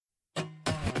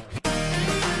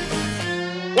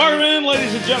Welcome in,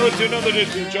 ladies and gentlemen, to another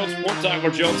edition of Jones Sports Talk.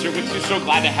 We're Jones here with you. So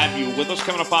glad to have you with us.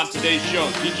 Coming up on today's show,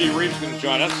 TJ Rives is going to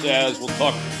join us as we'll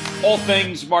talk all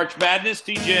things March Madness.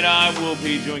 TJ and I will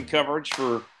be doing coverage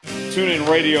for TuneIn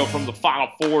Radio from the Final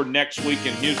Four next week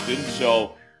in Houston.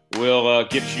 So we'll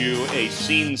get you a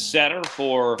scene setter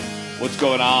for what's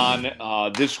going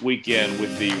on this weekend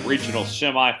with the regional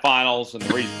semifinals and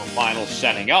the regional finals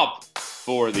setting up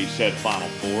for the said Final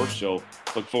Four. So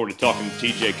look forward to talking to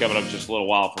TJ coming up just a little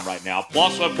while from right now.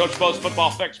 Plus, we'll have Coach Bo's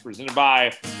Football Fix presented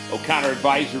by O'Connor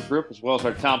Advisor Group, as well as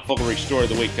our Tom Fogarty Story of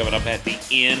the Week coming up at the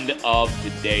end of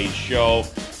today's show.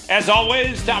 As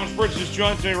always, Thomas Bridges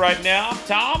joins me right now.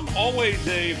 Tom, always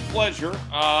a pleasure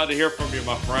to hear from you,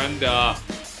 my friend.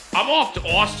 I'm off to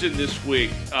Austin this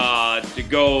week to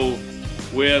go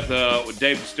with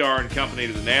David Starr and company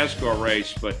to the NASCAR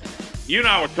race, but you and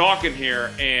I were talking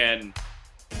here, and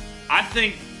I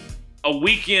think a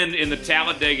weekend in the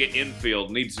Talladega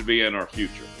infield needs to be in our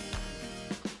future.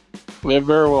 It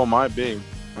very well might be.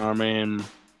 I mean,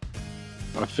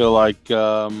 I feel like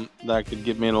that could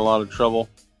get me in a lot of trouble,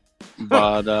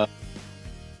 but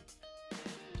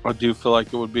I do feel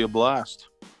like it would be a blast.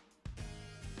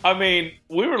 I mean,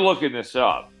 we were looking this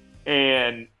up,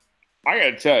 and I got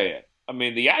to tell you, I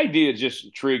mean, the idea just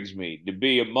intrigues me to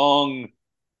be among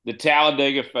the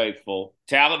Talladega faithful,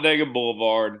 Talladega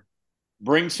Boulevard,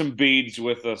 bring some beads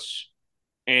with us,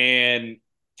 and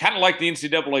kind of like the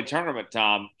NCAA tournament,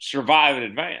 Tom, survive in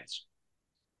advance.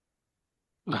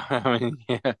 I mean,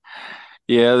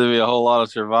 yeah, there'd be a whole lot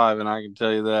of surviving, I can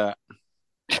tell you that.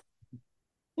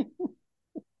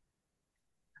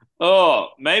 Oh,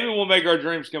 maybe we'll make our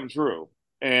dreams come true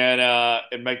and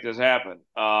make this happen.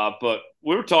 But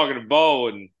we were talking to Bo,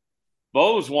 and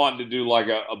Bo was wanting to do like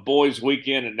a boys'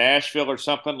 weekend in Nashville or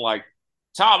something. Like,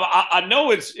 Tom, I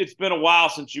know it's been a while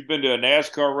since you've been to a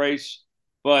NASCAR race,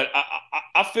 but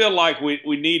I feel like we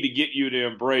need to get you to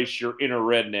embrace your inner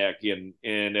redneck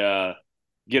and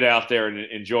get out there and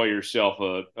enjoy yourself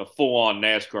a full on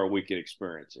NASCAR weekend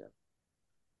experience.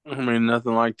 I mean,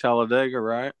 nothing like Talladega,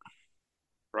 right?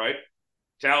 Right?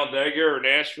 Talladega or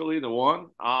Nashville, either one.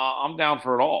 I'm down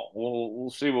for it all.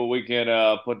 We'll see what we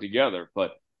can put together.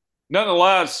 But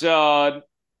nonetheless,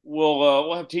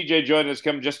 we'll have TJ join us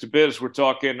coming just a bit as we're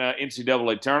talking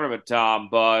NCAA tournament, Tom.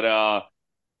 But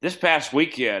this past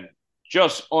weekend,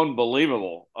 just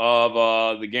unbelievable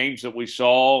of the games that we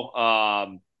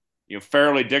saw.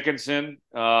 Fairleigh Dickinson,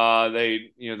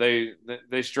 they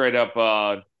straight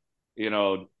up, you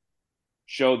know,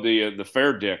 showed the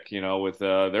fair dick, with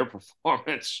their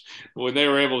performance when they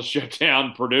were able to shut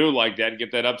down Purdue like that and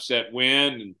get that upset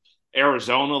win, and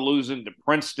Arizona losing to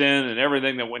Princeton and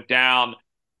everything that went down.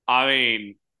 I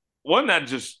mean, wasn't that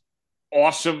just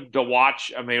awesome to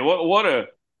watch? I mean,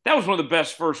 that was one of the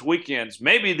best first weekends,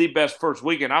 maybe the best first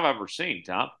weekend I've ever seen,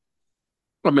 Tom.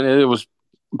 I mean, it was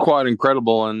quite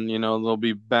incredible, and they'll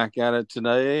be back at it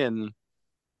today, and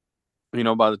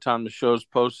by the time the show's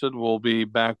posted, we'll be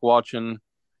back watching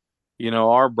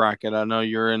our bracket. I know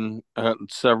you're in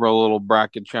several little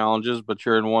bracket challenges, but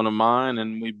you're in one of mine,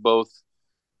 and we both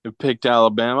have picked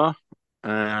Alabama,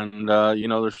 and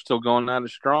they're still going at it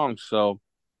strong. So,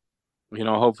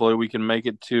 hopefully we can make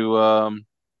it to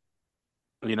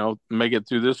make it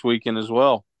through this weekend as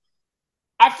well.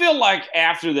 I feel like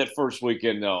after that first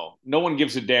weekend, though, no one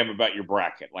gives a damn about your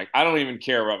bracket. Like, I don't even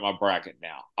care about my bracket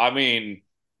now. I mean,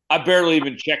 I barely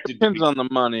even checked it. Depends on the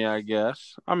money, I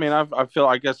guess. I mean,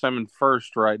 I guess I'm in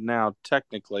first right now,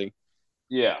 technically.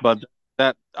 Yeah. But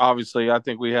that obviously, I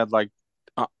think we had like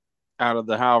out of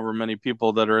the however many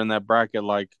people that are in that bracket,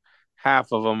 like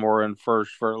half of them were in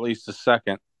first for at least a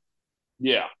second.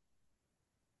 Yeah.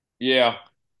 Yeah.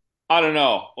 I don't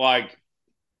know. Like,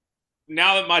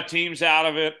 now that my team's out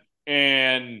of it,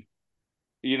 and,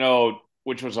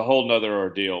 which was a whole nother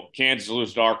ordeal, Kansas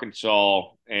lose to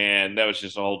Arkansas, and that was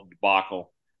just a whole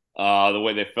debacle. The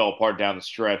way they fell apart down the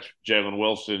stretch, Jalen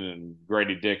Wilson and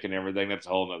Grady Dick and everything, that's a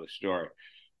whole nother story.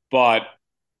 But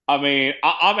I mean,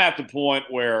 I'm at the point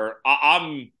where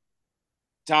I'm.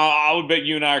 Tom, I would bet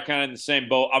you and I are kind of in the same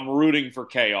boat. I'm rooting for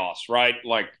chaos, right?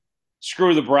 Like,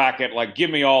 screw the bracket. Like, give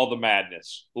me all the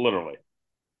madness, literally.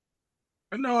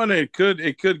 No, and it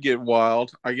could get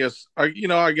wild. I guess right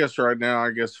now,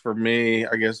 I guess for me,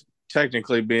 I guess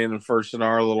technically being first in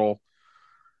our little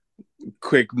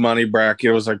quick money bracket,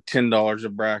 it was like $10 a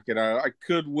bracket. I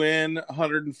could win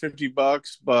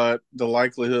 $150, but the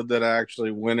likelihood that I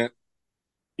actually win it,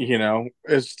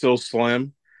 is still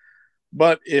slim.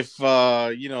 But if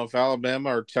Alabama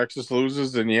or Texas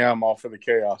loses, then yeah, I'm all for the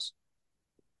chaos.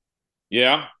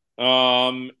 Yeah.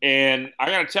 And I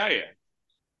got to tell you,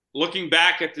 looking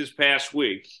back at this past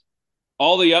week,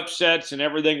 all the upsets and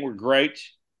everything were great.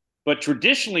 But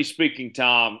traditionally speaking,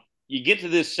 Tom, you get to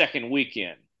this second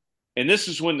weekend, and this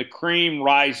is when the cream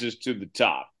rises to the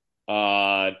top.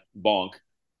 Bonk.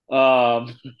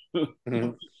 Um,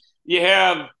 Mhm. you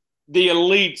have the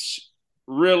elites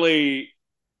really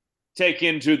take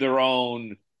into their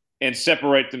own and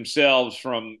separate themselves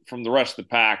from the rest of the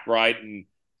pack, right? And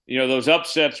those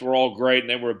upsets were all great and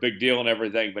they were a big deal and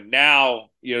everything. But now,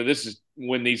 this is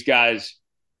when these guys,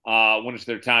 when it's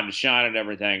their time to shine and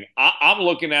everything. I'm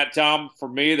looking at, Tom. For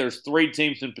me, there's three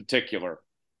teams in particular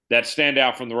that stand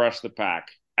out from the rest of the pack.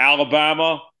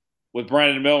 Alabama with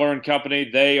Brandon Miller and company,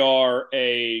 they are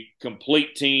a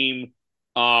complete team.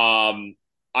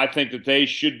 I think that they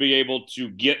should be able to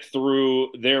get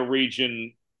through their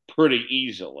region pretty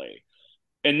easily.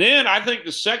 And then I think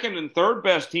the second and third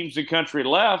best teams in the country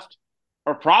left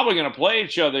are probably going to play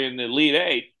each other in the Elite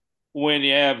Eight when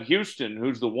you have Houston,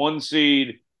 who's the one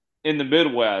seed in the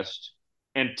Midwest,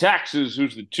 and Texas,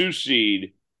 who's the two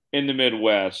seed in the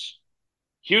Midwest.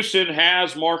 Houston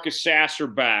has Marcus Sasser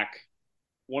back,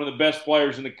 one of the best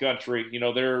players in the country.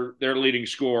 Their leading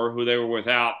scorer, who they were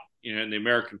without, in the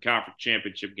American Conference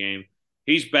Championship game.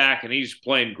 He's back and he's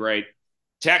playing great.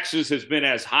 Texas has been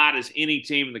as hot as any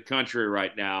team in the country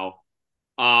right now.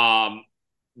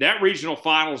 That regional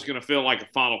final is going to feel like a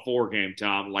Final Four game,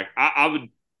 Tom. Like I've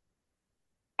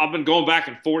been going back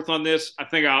and forth on this. I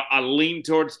think I lean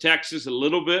towards Texas a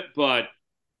little bit, but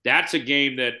that's a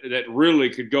game that really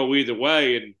could go either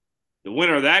way. And the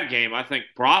winner of that game, I think,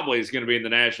 probably is going to be in the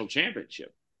national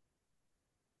championship.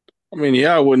 I mean,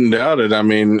 yeah, I wouldn't doubt it. I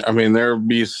mean, there'll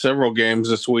be several games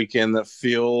this weekend that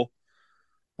feel,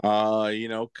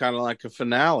 kind of like a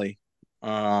finale.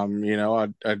 I'm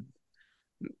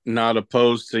not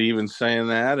opposed to even saying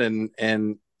that,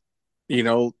 and you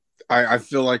know, I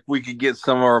feel like we could get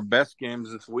some of our best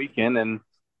games this weekend, and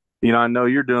I know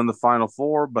you're doing the Final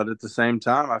Four, but at the same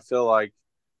time, I feel like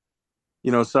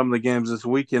some of the games this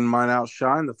weekend might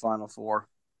outshine the Final Four.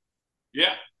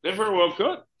 Yeah, they very well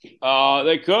could.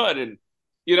 They could, and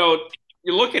you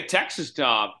look at Texas,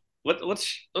 Tom. Let's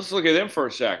look at them for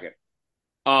a second.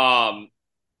 Um,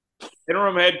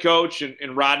 Interim head coach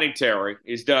and Rodney Terry.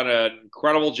 He's done an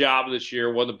incredible job this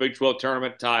year. Won the Big 12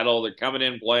 tournament title. They're coming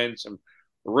in playing some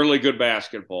really good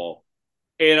basketball.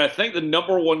 And I think the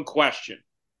number one question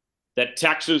that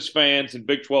Texas fans and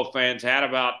Big 12 fans had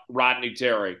about Rodney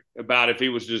Terry, about if he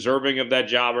was deserving of that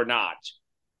job or not,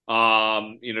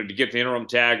 to get the interim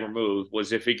tag removed,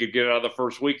 was if he could get it out of the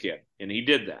first weekend. And he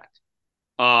did that.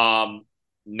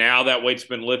 Now that weight's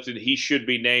been lifted, he should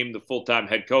be named the full-time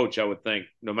head coach, I would think,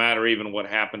 no matter even what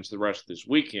happens the rest of this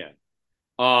weekend.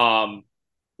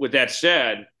 With that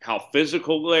said, how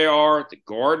physical they are, the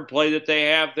guard play that they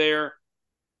have there,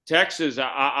 Texas,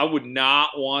 I would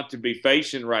not want to be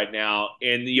facing right now.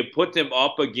 And you put them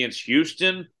up against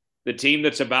Houston, the team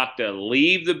that's about to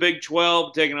leave the Big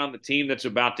 12, taking on the team that's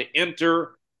about to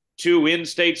enter two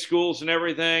in-state schools and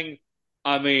everything.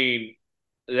 I mean,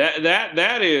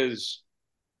 that is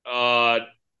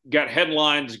got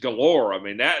headlines galore. I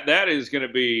mean, that is going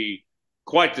to be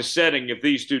quite the setting if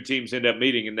these two teams end up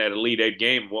meeting in that Elite Eight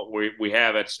game. What we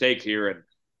have at stake here,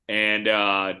 and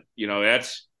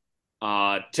that's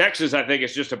Texas. I think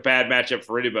it's just a bad matchup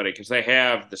for anybody because they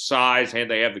have the size and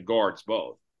they have the guards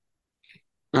both.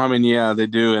 I mean, yeah, they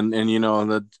do, and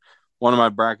that one of my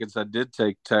brackets I did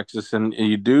take Texas, and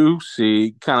you do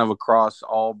see kind of across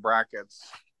all brackets,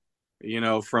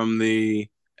 from the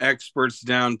experts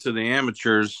down to the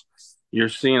amateurs, you're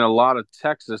seeing a lot of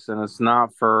Texas, and it's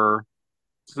not for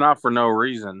no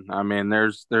reason. I mean,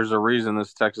 there's a reason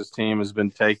this Texas team has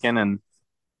been taken, and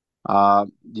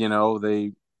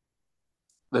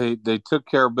they took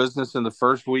care of business in the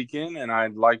first weekend, and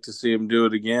I'd like to see them do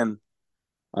it again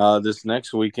this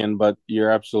next weekend. But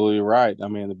you're absolutely right. I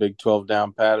mean, the Big 12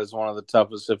 down pat is one of the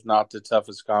toughest, if not the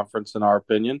toughest conference in our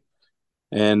opinion.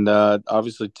 And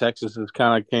obviously Texas has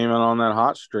kind of came in on that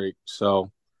hot streak.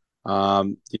 So,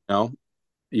 you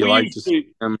We like to see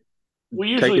usually them we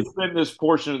take usually it. spend this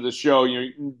portion of the show.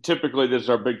 Typically this is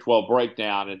our Big 12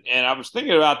 breakdown, and I was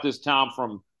thinking about this, Tom,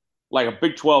 from like a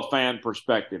Big 12 fan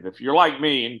perspective. If you're like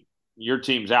me and your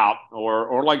team's out,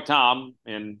 or like Tom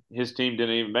and his team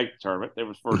didn't even make the tournament, they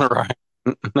was first Right.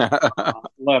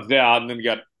 left out and then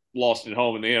got lost at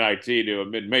home in the NIT to a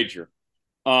mid major.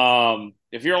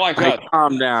 If you're like Hey, us,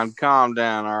 calm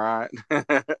down. All right.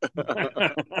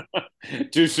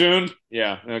 too soon,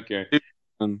 yeah, okay.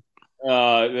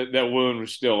 That wound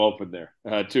was still open there.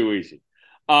 Too easy.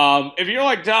 If you're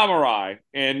like Tom or I,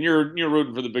 and you're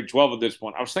rooting for the Big 12 at this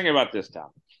point, I was thinking about this, Tom.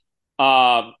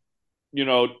 Um, you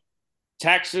know,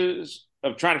 Texas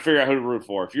of trying to figure out who to root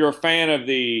for. If you're a fan of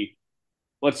the,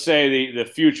 let's say the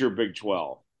future Big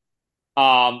 12,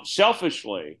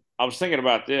 selfishly, I was thinking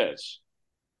about this.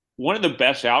 Wouldn't the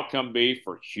best outcome be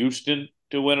for Houston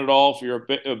to win it all if you're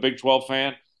a Big 12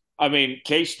 fan? I mean,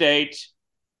 K State,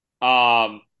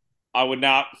 I would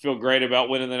not feel great about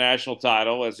winning the national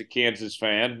title as a Kansas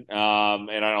fan,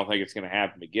 and I don't think it's going to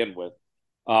happen to begin with.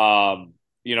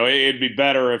 It'd be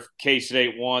better if K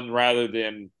State won rather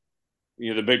than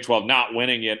the Big 12 not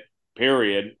winning it.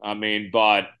 Period. I mean,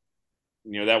 but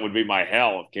that would be my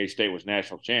hell if K State was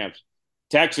national champs.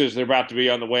 Texas, they're about to be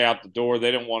on the way out the door.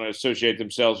 They don't want to associate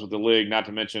themselves with the league, not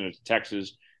to mention it's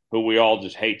Texas, who we all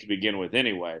just hate to begin with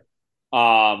anyway.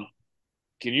 Can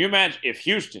you imagine if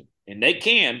Houston, and they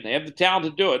have the talent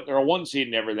to do it. They're a 1 seed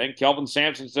and everything. Kelvin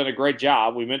Sampson's done a great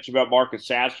job. We mentioned about Marcus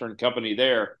Sasser and company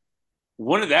there.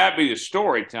 Wouldn't that be the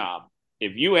story, Tom?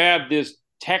 If you have this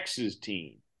Texas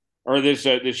team, or this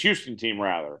Houston team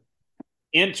rather,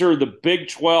 enter the Big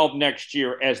 12 next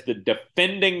year as the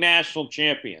defending national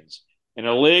champions in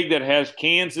a league that has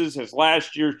Kansas as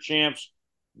last year's champs,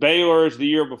 Baylor as the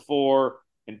year before,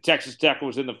 and Texas Tech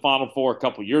was in the Final Four a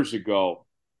couple years ago.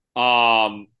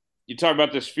 You talk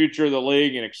about this future of the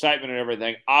league and excitement and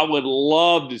everything. I would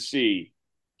love to see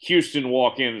Houston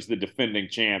walk in as the defending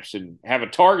champs and have a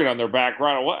target on their back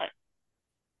right away.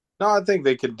 No, I think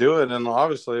they could do it, and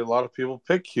obviously a lot of people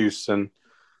pick Houston.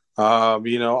 I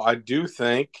do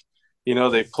think,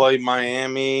 they play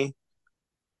Miami.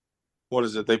 What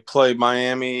is it? They play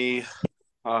Miami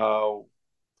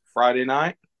Friday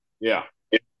night. Yeah.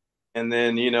 And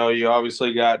then, you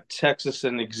obviously got Texas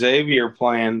and Xavier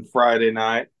playing Friday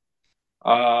night.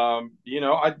 Miami,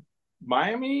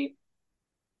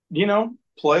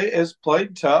 has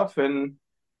played tough, and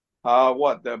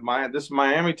this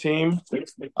Miami team,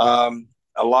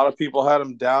 a lot of people had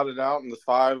them doubted out in the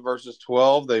 5 versus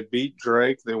 12. They beat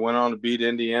Drake. They went on to beat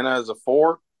Indiana as a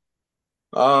 4.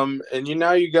 And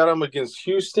you got them against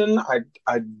Houston.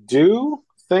 I do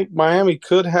think Miami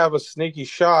could have a sneaky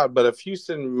shot, but if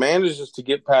Houston manages to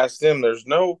get past them, there's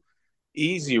no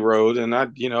easy road. And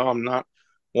I'm not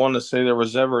one to say there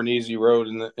was ever an easy road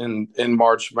in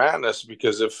March Madness,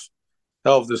 because if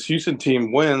this Houston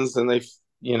team wins, then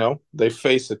they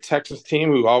face a Texas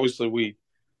team who obviously we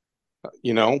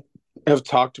have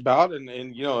talked about, and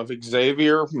if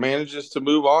Xavier manages to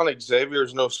move on,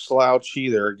 Xavier's no slouch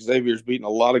either. Xavier's beaten a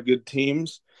lot of good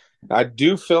teams. I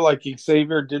do feel like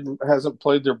Xavier hasn't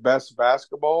played their best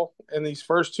basketball in these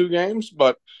first 2 games,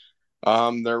 but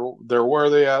they're where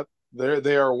they at.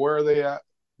 They are where they at.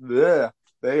 Bleh.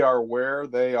 They are where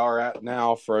they are at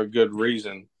now for a good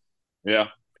reason. Yeah.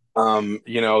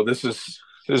 This is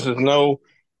no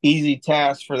easy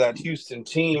task for that Houston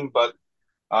team, but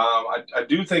I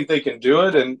do think they can do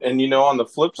it. And on the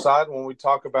flip side, when we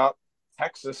talk about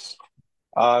Texas,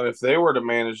 if they were to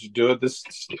manage to do it, this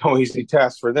is no easy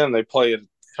task for them. They play a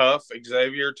tough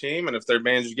Xavier team, and if they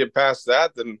manage to get past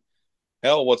that, then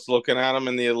hell, what's looking at them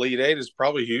in the Elite Eight is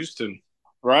probably Houston.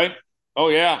 Right? Oh,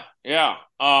 yeah. Yeah.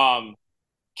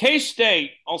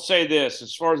 K-State, I'll say this,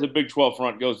 as far as the Big 12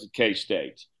 front goes to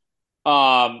K-State.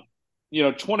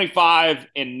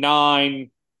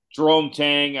 25-9, Jerome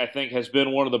Tang, I think, has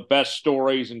been one of the best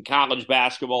stories in college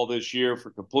basketball this year for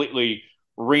completely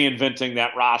reinventing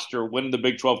that roster, winning the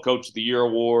Big 12 Coach of the Year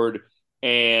award,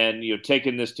 and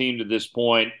taking this team to this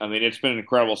point. I mean, it's been an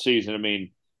incredible season. I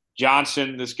mean,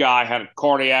 Johnson, this guy had a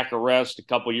cardiac arrest a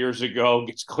couple years ago,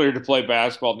 gets cleared to play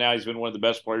basketball. Now he's been one of the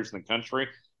best players in the country.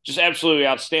 Just absolutely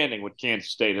outstanding what Kansas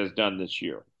State has done this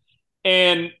year.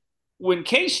 And when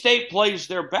K-State plays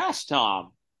their best,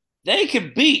 Tom, they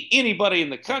can beat anybody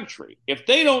in the country. If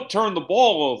they don't turn the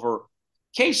ball over,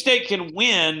 K-State can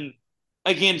win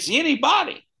against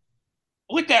anybody.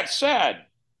 With that said,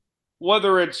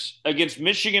 whether it's against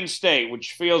Michigan State,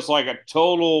 which feels like a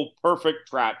total perfect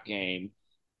trap game,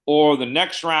 or the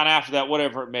next round after that,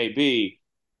 whatever it may be,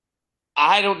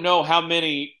 I don't know how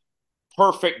many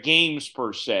perfect games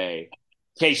per se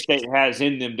K-State has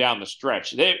in them down the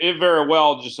stretch. It very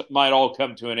well just might all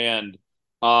come to an end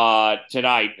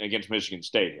tonight against Michigan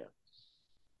State here.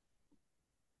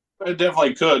 It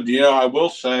definitely could. I will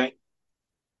say,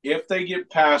 if they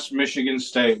get past Michigan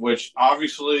State, which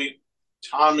obviously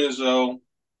Tom Izzo,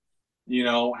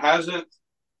 hasn't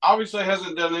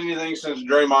done anything since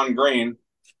Draymond Green.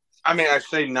 I mean, I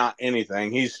say not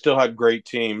anything. He's still had great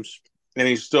teams, and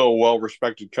he's still a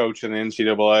well-respected coach in the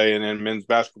NCAA and in men's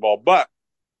basketball. But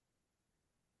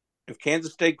if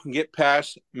Kansas State can get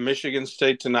past Michigan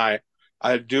State tonight,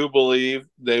 I do believe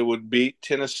they would beat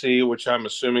Tennessee, which I'm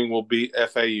assuming will beat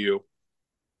FAU.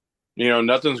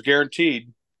 Nothing's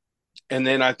guaranteed. And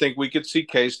then I think we could see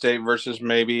K-State versus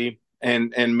maybe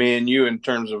and me and you in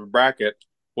terms of a bracket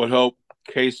would hope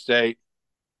K-State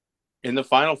in the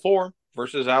Final Four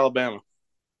versus Alabama.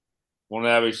 Won't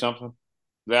that be something?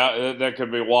 That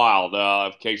could be wild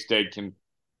if K State can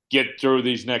get through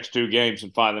these next two games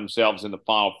and find themselves in the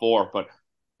Final Four. But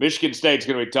Michigan State's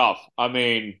going to be tough. I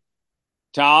mean,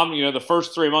 Tom, the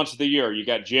first 3 months of the year, you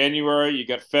got January, you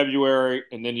got February,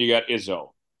 and then you got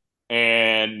Izzo.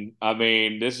 And I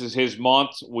mean, this is his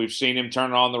month. We've seen him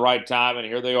turn it on the right time, and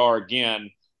here they are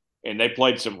again. And they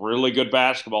played some really good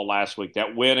basketball last week.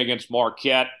 That win against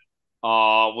Marquette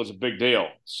was a big deal.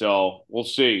 So we'll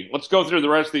see. Let's go through the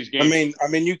rest of these games.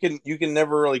 You can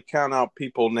never really count out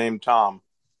people named Tom.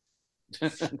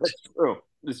 That's true.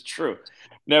 It's true.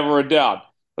 Never a doubt.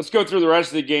 Let's go through the rest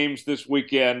of the games this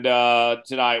weekend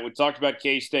tonight. We talked about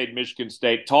K-State, Michigan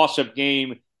State. Toss-up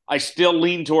game. I still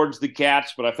lean towards the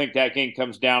Cats, but I think that game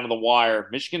comes down to the wire.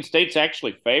 Michigan State's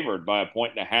actually favored by 1.5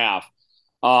 points.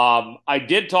 I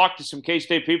did talk to some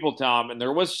K-State people, Tom, and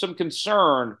there was some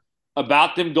concern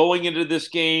about them going into this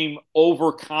game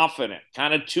overconfident,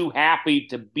 kind of too happy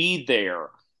to be there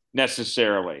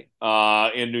necessarily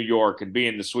in New York and be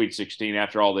in the Sweet 16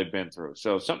 after all they've been through.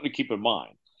 So something to keep in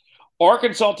mind.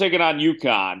 Arkansas taking on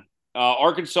UConn.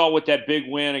 Arkansas with that big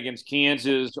win against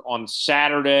Kansas on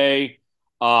Saturday.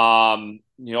 All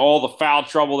the foul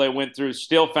trouble they went through,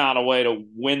 still found a way to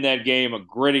win that game, a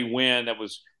gritty win that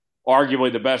was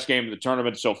arguably the best game of the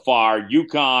tournament so far.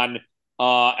 UConn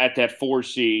at that 4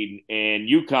 seed, and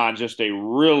UConn just a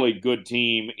really good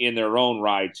team in their own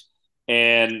rights.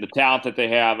 And the talent that they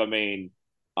have, I mean,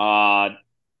 Sagogon,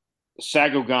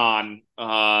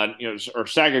 or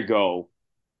Sagago,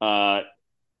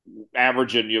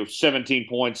 averaging 17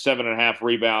 points, 7.5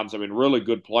 rebounds. I mean, really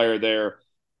good player there.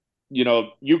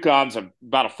 UConn's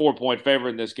about a 4-point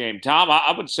favorite in this game. Tom,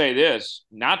 I would say this,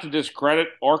 not to discredit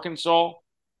Arkansas,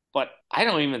 but I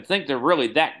don't even think they're really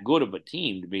that good of a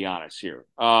team, to be honest here.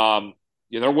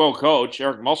 They're well coached.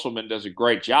 Eric Musselman does a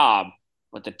great job,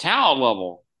 but the talent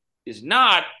level is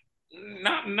not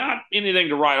anything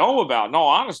to write home about, in all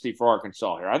honesty, for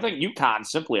Arkansas here. I think UConn's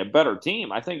simply a better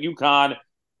team. I think UConn,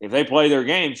 if they play their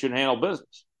game, should handle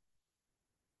business.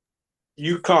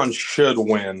 UConn should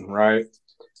win, right?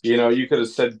 You could have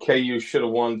said KU should have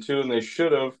won too, and they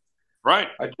should have. Right.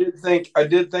 I did think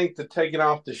that taking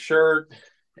off the shirt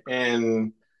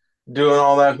and doing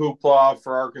all that hoopla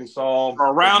for Arkansas For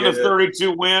a round of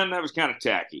 32 win, that was kind of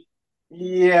tacky.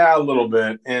 Yeah, a little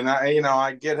bit. And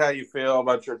I get how you feel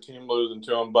about your team losing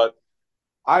to them, but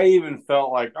I even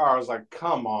felt like, I was like,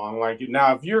 come on. Like,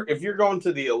 now if you're going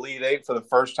to the Elite Eight for the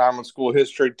first time in school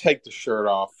history, take the shirt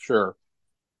off, sure.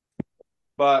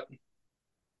 But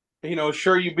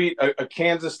sure, you beat a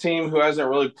Kansas team who hasn't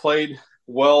really played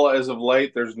well as of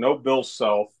late. There's no Bill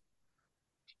Self.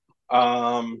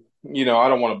 I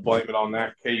don't want to blame it on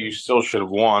that. KU still should have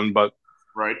won, but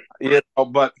right.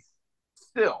 But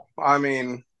still, I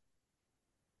mean,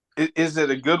 is it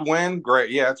a good win?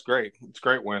 Great. Yeah, it's great. It's a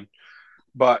great win.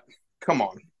 But come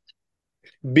on.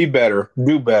 Be better.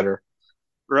 Do better.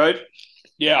 Right?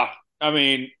 Yeah. I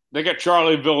mean, they got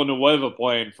Charlie Villanueva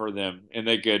playing for them, and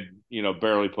they could,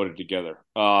 barely put it together.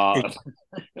 We'll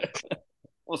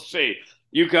see.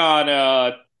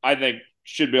 UConn, I think,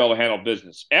 should be able to handle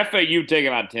business. FAU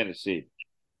taking on Tennessee.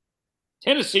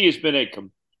 Tennessee has been a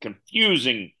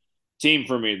confusing team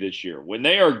for me this year. When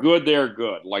they are good, they are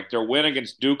good. Like their win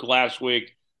against Duke last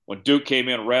week, when Duke came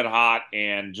in red hot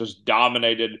and just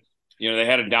dominated. They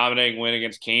had a dominating win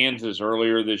against Kansas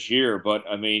earlier this year. But,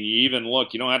 I mean, you even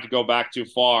look, you don't have to go back too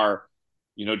far,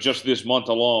 just this month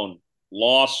alone.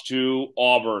 Lost to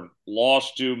Auburn,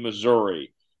 lost to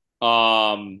Missouri.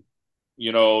 They've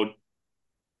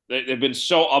been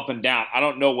so up and down. I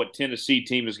don't know what Tennessee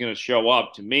team is going to show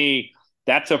up. To me,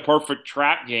 that's a perfect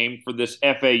trap game for this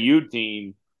FAU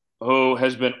team who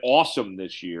has been awesome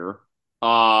this year.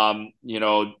 We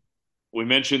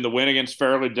mentioned the win against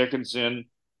Fairleigh Dickinson.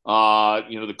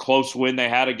 The close win they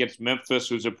had against Memphis,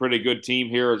 who's a pretty good team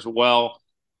here as well.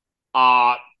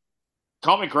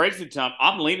 Call me crazy, Tom.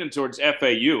 I'm leaning towards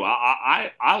FAU.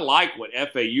 I like what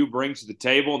FAU brings to the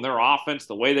table and their offense,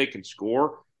 the way they can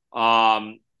score.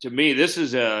 To me, this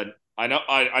is I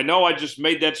know I just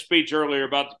made that speech earlier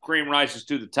about the cream rises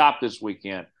to the top this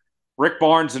weekend. Rick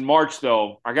Barnes in March,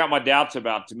 though, I got my doubts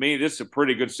about. To me, this is a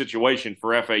pretty good situation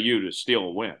for FAU to steal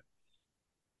a win.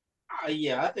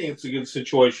 Yeah, I think it's a good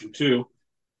situation, too.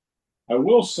 I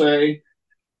will say,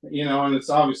 and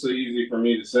it's obviously easy for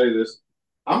me to say this,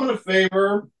 I'm going to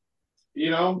favor,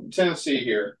 Tennessee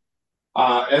here.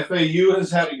 FAU has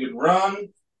had a good run.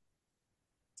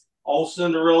 All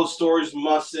Cinderella stories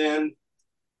must end.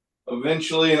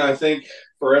 eventually, and I think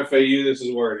for FAU, this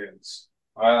is where it ends.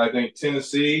 I think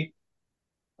Tennessee,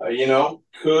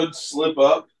 could slip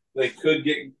up. They could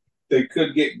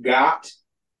get got.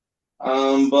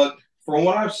 But from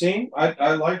what I've seen,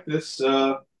 I like this.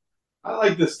 I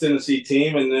like this Tennessee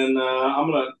team, and then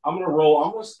I'm gonna roll.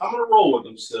 I'm gonna roll with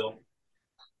them still.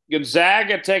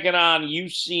 Gonzaga taking on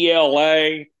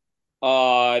UCLA.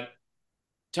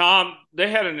 Tom, they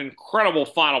had an incredible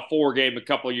Final Four game a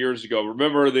couple of years ago.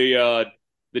 Remember the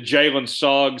Jalen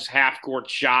Suggs half court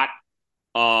shot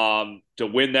to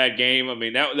win that game? I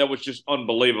mean, that was just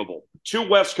unbelievable. Two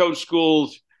West Coast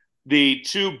schools, the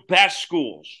two best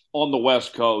schools on the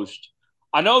West Coast.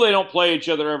 I know they don't play each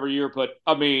other every year, but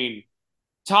I mean,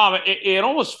 Tom, it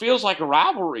almost feels like a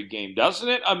rivalry game, doesn't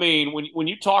it? I mean, when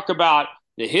you talk about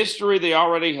the history they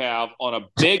already have on a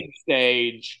big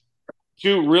stage,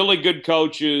 two really good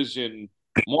coaches and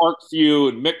Mark Few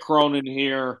and Mick Cronin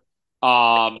here,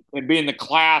 and being the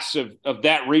class of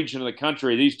that region of the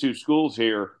country, these two schools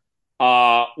here,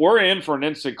 we're in for an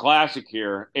instant classic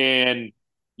here. And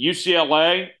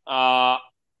UCLA, I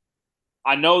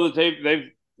know that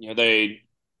they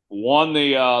won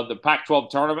the Pac-12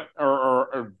 tournament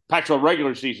or Pac-12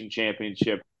 regular season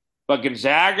championship, but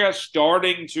Gonzaga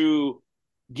starting to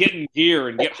get in gear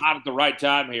and get hot at the right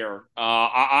time here.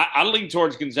 I lean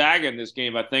towards Gonzaga in this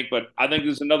game, I think, but I think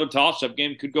this is another toss-up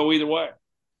game. Could go either way.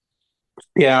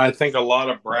 Yeah, I think a lot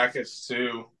of brackets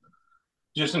too.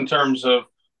 Just in terms of,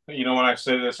 when I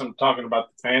say this, I'm talking about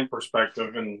the fan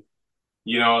perspective and,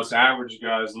 as average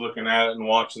guys looking at it and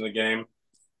watching the game.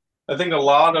 I think a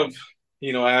lot of,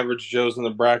 average Joes in the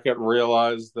bracket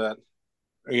realized that,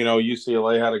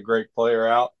 UCLA had a great player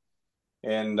out.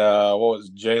 And what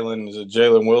was Jalen? Is it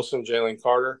Jalen Wilson, Jalen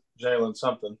Carter, Jalen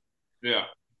something? Yeah.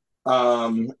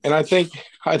 And I think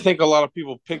a lot of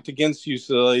people picked against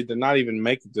UCLA to not even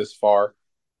make it this far.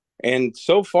 And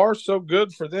so far, so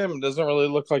good for them. It doesn't really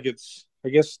look like it's, I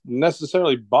guess,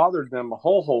 necessarily bothered them a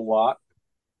whole lot.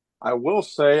 I will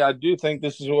say, I do think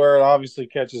this is where it obviously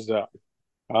catches up.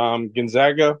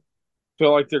 Gonzaga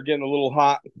feel like they're getting a little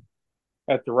hot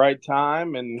at the right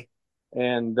time, and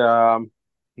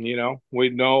we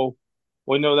know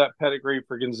that pedigree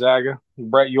for Gonzaga.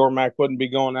 Brett Yormark wouldn't be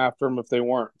going after them if they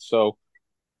weren't. So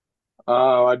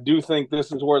I do think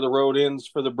this is where the road ends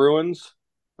for the Bruins.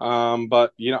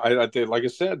 But I think, like I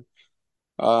said,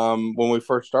 when we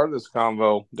first started this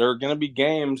convo, there are going to be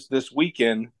games this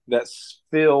weekend that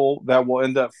will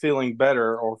end up feeling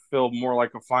better or feel more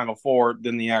like a Final Four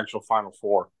than the actual Final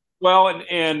Four. Well,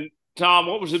 and Tom,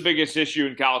 what was the biggest issue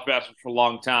in college basketball for a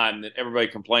long time that everybody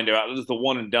complained about? It was the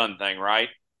one and done thing, right?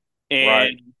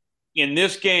 Right. And in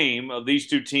this game of these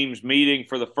two teams meeting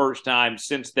for the first time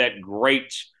since that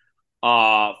great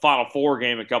Final Four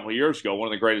game a couple of years ago, one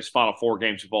of the greatest Final Four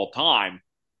games of all time.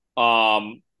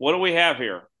 What do we have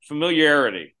here?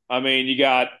 Familiarity. I mean, you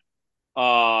got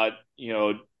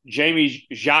Jamie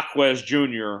Jacques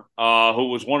Jr., who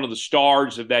was one of the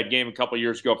stars of that game a couple of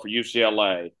years ago for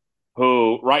UCLA,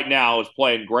 who right now is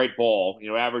playing great ball,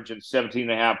 averaging 17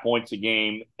 and a half points a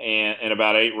game and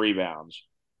about 8 rebounds.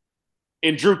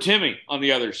 And Drew Timme on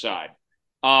the other side,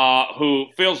 who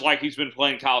feels like he's been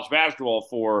playing college basketball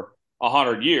for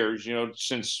 100 years,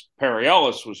 since Perry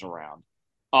Ellis was around.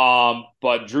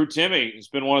 But Drew Timme has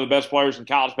been one of the best players in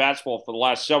college basketball for the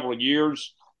last several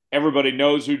years. Everybody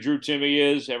knows who Drew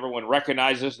Timme is. Everyone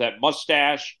recognizes that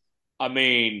mustache. I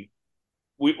mean,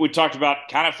 we talked about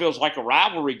kind of feels like a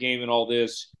rivalry game in all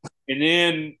this. And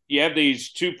then you have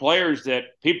these two players that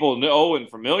people know and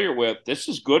familiar with. This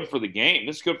is good for the game.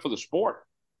 This is good for the sport.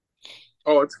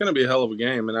 Oh, it's going to be a hell of a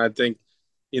game, and I think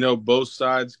both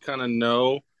sides kind of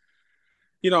know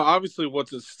obviously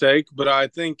what's at stake, but I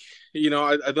think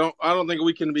I don't think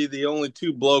we can be the only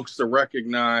two blokes to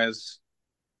recognize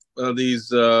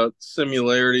these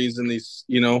similarities and these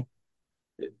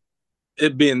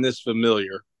it being this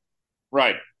familiar.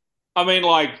 Right. I mean,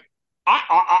 like,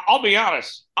 I'll be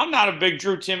honest. I'm not a big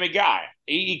Drew Timme guy.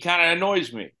 He kind of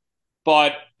annoys me.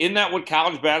 But isn't that what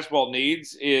college basketball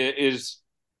needs? Is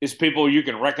people you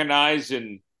can recognize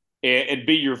and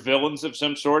be your villains of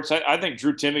some sorts. I think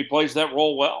Drew Timme plays that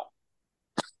role well.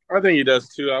 I think he does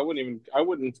too. I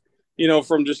wouldn't,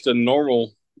 from just a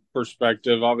normal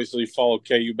perspective, obviously follow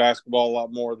KU basketball a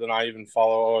lot more than I even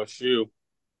follow OSU.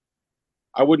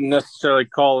 I wouldn't necessarily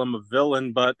call him a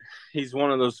villain, but he's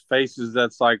one of those faces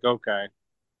that's like, okay,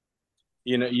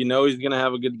 he's going to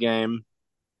have a good game,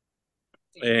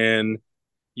 and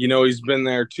he's been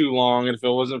there too long. And if it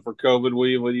wasn't for COVID,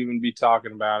 we would even be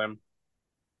talking about him.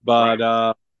 Right.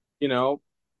 But you know,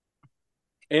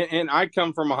 and I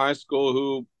come from a high school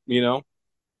who,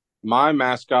 My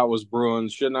mascot was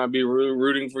Bruins. Shouldn't I be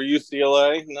rooting for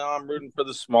UCLA? No, I'm rooting for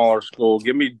the smaller school.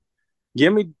 Give me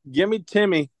Timmy.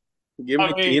 Give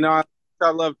I me, mean, I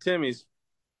love Timmy's.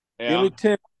 Give yeah. me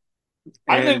Tim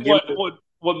I think and give me.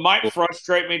 what might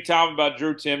frustrate me, Tom, about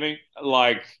Drew Timme,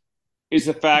 like, is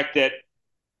the fact that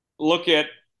look at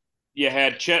you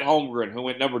had Chet Holmgren, who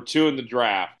went number 2 in the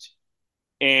draft,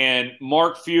 and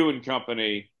Mark Few and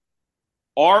company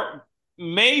are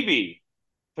maybe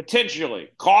potentially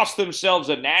cost themselves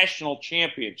a national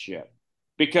championship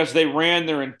because they ran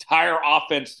their entire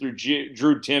offense through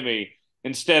Drew Timme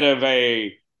instead of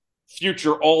a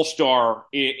future All Star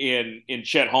in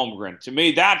Chet Holmgren. To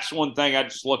me, that's one thing I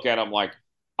just look at. I'm like,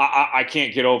 I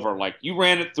can't get over. Like, you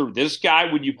ran it through this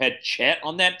guy when you had Chet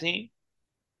on that team.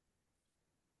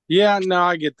 Yeah, no,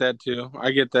 I get that too.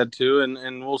 I get that too,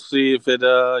 and we'll see if it.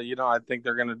 I think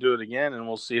they're going to do it again, and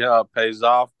we'll see how it pays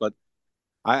off. But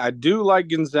I do like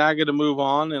Gonzaga to move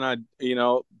on, and I,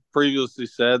 previously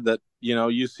said that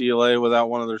UCLA without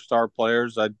one of their star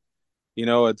players,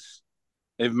 it's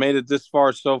they've made it this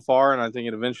far so far, and I think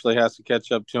it eventually has to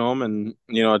catch up to them. And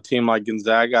a team like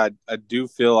Gonzaga, I do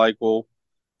feel like will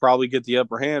probably get the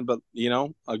upper hand. But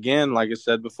again, like I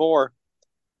said before,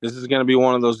 this is going to be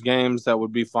one of those games that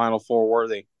would be Final Four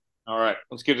worthy. All right,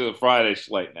 let's get to the Friday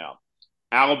slate now.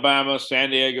 Alabama,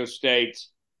 San Diego State.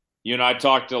 You and I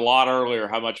talked a lot earlier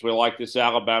how much we like this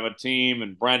Alabama team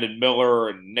and Brandon Miller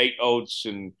and Nate Oates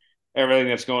and everything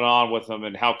that's going on with them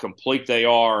and how complete they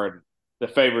are and the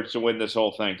favorites to win this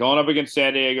whole thing. Going up against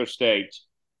San Diego State,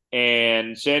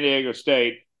 and San Diego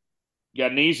State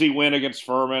got an easy win against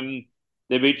Furman.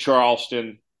 They beat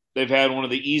Charleston. They've had one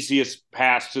of the easiest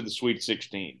paths to the Sweet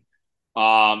 16. They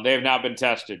have not been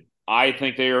tested. I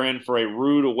think they are in for a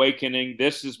rude awakening.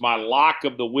 This is my lock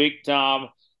of the week, Tom.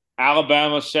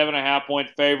 Alabama, 7.5 point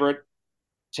favorite.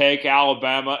 Take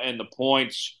Alabama and the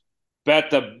points.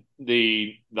 Bet the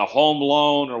home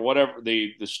loan or whatever,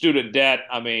 the student debt.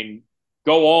 I mean,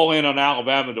 go all in on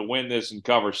Alabama to win this and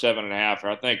cover 7.5.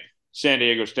 I think San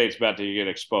Diego State's about to get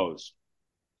exposed.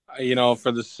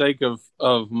 For the sake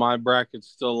of my bracket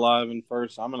still alive and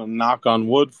first, I'm going to knock on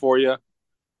wood for you.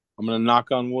 I'm going to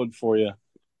knock on wood for you,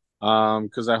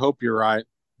 because I hope you're right.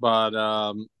 But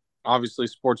obviously,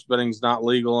 sports betting's not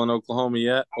legal in Oklahoma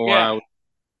yet, or Yeah, I was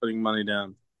putting money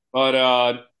down. but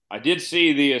I did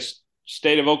see the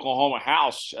state of Oklahoma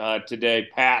House today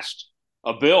passed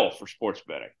a bill for sports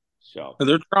betting. So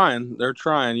They're trying. They're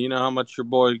trying. You know how much your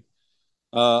boy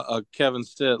Kevin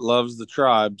Stitt loves the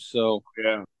tribe. So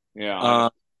yeah, yeah, I know. uh,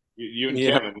 You and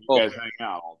yeah, Kevin, you well, guys hang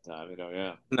out all the time,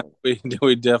 yeah. no,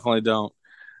 we definitely don't.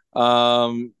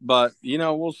 But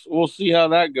we'll see how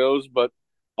that goes. But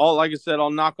all like I said,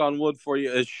 I'll knock on wood for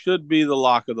you. It should be the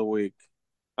lock of the week.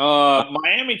 Uh,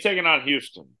 Miami taking on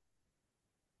Houston.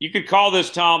 You could call this,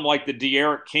 Tom, like the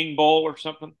De'Aaron King Bowl or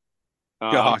something.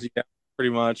 Um, God, yeah,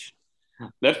 pretty much.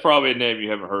 that's probably a name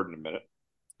you haven't heard in a minute.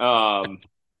 Um,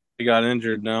 He got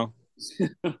injured now.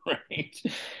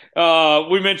 right.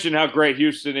 We mentioned how great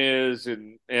Houston is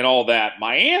and all that.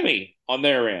 Miami on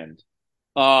their end.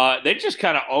 They just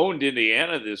kind of owned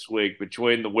Indiana this week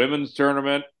between the women's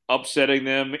tournament, upsetting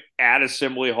them at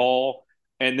Assembly Hall,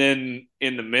 and then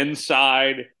in the men's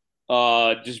side,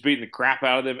 just beating the crap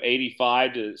out of them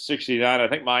 85-69. I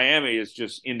think Miami is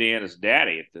just Indiana's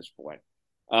daddy at this point.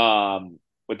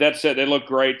 With that said, they look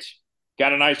great.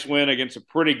 Got a nice win against a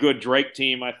pretty good Drake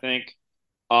team, I think.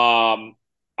 I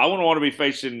wouldn't want to be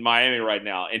facing Miami right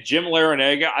now. And Jim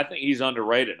Larinaga, I think he's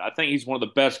underrated. I think he's one of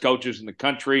the best coaches in the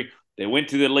country. They went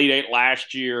to the Elite Eight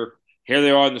last year. Here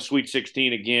they are in the Sweet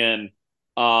 16 again.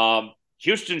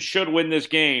 Houston should win this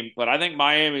game, but I think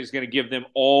Miami is going to give them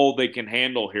all they can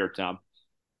handle here, Tom.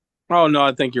 Oh no,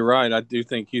 I think you're right. I do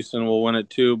think Houston will win it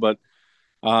too. But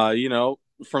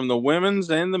from the women's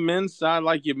and the men's side,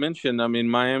 like you mentioned, I mean,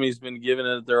 Miami's been giving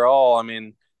it their all. I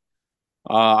mean,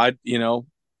 I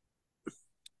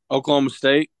Oklahoma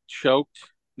State choked.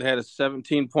 They had a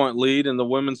 17-point lead in the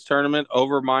women's tournament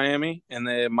over Miami, and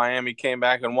Miami came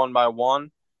back and won by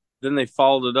one. Then they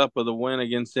followed it up with a win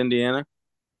against Indiana.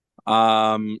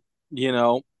 Um, you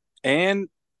know, and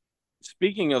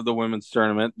speaking of the women's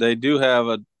tournament, they do have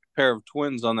a pair of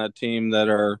twins on that team that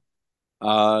are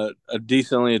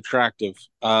decently attractive.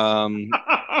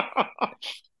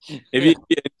 If Yeah.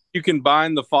 you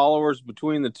combine the followers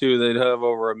between the two, they'd have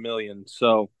over 1 million.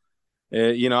 So,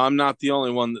 I'm not the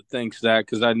only one that thinks that,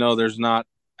 because I know there's not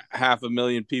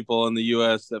 500,000 people in the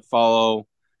U.S. that follow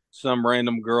some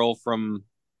random girl from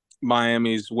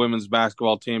Miami's women's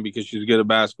basketball team because she's good at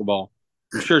basketball.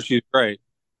 I'm sure she's great.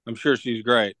 I'm sure she's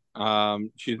great.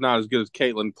 She's not as good as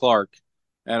Caitlin Clark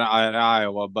at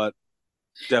Iowa, but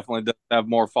definitely does have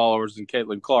more followers than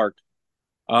Caitlin Clark.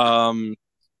 Um,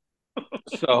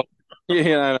 so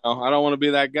yeah, I don't want to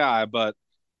be that guy, but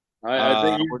I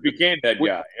think you we're just became that we,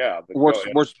 guy. Yeah, but we're go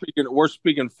ahead. we're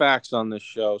speaking facts on this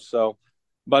show. So,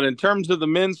 but in terms of the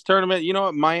men's tournament, you know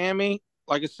what, Miami,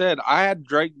 like I said, I had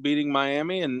Drake beating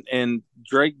Miami, and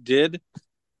Drake did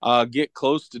get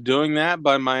close to doing that,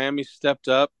 but Miami stepped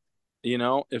up.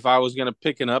 If I was going to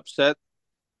pick an upset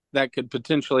that could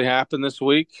potentially happen this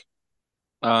week,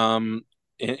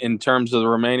 in terms of the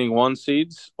remaining one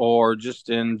seeds or just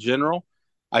in general,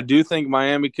 I do think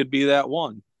Miami could be that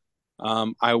one.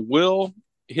 I will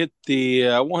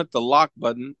I won't hit the lock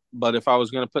button, but if I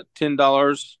was going to put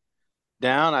 $10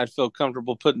 down, I'd feel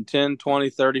comfortable putting 10, 20,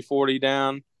 30, 40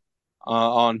 down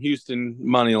on Houston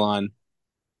money line.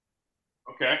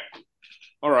 Okay.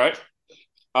 All right.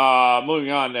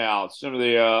 Moving on now. Some of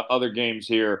the other games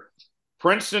here.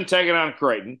 Princeton taking on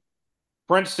Creighton.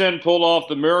 Princeton pulled off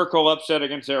the miracle upset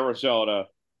against Arizona.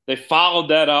 They followed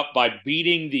that up by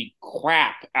beating the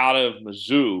crap out of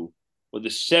Mizzou with a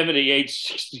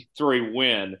 78-63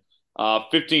 win,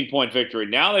 15-point victory.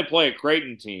 Now they play a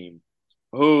Creighton team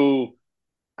who,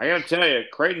 I got to tell you,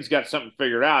 Creighton's got something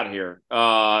figured out here.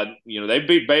 They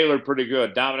beat Baylor pretty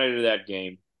good, dominated that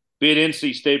game, beat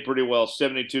NC State pretty well,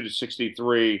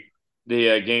 72-63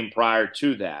 the game prior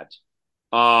to that.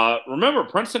 Remember,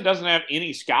 Princeton doesn't have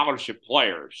any scholarship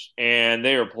players, and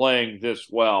they are playing this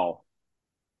well.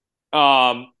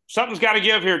 Something's got to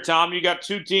give here, Tom. You got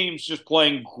two teams just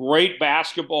playing great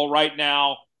basketball right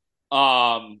now.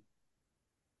 Um,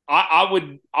 I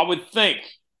would think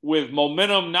with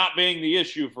momentum not being the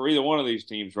issue for either one of these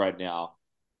teams right now,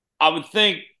 I would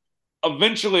think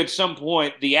eventually at some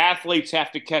point the athletes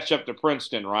have to catch up to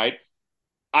Princeton, right?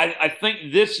 I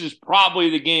think this is probably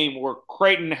the game where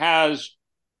Creighton has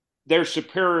their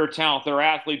superior talent, their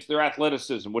athletes, their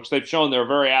athleticism, which they've shown they're a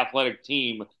very athletic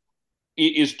team,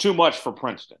 is too much for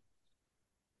Princeton.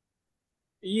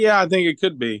 Yeah, I think it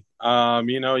could be.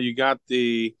 You got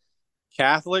the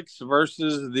Catholics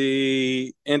versus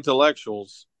the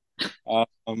intellectuals. Not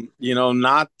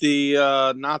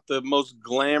the most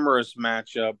glamorous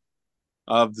matchup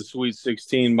of the Sweet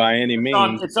 16 by any It's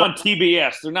on means. it's on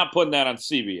TBS. They're not putting that on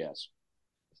CBS.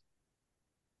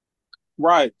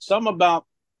 Right. Some about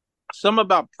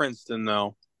Princeton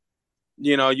though.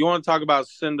 You want to talk about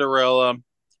Cinderella,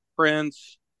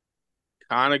 Prince,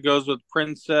 kind of goes with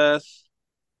Princess,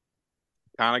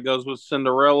 kind of goes with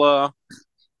Cinderella.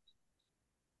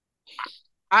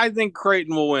 I think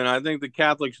Creighton will win. I think the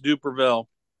Catholics do prevail.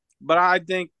 But I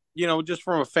think, just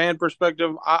from a fan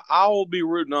perspective, I will be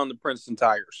rooting on the Princeton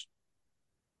Tigers.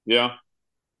 Yeah,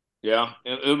 yeah,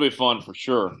 it'll be fun for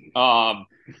sure. I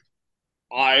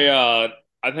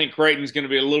I think Creighton's going to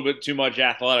be a little bit too much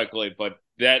athletically, but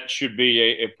that should be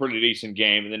a pretty decent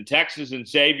game. And then Texas and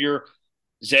Xavier.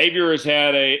 Xavier has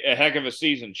had a heck of a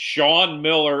season. Sean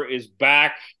Miller is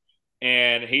back,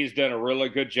 and he's done a really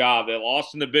good job. They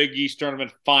lost in the Big East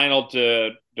tournament final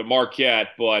to Marquette,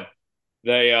 but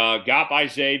they got by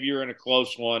Xavier in a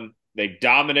close one. They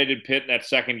dominated Pitt in that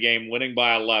second game, winning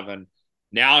by 11.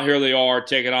 Now here they are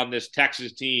taking on this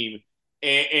Texas team,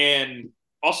 and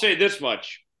I'll say this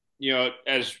much: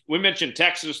 as we mentioned,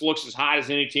 Texas looks as hot as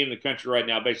any team in the country right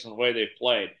now, based on the way they've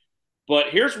played. But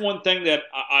here's one thing that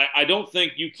I don't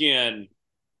think you can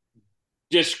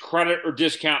discredit or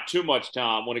discount too much,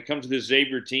 Tom, when it comes to the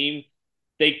Xavier team.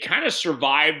 They kind of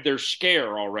survived their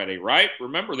scare already, right?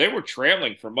 Remember, they were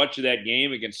trailing for much of that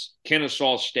game against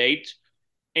Kennesaw State,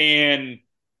 and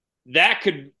that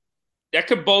could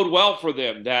bode well for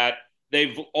them. That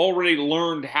they've already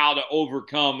learned how to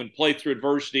overcome and play through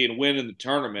adversity and win in the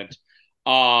tournament.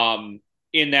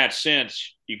 In that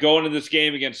sense, you go into this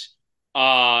game against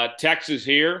Texas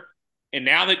here, and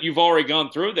now that you've already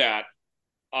gone through that,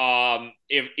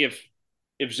 if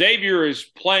Xavier is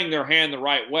playing their hand the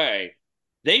right way,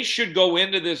 they should go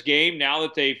into this game now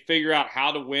that they figure out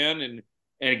how to win and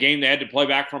a game they had to play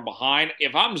back from behind.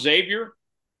 If I'm Xavier,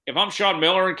 if I'm Sean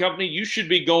Miller and company, you should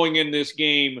be going in this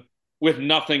game with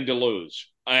nothing to lose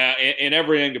and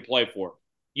everything to play for.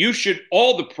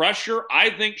 All the pressure,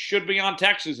 I think, should be on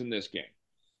Texas in this game.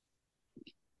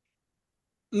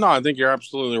 No, I think you're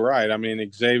absolutely right. I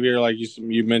mean, Xavier, like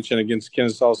you mentioned against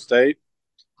Kennesaw State,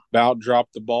 about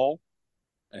dropped the ball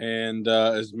and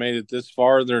has made it this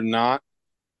far. They're not,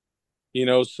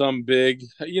 some big,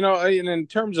 and in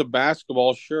terms of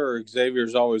basketball, sure,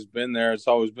 Xavier's always been there. It's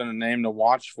always been a name to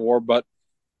watch for. But,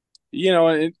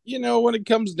 when it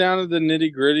comes down to the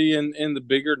nitty gritty and the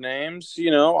bigger names,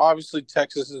 obviously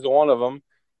Texas is one of them.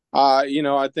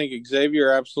 I think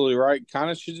Xavier absolutely right.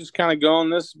 Kind of should just kind of go on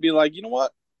this and be like, you know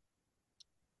what?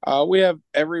 We have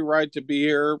every right to be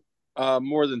here,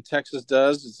 more than Texas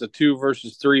does. It's a 2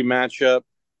 versus 3 matchup.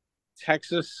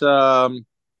 Texas,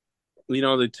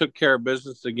 they took care of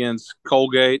business against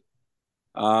Colgate,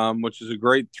 which is a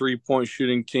great 3-point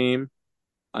shooting team.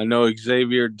 I know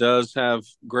Xavier does have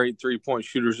great 3-point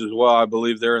shooters as well. I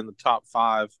believe they're in the top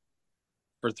 5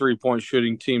 for 3-point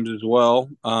shooting teams as well.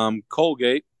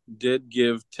 Colgate did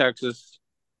give Texas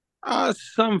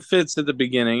some fits at the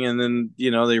beginning, and then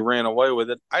they ran away with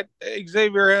it.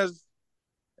 Xavier has,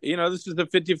 this is a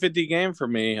 50-50 game for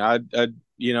me. I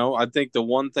think the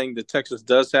one thing that Texas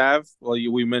does have, well,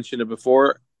 we mentioned it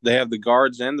before, they have the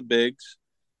guards and the bigs,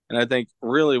 and I think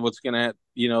really what's going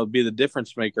to be the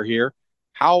difference maker here.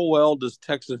 How well does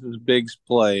Texas's bigs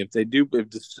play? If they do, if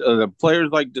the players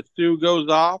like Dessou goes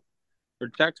off for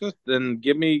Texas, then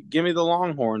give me the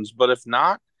Longhorns. But if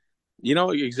not,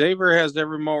 Xavier has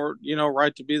every more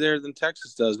right to be there than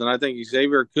Texas does, and I think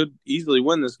Xavier could easily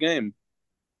win this game.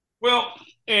 Well,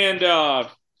 and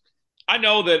I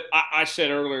know that I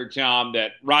said earlier, Tom,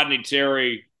 that Rodney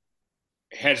Terry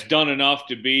has done enough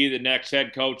to be the next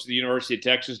head coach of the University of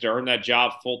Texas to earn that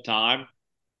job full time.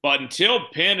 But until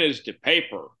pen is to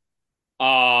paper,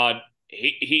 uh,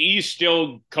 he's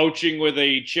still coaching with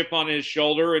a chip on his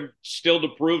shoulder and still to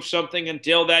prove something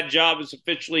until that job is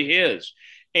officially his.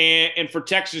 And for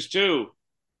Texas too,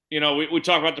 we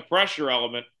talk about the pressure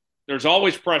element. There's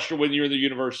always pressure when you're in the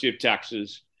University of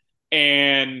Texas,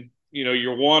 and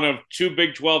you're one of 2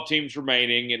 Big 12 teams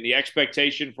remaining, and the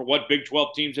expectation for what Big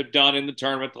 12 teams have done in the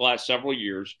tournament the last several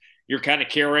years, you're kind of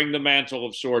carrying the mantle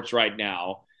of sorts right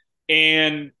now,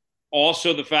 and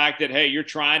also the fact that hey, you're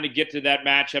trying to get to that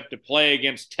matchup to play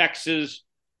against Texas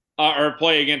or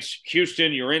play against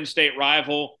Houston, your in-state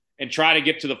rival, and try to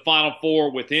get to the Final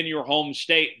Four within your home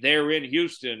state there in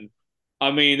Houston.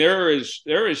 I mean, there is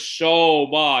so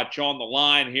much on the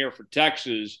line here for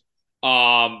Texas,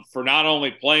 for not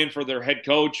only playing for their head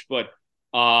coach, but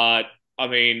I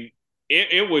mean,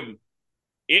 it would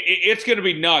it's going to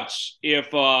be nuts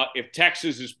if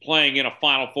Texas is playing in a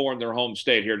Final Four in their home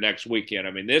state here next weekend.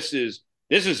 I mean, this is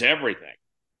everything.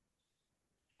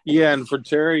 Yeah, and for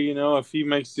Terry, if he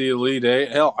makes the Elite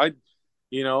Eight, hell,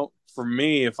 for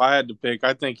me, if I had to pick,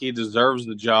 I think he deserves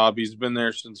the job. He's been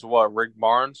there since what, Rick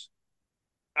Barnes?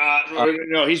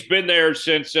 No, he's been there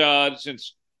since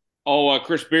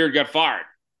Chris Beard got fired.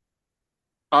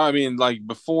 I mean, like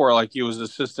before, like he was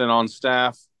assistant on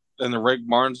staff in the Rick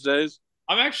Barnes days.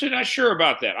 I'm actually not sure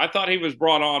about that. I thought he was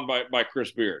brought on by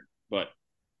Chris Beard, but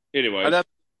I'd anyways. have,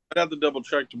 I'd have to double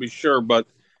check to be sure, but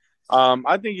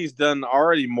I think he's done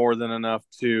already more than enough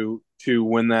to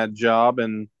win that job,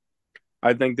 and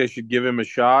I think they should give him a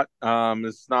shot.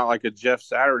 It's not like a Jeff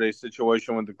Saturday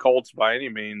situation with the Colts by any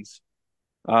means.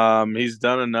 He's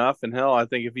done enough, and hell, I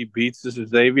think if he beats this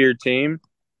Xavier team,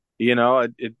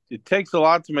 it takes a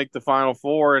lot to make the Final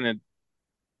Four, and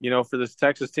for this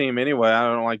Texas team anyway, I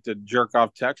don't like to jerk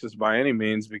off Texas by any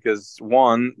means because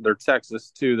one, they're Texas,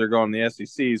 two, they're going to the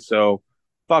SEC, so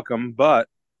fuck them. But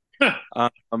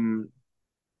um,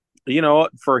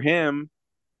 for him,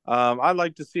 I'd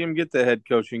like to see him get the head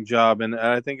coaching job, and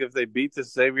I think if they beat the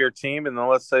Xavier team, and then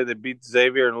let's say they beat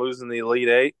Xavier and lose in the Elite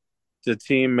Eight to a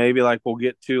team maybe like we'll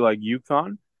get to like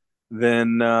UConn, then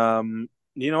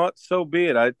you know what, so be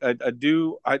it. I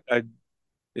do I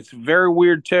it's very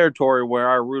weird territory where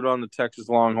I root on the Texas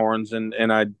Longhorns, and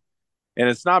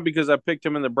it's not because I picked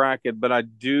him in the bracket, but I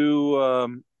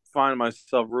do find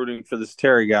myself rooting for this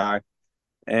Terry guy,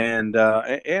 and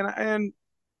and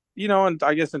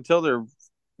I guess until they're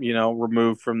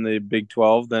removed from the Big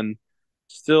 12, then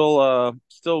still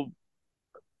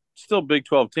still Big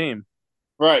 12 team.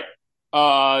 Right.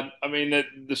 I mean,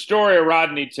 the story of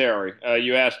Rodney Terry,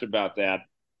 you asked about that,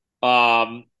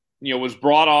 um, was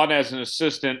brought on as an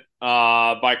assistant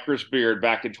by Chris Beard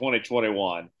back in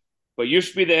 2021, but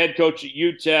used to be the head coach at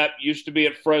UTEP, used to be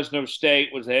at Fresno State,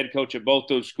 was the head coach at both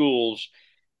those schools,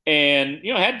 and,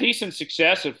 had decent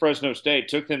success at Fresno State,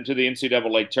 took them to the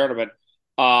NCAA tournament.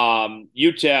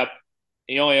 UTEP,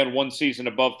 he only had one season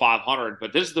above 500,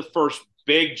 but this is the first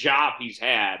big job he's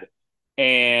had.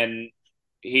 And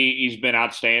he's been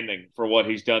outstanding for what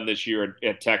he's done this year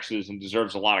at Texas and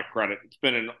deserves a lot of credit. It's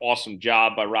been an awesome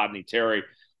job by Rodney Terry.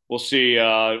 We'll see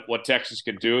what Texas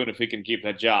can do and if he can keep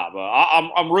that job.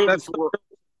 I'm rooting That's for.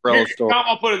 the Here, real story.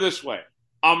 I'll put it this way: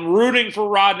 I'm rooting for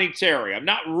Rodney Terry. I'm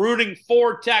not rooting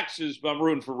for Texas, but I'm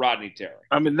rooting for Rodney Terry.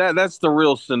 I mean that's the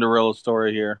real Cinderella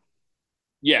story here.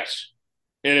 Yes,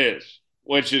 it is.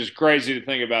 Which is crazy to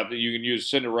think about that you can use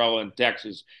Cinderella and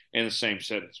Texas in the same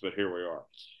sentence, but here we are.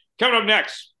 Coming up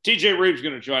next, TJ Rives is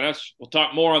going to join us. We'll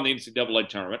talk more on the NCAA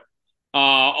tournament.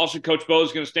 Also, Coach Bo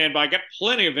is going to stand by. Got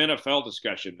plenty of NFL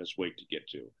discussion this week to get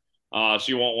to, so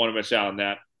you won't want to miss out on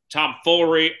that. Tom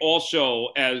Foolery also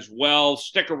as well.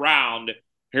 Stick around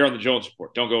here on the Jones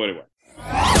Report. Don't go anywhere.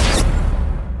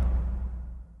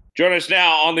 Join us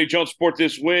now on the Jones Report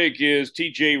this week is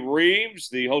TJ Rives,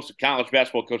 the host of College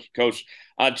Basketball Coast to Coast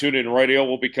on TuneIn Radio.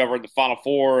 We'll be covering the Final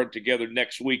Four together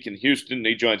next week in Houston.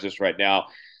 He joins us right now.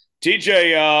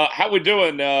 TJ, how we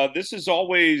doing? This is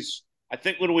always, I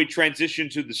think, when we transition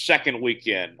to the second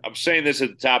weekend. I'm saying this at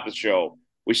the top of the show.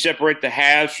 We separate the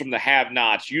haves from the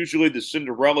have-nots. Usually the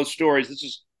Cinderella stories, this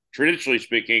is traditionally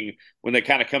speaking, when they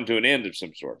kind of come to an end of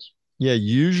some sorts. Yeah,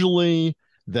 usually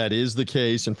that is the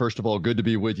case. And first of all, good to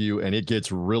be with you. And it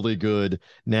gets really good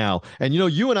now. And,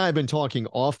 you and I have been talking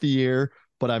off the air,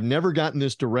 but I've never gotten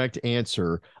this direct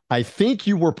answer. I think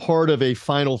you were part of a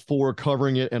Final Four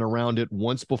covering it and around it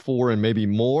once before and maybe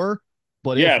more.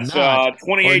 But yes, if not,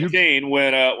 2018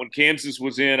 when Kansas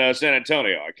was in San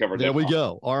Antonio, I covered that. There we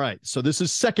go. All right. So this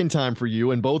is second time for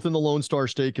you, and both in the Lone Star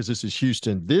State because this is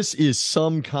Houston. This is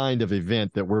some kind of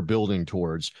event that we're building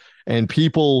towards, and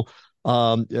people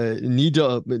need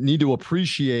to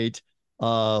appreciate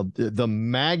the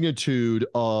magnitude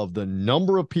of the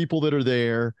number of people that are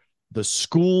there, the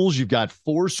schools. You've got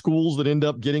 4 schools that end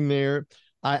up getting there.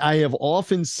 I have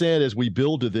often said as we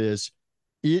build to this,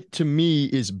 it to me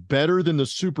is better than the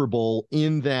Super Bowl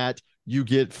in that you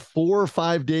get 4 or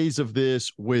 5 days of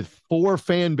this with 4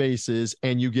 fan bases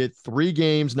and you get 3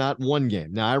 games, not 1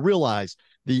 game. Now, I realize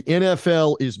the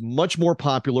NFL is much more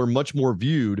popular, much more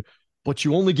viewed, but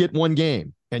you only get 1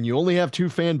 game and you only have 2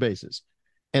 fan bases.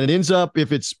 And it ends up,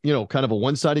 if it's, kind of a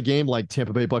one-sided game like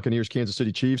Tampa Bay Buccaneers, Kansas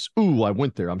City Chiefs. Ooh, I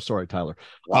went there. I'm sorry, Tyler.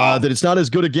 Wow. That it's not as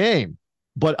good a game.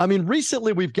 But, I mean,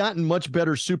 recently we've gotten much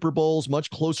better Super Bowls, much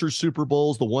closer Super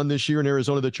Bowls. The one this year in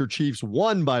Arizona that your Chiefs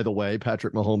won, by the way,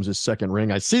 Patrick Mahomes' second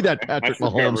ring. I see that Patrick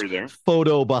Mahomes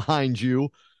photo behind you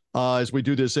as we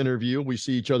do this interview. We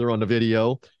see each other on the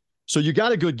video. So you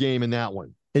got a good game in that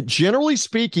one. And generally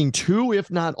speaking, 2,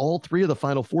 if not all 3 of the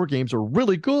Final Four games are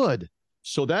really good.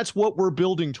 So that's what we're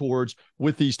building towards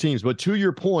with these teams. But to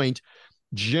your point,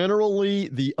 generally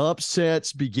the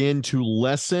upsets begin to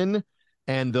lessen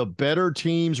and the better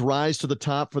teams rise to the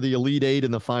top for the Elite 8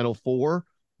 and the Final Four.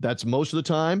 That's most of the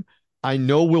time. I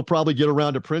know we'll probably get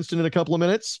around to Princeton in a couple of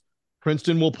minutes.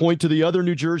 Princeton will point to the other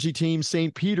New Jersey team,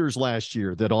 St. Peter's, last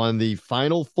year, that on the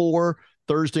Final Four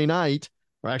Thursday night,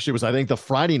 or actually it was, I think, the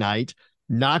Friday night,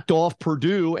 knocked off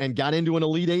Purdue and got into an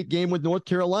Elite 8 game with North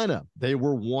Carolina. They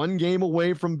were 1 game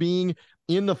away from being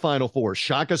in the Final Four.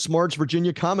 Shaka Smart's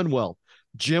Virginia Commonwealth.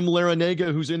 Jim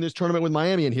Larinaga, who's in this tournament with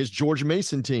Miami, and his George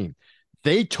Mason team.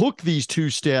 They took these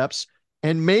 2 steps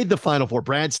and made the Final Four.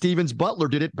 Brad Stevens Butler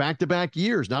did it back-to-back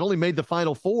years. Not only made the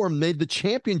Final Four, made the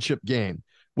championship game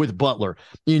with Butler.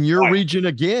 In your region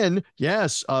again,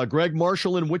 yes, Greg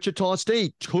Marshall and Wichita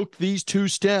State took these 2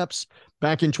 steps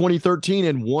back in 2013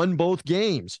 and won both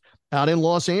games out in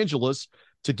Los Angeles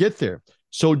to get there.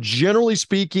 So generally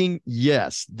speaking,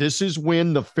 yes, this is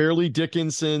when the Fairleigh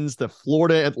Dickinsons, the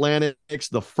Florida Atlantics,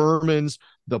 the Furmans,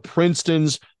 the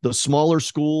Princetons, the smaller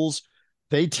schools,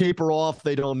 they taper off,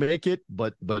 they don't make it,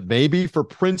 but maybe for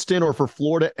Princeton or for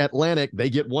Florida Atlantic, they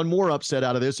get 1 more upset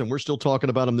out of this, and we're still talking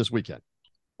about them this weekend.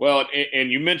 Well, and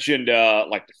you mentioned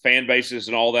like the fan bases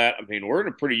and all that. I mean, we're in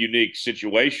a pretty unique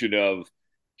situation of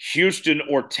Houston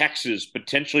or Texas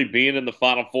potentially being in the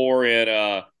Final Four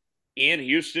in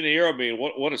Houston here. I mean,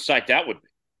 what a sight that would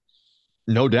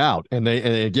be. No doubt. And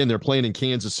again, they're playing in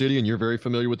Kansas City, and you're very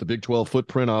familiar with the Big 12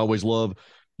 footprint. I always love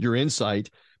your insight.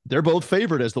 They're both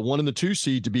favored as the 1 and the 2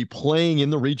 seed to be playing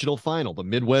in the regional final, the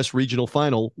Midwest regional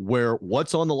final, where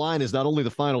what's on the line is not only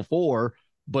the Final Four,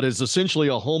 but is essentially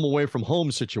a home away from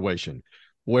home situation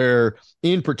where,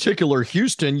 in particular,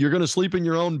 Houston, you're going to sleep in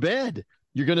your own bed.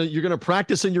 You're going to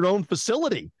practice in your own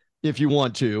facility if you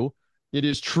want to. It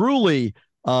is truly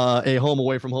a home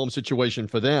away from home situation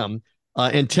for them.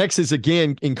 And Texas,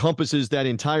 again, encompasses that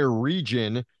entire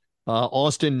region.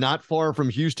 Austin, not far from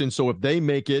Houston. So if they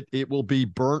make it, it will be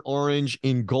burnt orange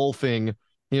engulfing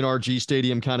NRG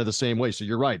Stadium kind of the same way. So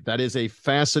you're right. That is a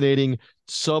fascinating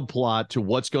subplot to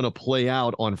what's going to play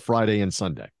out on Friday and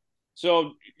Sunday.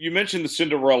 So you mentioned the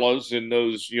Cinderellas and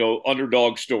those,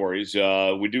 underdog stories.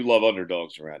 We do love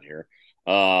underdogs around here.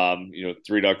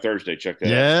 3 Dog Thursday. Check that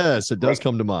out. Yes, it does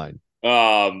come to mind.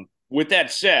 With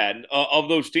that said, of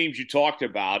those teams you talked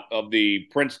about, of the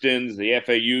Princetons, the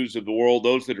FAUs of the world,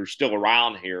 those that are still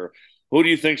around here, who do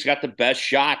you think's got the best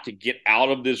shot to get out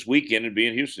of this weekend and be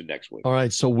in Houston next week? All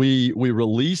right, so we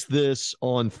released this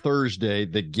on Thursday.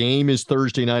 The game is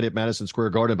Thursday night at Madison Square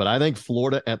Garden, but I think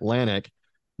Florida Atlantic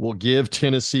will give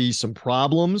Tennessee some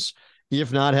problems.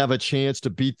 if not have a chance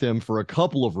to beat them for a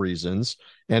couple of reasons.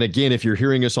 And again, if you're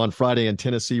hearing us on Friday and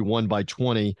Tennessee won by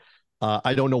 20,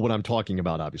 I don't know what I'm talking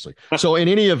about, obviously. So in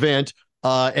any event,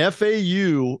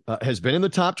 FAU has been in the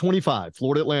top 25,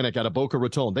 Florida Atlantic out of Boca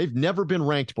Raton. They've never been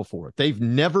ranked before. They've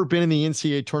never been in the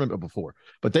NCAA tournament before,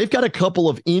 but they've got a couple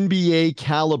of NBA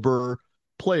caliber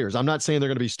players. I'm not saying they're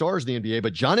going to be stars in the NBA,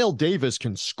 but John L. Davis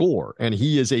can score, and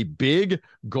he is a big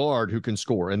guard who can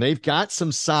score, and they've got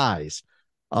some size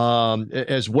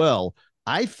as well.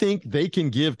 I think they can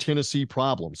give Tennessee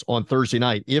problems on Thursday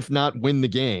night, if not win the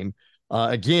game.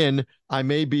 Again, I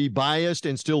may be biased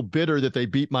and still bitter that they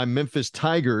beat my Memphis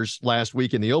Tigers last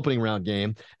week in the opening round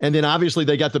game. And then obviously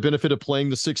they got the benefit of playing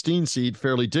the 16 seed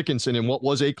Fairleigh Dickinson in what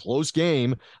was a close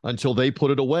game until they put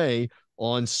it away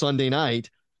on Sunday night.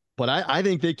 But I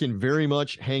think they can very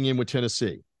much hang in with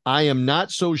Tennessee. I am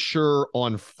not so sure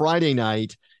on Friday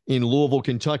night in Louisville,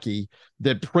 Kentucky,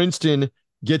 that Princeton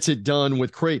gets it done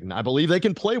with Creighton. I believe they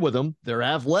can play with them. They're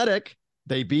athletic.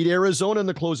 They beat Arizona in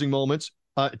the closing moments.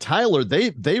 Tyler,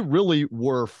 they really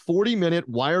were 40-minute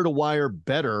wire-to-wire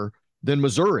better than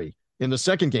Missouri in the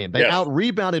second game. They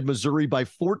out-rebounded Missouri by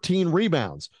 14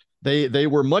 rebounds. They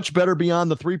were much better beyond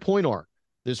the three-point arc.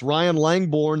 This Ryan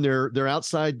Langborn, their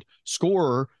outside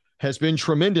scorer, has been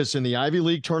tremendous in the Ivy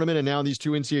League tournament and now in these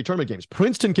two NCAA tournament games.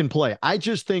 Princeton can play. I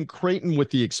just think Creighton,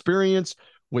 with the experience,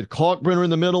 with Kalkbrenner in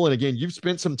the middle, and again, you've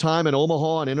spent some time in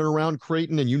Omaha and in and around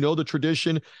Creighton, and you know the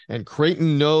tradition, and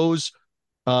Creighton knows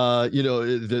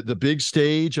the big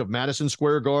stage of Madison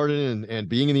Square Garden and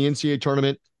being in the NCAA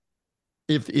tournament.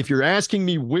 If you're asking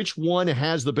me which one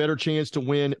has the better chance to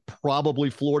win,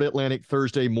 probably Florida Atlantic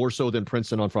Thursday more so than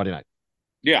Princeton on Friday night.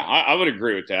 Yeah, I would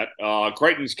agree with that.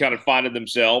 Creighton's kind of finding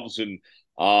themselves and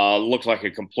looks like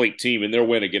a complete team in their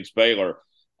win against Baylor.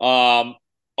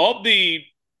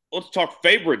 Let's talk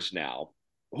favorites now.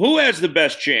 Who has the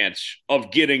best chance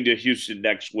of getting to Houston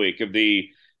next week? Of the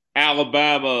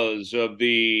Alabamas, of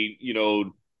the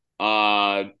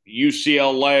UCLAs,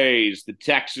 the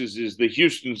Texases, the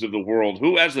Houstons of the world?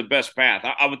 Who has the best path?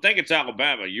 I would think it's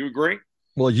Alabama. You agree?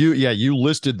 Well, you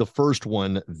listed the first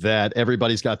one that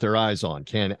everybody's got their eyes on.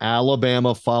 Can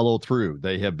Alabama follow through?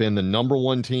 They have been the number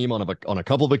one team on a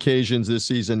couple of occasions this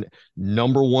season,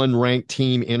 number one ranked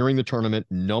team entering the tournament,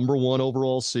 number one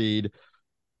overall seed.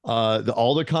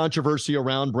 All the controversy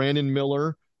around Brandon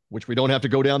Miller, which we don't have to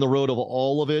go down the road of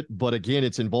all of it, but again,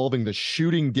 it's involving the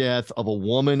shooting death of a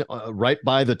woman right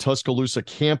by the Tuscaloosa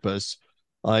campus.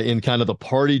 In kind of the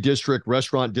party district,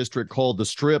 restaurant district called the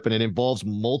Strip, and it involves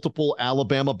multiple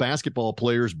Alabama basketball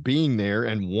players being there,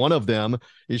 and one of them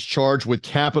is charged with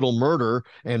capital murder,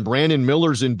 and Brandon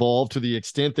Miller's involved to the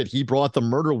extent that he brought the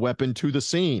murder weapon to the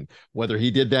scene. Whether he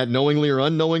did that knowingly or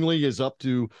unknowingly is up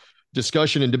to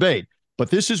discussion and debate. But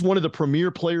this is one of the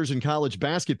premier players in college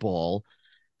basketball,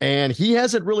 and he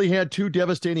hasn't really had two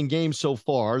devastating games so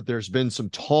far. There's been some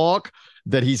talk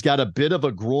that he's got a bit of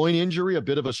a groin injury, a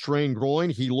bit of a strained groin.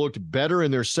 He looked better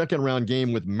in their second round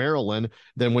game with Maryland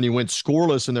than when he went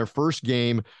scoreless in their first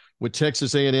game with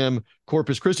Texas A&M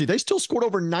Corpus Christi. They still scored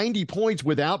over 90 points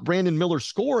without Brandon Miller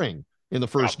scoring in the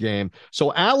first game.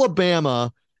 So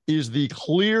Alabama is the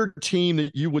clear team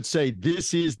that you would say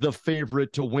this is the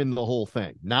favorite to win the whole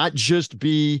thing, not just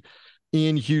be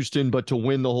in Houston, but to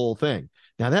win the whole thing.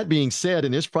 Now, that being said,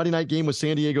 in this Friday night game with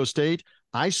San Diego State,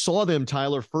 I saw them,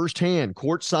 Tyler, firsthand,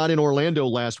 courtside in Orlando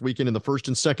last weekend in the first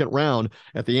and second round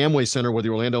at the Amway Center where the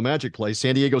Orlando Magic play.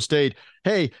 San Diego State.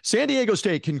 Hey, San Diego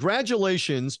State,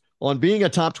 congratulations on being a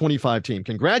top 25 team.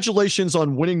 Congratulations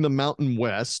on winning the Mountain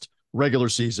West regular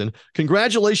season.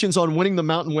 Congratulations on winning the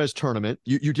Mountain West tournament.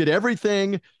 You did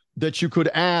everything that you could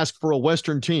ask for a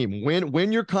Western team.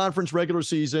 Win your conference regular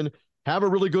season, have a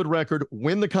really good record,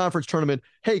 win the conference tournament.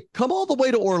 Hey, come all the way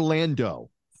to Orlando.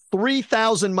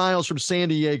 3,000 miles from San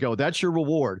Diego. That's your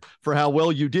reward for how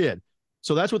well you did.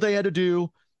 So that's what they had to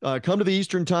do. Come to the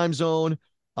Eastern time zone.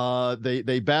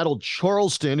 They battled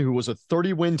Charleston, who was a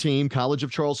 30-win team, College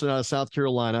of Charleston out of South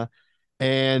Carolina.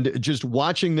 And just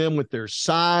watching them with their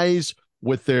size,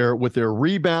 with their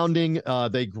rebounding,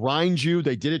 they grind you.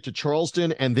 They did it to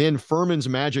Charleston, and then Furman's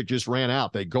magic just ran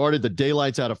out. They guarded the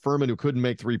daylights out of Furman, who couldn't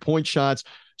make three-point shots.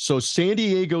 So San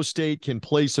Diego State can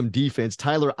play some defense.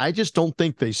 Tyler, I just don't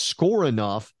think they score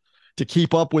enough to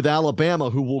keep up with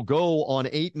Alabama, who will go on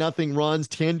 8-0 runs,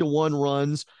 10-1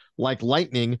 runs like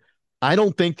lightning. I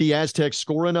don't think the Aztecs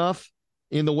score enough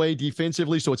in the way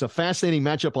defensively. So it's a fascinating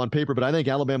matchup on paper, but I think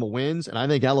Alabama wins, and I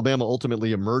think Alabama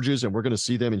ultimately emerges, and we're going to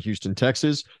see them in Houston,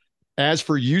 Texas. As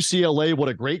for UCLA, what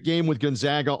a great game with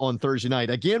Gonzaga on Thursday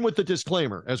night. Again, with the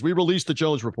disclaimer, as we release the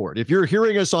Jones Report, if you're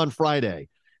hearing us on Friday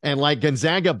And like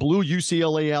Gonzaga blew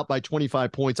UCLA out by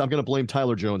 25 points. I'm going to blame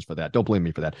Tyler Jones for that. Don't blame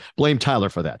me for that. Blame Tyler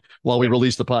for that while we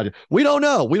release the podcast. We don't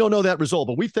know. We don't know that result,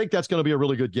 but we think that's going to be a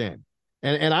really good game.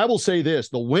 And I will say this,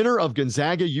 the winner of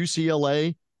Gonzaga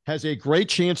UCLA has a great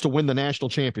chance to win the national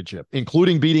championship,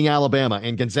 including beating Alabama.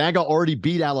 And Gonzaga already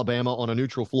beat Alabama on a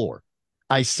neutral floor.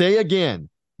 I say again,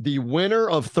 the winner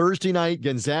of Thursday night,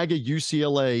 Gonzaga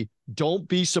UCLA, don't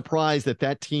be surprised that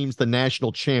that team's the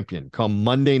national champion come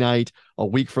Monday night, a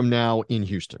week from now in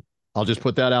Houston. I'll just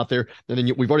put that out there. And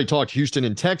then we've already talked Houston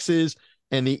and Texas.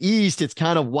 And the East, it's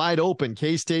kind of wide open.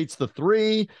 K-State's the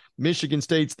 3, Michigan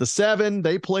State's the 7.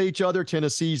 They play each other.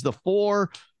 Tennessee's the 4.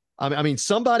 I mean,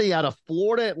 somebody out of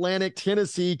Florida Atlantic,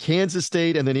 Tennessee, Kansas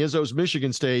State, and then Izzo's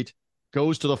Michigan State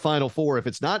goes to the Final Four. If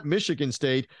it's not Michigan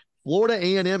State, Florida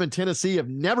A&M and Tennessee have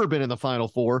never been in the Final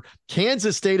Four.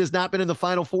 Kansas State has not been in the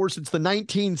Final Four since the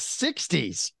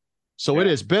 1960s. So It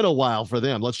has been a while for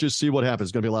them. Let's just see what happens.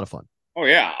 It's going to be a lot of fun. Oh,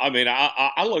 yeah. I mean,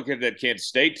 I look at that Kansas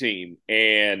State team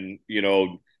and,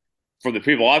 from the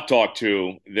people I've talked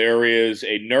to, there is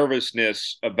a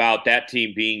nervousness about that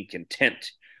team being content,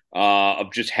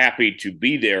 of just happy to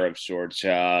be there of sorts,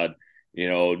 in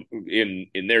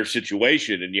their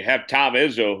situation. And you have Tom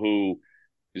Izzo, who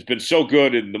has been so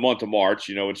good in the month of March.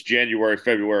 It's January,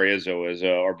 February Izzo, as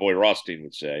our boy Rothstein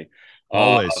would say.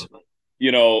 Always.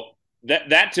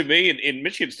 That to me, in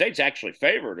Michigan State's actually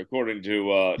favored according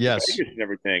to yes, Vegas and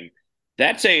everything.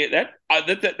 That's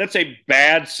a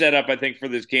bad setup, I think, for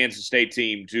this Kansas State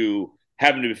team to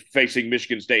having to be facing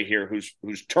Michigan State here,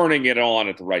 who's turning it on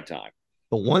at the right time.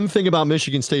 The one thing about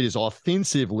Michigan State is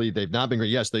offensively, they've not been great.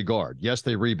 Yes, they guard. Yes,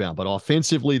 they rebound. But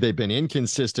offensively, they've been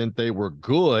inconsistent. They were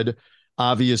good,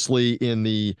 obviously, in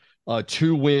the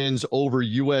 2 wins over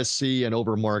USC and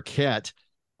over Marquette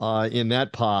in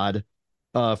that pod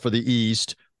for the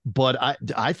East. But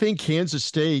I think Kansas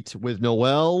State with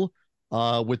Noel,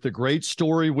 with the great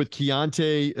story with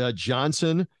Keontae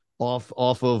Johnson off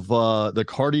of the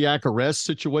cardiac arrest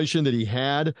situation that he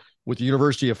had with the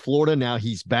University of Florida. Now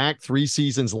he's back 3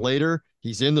 seasons later.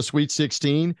 He's in the Sweet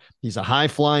 16. He's a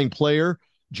high-flying player.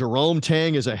 Jerome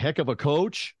Tang is a heck of a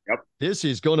coach. Yep. This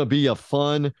is going to be a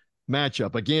fun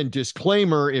matchup. Again,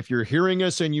 disclaimer, if you're hearing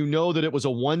us and you know that it was a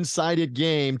one-sided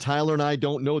game, Tyler and I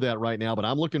don't know that right now, but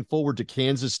I'm looking forward to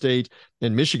Kansas State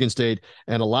and Michigan State.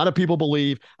 And a lot of people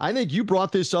believe, I think you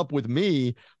brought this up with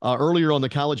me earlier on the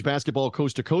college basketball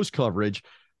coast-to-coast coverage,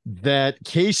 that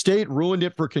K-State ruined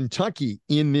it for Kentucky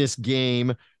in this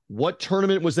game. What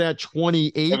tournament was that?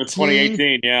 2018? It was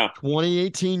 2018, yeah.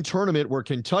 2018 tournament where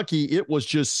Kentucky, it was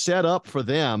just set up for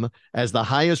them as the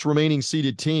highest remaining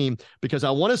seeded team, because I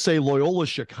want to say Loyola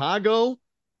Chicago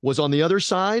was on the other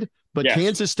side, but yes,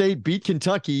 Kansas State beat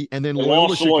Kentucky, and then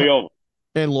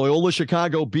Loyola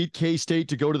Chicago beat K-State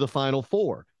to go to the Final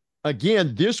Four.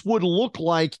 Again, this would look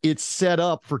like it's set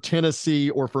up for Tennessee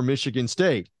or for Michigan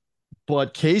State.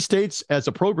 But K-State's, as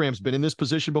a program, has been in this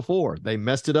position before. They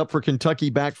messed it up for Kentucky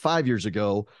back 5 years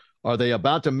ago. Are they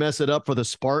about to mess it up for the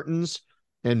Spartans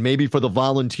and maybe for the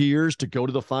Volunteers to go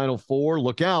to the Final Four?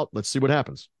 Look out. Let's see what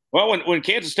happens. Well, when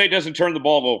Kansas State doesn't turn the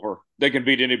ball over, they can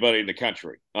beat anybody in the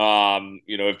country.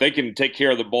 If they can take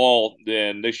care of the ball,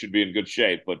 then they should be in good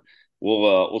shape. But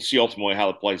we'll see ultimately how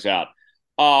it plays out.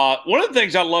 One of the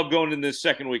things I love going in this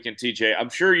second weekend, TJ, I'm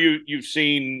sure you've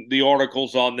seen the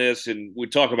articles on this, and we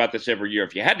talk about this every year.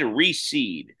 If you had to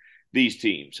reseed these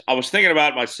teams, I was thinking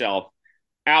about it myself.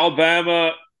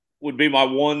 Alabama would be my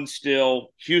 1 still.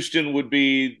 Houston would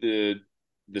be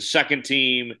the second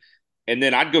team. And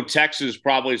then I'd go Texas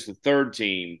probably as the 3rd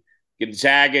team.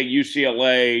 Gonzaga,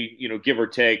 UCLA, give or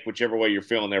take, whichever way you're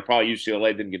feeling there. Probably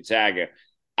UCLA, then Gonzaga.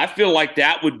 I feel like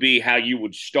that would be how you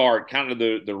would start kind of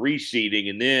the reseeding,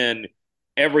 and then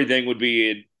everything would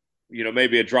be,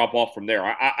 maybe a drop off from there.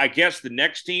 I guess the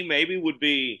next team maybe would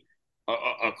be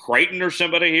a Creighton or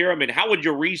somebody here. I mean, how would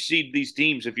you reseed these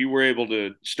teams if you were able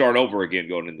to start over again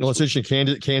going into this? Well, it's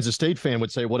interesting. Kansas State fan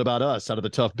would say, what about us out of the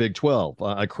tough Big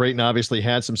 12? Creighton obviously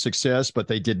had some success, but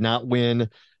they did not win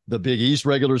the Big East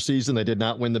regular season. They did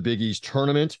not win the Big East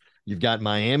tournament. You've got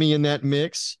Miami in that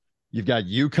mix. You've got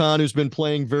UConn, who's been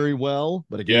playing very well,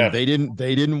 but again, they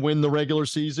didn't win the regular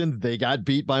season. They got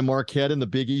beat by Marquette in the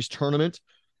Big East tournament.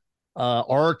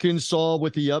 Arkansas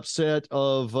with the upset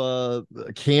of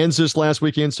Kansas last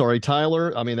weekend. Sorry,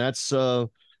 Tyler. I mean, that's another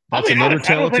talented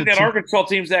I don't think that Arkansas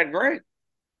team's that great.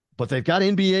 But they've got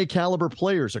NBA caliber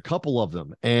players, a couple of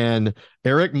them. And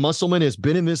Eric Musselman has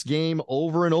been in this game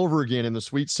over and over again in the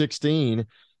Sweet 16.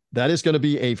 That is going to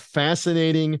be a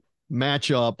fascinating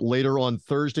matchup later on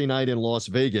Thursday night in Las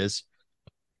Vegas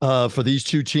for these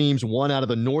two teams, one out of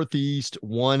the Northeast,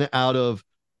 one out of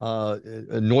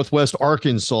Northwest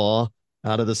Arkansas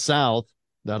out of the South,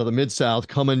 out of the Mid-South,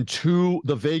 coming to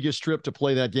the Vegas Strip to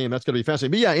play that game. That's going to be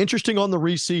fascinating. But yeah, interesting on the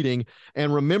reseeding.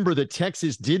 And remember that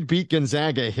Texas did beat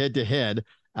Gonzaga head-to-head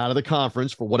out of the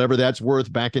conference for whatever that's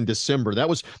worth back in December. That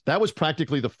was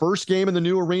practically the first game in the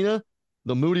new arena,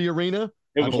 the Moody Arena.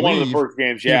 It was one of the first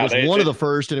games, yeah. It was one of the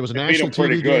first, and it was a national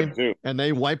TV game, too. And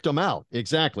they wiped them out.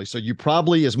 Exactly. So you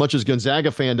probably, as much as Gonzaga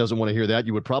fan doesn't want to hear that,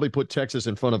 you would probably put Texas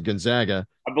in front of Gonzaga.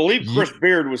 I believe Chris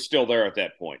Beard was still there at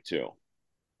that point, too.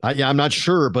 I'm not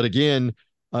sure, but again,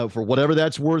 for whatever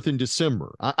that's worth in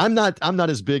December, I'm not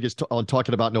as big as on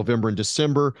talking about November and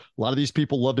December. A lot of these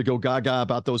people love to go gaga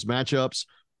about those matchups,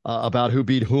 about who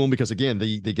beat whom, because again,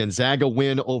 the Gonzaga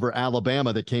win over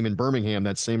Alabama that came in Birmingham,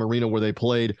 that same arena where they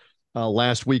played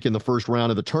last week in the first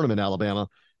round of the tournament, Alabama.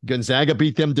 Gonzaga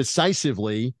beat them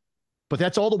decisively, but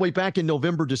that's all the way back in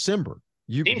November, December.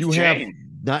 You have,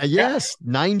 yes,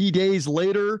 90 days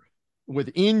later with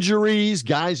injuries,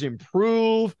 guys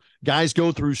improve, guys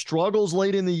go through struggles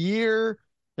late in the year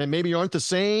and maybe aren't the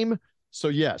same. So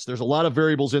yes, there's a lot of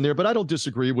variables in there, but I don't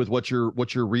disagree with what your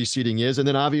reseeding is. And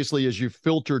then obviously, as you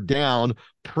filter down,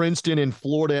 Princeton and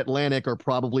Florida Atlantic are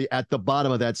probably at the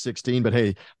bottom of that 16. But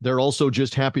hey, they're also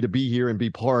just happy to be here and be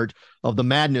part of the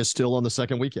madness still on the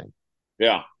second weekend.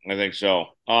 Yeah, I think so.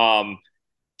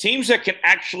 Teams that can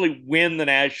actually win the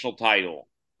national title.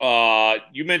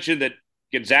 You mentioned that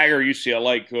Gonzaga or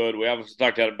UCLA could. We obviously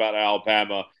talked about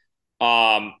Alabama.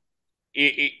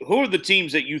 Who are the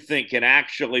teams that you think can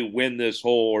actually win this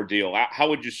whole ordeal? How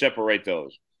would you separate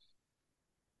those?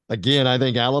 Again, I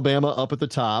think Alabama up at the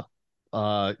top.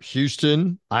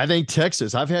 Houston, I think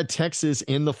Texas. I've had Texas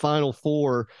in the Final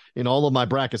Four in all of my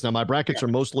brackets. Now, my brackets are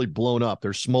mostly blown up.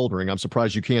 They're smoldering. I'm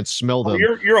surprised you can't smell them.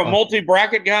 You're a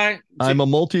multi-bracket guy? I'm a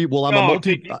multi. Well, I'm a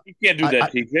multi. You can't do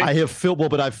that, TJ. I have filled,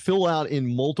 but I fill out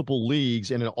in multiple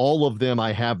leagues, and in all of them,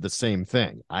 I have the same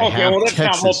thing. That's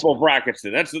not multiple brackets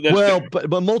then. That's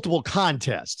but multiple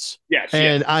contests. Yes.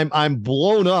 And I'm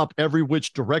blown up every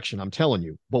which direction, I'm telling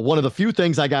you. But one of the few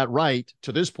things I got right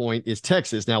to this point is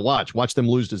Texas. Now watch them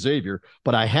lose to Xavier,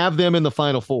 but I have them in the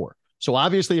Final Four. So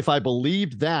obviously, if I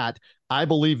believed that, I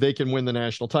believe they can win the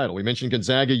national title. We mentioned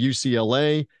Gonzaga,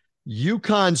 UCLA.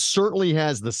 UConn certainly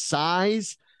has the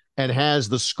size and has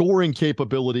the scoring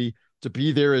capability to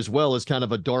be there as well as kind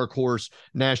of a dark horse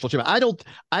national champion.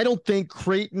 I don't think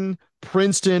Creighton,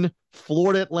 Princeton,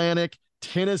 Florida Atlantic,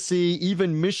 Tennessee,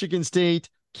 even Michigan State,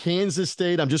 Kansas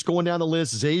State, I'm just going down the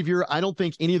list, Xavier, I don't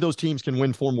think any of those teams can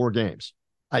win 4 more games.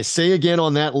 I say again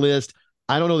on that list,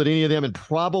 I don't know that any of them, and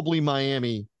probably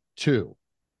Miami too.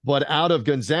 But out of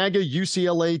Gonzaga,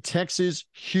 UCLA, Texas,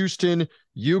 Houston,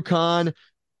 UConn,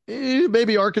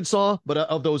 maybe Arkansas, but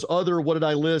of those other, what did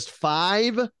I list?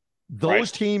 5,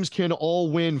 those teams can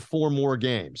all win 4 more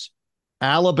games.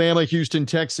 Alabama, Houston,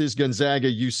 Texas,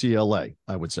 Gonzaga, UCLA,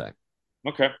 I would say.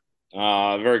 Okay.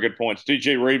 Very good points.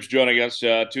 DJ Rives joining us,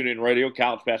 TuneIn Radio,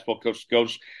 college basketball coast to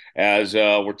coast, as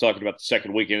we're talking about the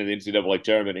second weekend of the NCAA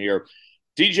tournament here.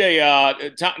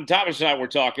 DJ, Thomas and I were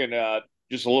talking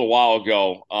just a little while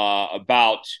ago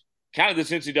about kind of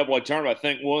this NCAA tournament. I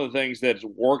think one of the things that's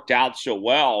worked out so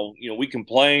well, we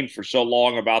complained for so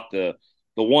long about the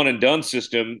one and done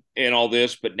system and all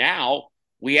this, but now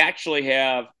we actually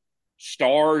have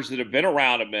stars that have been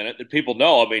around a minute that people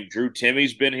know. I mean, Drew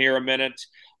Timmy's been here a minute.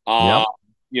 Yep.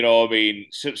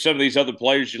 Some of these other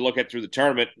players you look at through the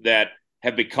tournament that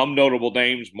have become notable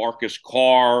names, Marcus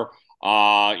Carr,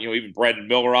 even Brandon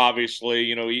Miller,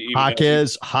 obviously,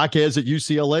 Jaquez at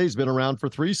UCLA has been around for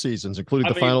 3 seasons,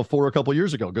 including the Final Four a couple of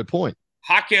years ago. Good point.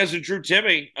 Jaquez and Drew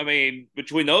Timme,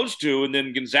 between those two and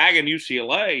then Gonzaga and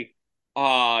UCLA,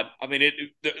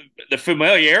 the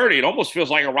familiarity, it almost feels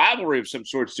like a rivalry of some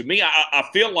sorts to me. I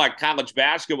feel like college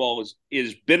basketball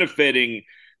is benefiting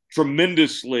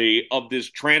tremendously of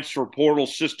this transfer portal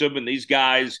system and these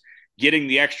guys getting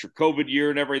the extra COVID year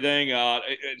and everything.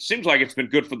 It seems like it's been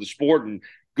good for the sport and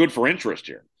good for interest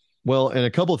here. Well, and a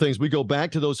couple of things. We go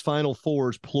back to those Final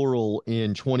Fours, plural,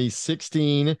 in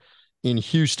 2016 in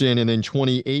Houston and then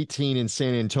 2018 in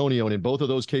San Antonio. And in both of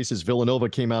those cases, Villanova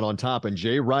came out on top. And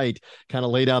Jay Wright kind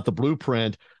of laid out the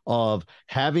blueprint of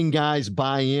having guys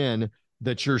buy in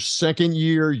that your second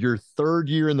year, your third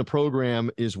year in the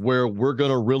program is where we're going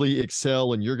to really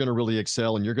excel and you're going to really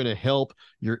excel and you're going to help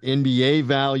your NBA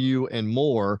value and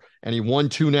more. And he won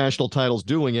 2 national titles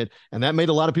doing it. And that made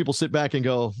a lot of people sit back and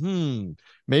go,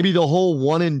 maybe the whole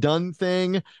one and done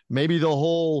thing, maybe the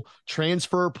whole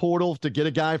transfer portal to get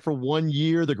a guy for 1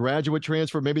 year, the graduate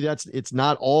transfer, maybe it's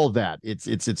not all that.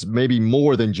 It's maybe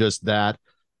more than just that.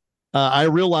 I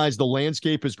realize the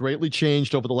landscape has greatly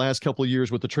changed over the last couple of years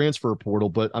with the transfer portal,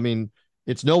 but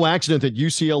It's no accident that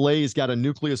UCLA has got a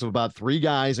nucleus of about 3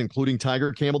 guys, including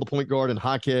Tiger Campbell, the point guard, and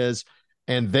Jaquez,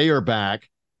 and they are back.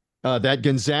 That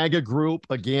Gonzaga group,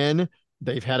 again,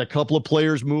 they've had a couple of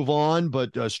players move on, but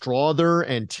Strother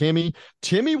and Timmy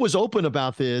was open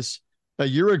about this a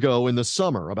year ago in the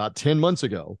summer, about 10 months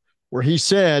ago, where he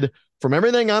said, from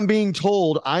everything I'm being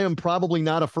told, I am probably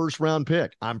not a first-round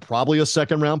pick. I'm probably a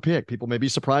second-round pick. People may be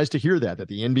surprised to hear that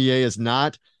the NBA is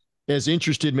not as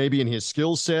interested maybe in his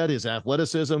skill set, his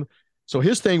athleticism. So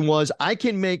his thing was, I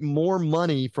can make more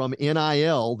money from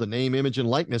NIL, the name, image, and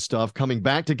likeness stuff, coming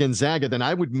back to Gonzaga than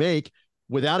I would make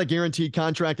without a guaranteed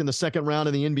contract in the second round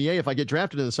of the NBA if I get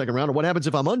drafted in the second round, or what happens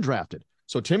if I'm undrafted.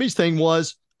 So Timmy's thing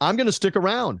was, I'm going to stick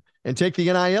around and take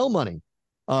the NIL money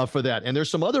for that. And there's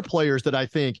some other players that I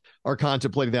think are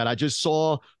contemplating that. I just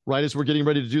saw, right as we're getting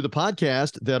ready to do the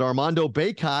podcast, that Armando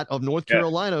Bacot of North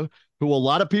Carolina, who a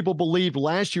lot of people believed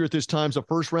last year at this time is a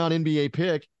first-round NBA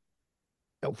pick,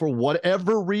 for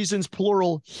whatever reasons,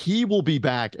 plural, he will be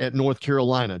back at North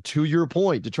Carolina, to your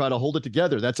point, to try to hold it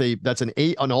together. That's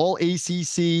an all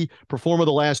ACC performer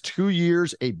the last 2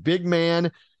 years, a big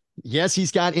man. Yes,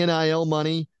 he's got NIL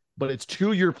money, but it's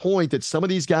to your point that some of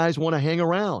these guys want to hang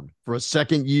around for a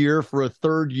second year, for a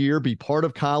third year, be part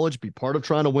of college, be part of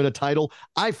trying to win a title.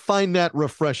 I find that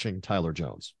refreshing, Tyler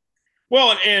Jones.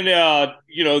 Well, and I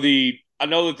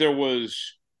know that there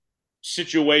was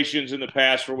situations in the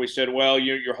past where we said, well,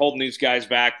 you're holding these guys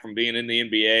back from being in the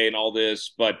NBA and all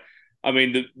this. But, I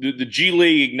mean, the G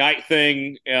League Ignite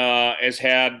thing has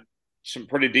had some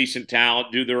pretty decent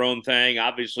talent do their own thing.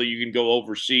 Obviously, you can go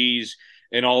overseas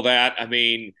and all that. I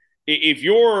mean, if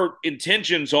your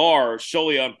intentions are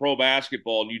solely on pro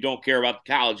basketball and you don't care about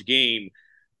the college game,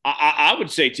 I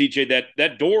would say, TJ,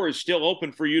 that door is still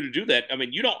open for you to do that. I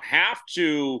mean, you don't have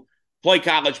to play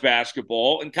college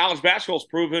basketball, and college basketball has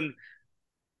proven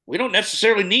we don't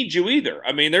necessarily need you either.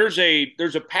 I mean, there's a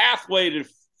pathway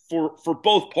for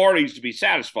both parties to be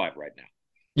satisfied right now.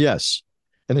 Yes.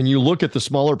 And then you look at the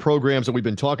smaller programs that we've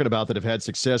been talking about that have had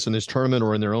success in this tournament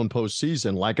or in their own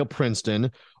postseason, like a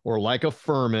Princeton or like a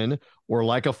Furman or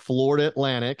like a Florida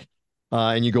Atlantic.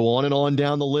 And you go on and on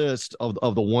down the list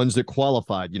of the ones that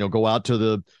qualified. Go out to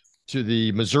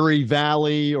the Missouri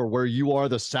Valley, or where you are,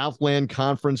 the Southland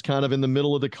Conference, kind of in the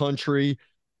middle of the country,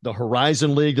 the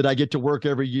Horizon League that I get to work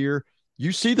every year.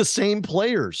 You see the same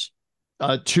players.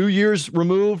 2 years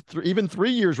removed, even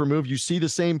 3 years removed, you see the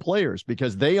same players,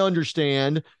 because they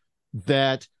understand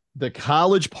that the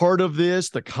college part of this,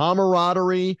 the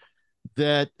camaraderie,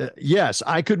 that yes,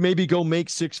 I could maybe go make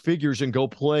 6 figures and go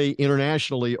play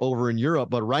internationally over in Europe,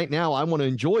 but right now I want to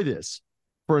enjoy this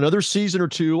for another season or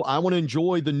two. I want to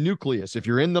enjoy the nucleus. If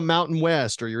you're in the Mountain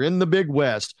West or you're in the Big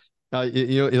West,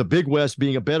 the Big West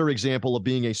being a better example of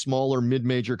being a smaller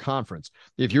mid-major conference.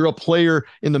 If you're a player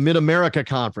in the Mid-America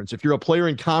Conference, if you're a player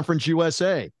in Conference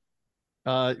USA,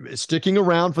 sticking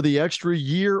around for the extra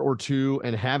year or two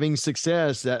and having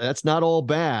success, that's not all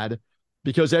bad.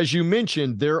 Because as you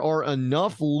mentioned, there are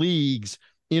enough leagues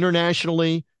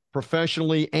internationally,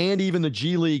 professionally, and even the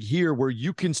G League here where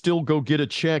you can still go get a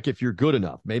check if you're good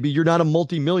enough. Maybe you're not a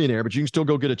multimillionaire, but you can still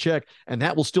go get a check, and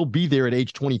that will still be there at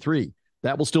age 23.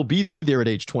 That will still be there at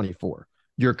age 24.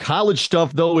 Your college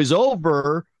stuff, though, is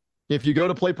over if you go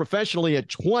to play professionally at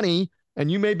 20,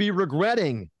 and you may be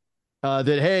regretting that,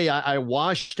 hey, I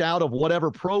washed out of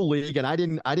whatever pro league, and I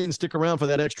didn't stick around for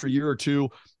that extra year or two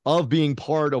of being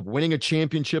part of winning a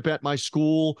championship at my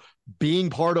school, being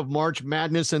part of March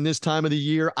Madness in this time of the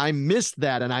year. I missed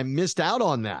that, and I missed out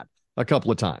on that a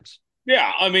couple of times.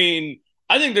 Yeah, I mean,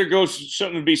 I think there goes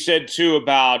something to be said, too,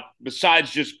 about, besides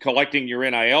just collecting your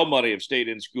NIL money of stayed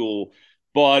in school,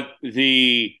 but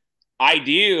the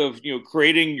idea of,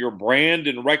 creating your brand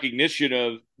and recognition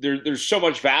of there's so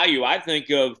much value, I think,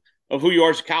 of who you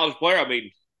are as a college player. I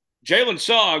mean, Jalen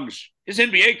Suggs, his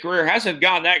NBA career hasn't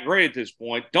gone that great at this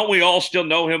point. Don't we all still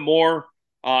know him more,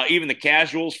 even the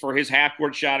casuals, for his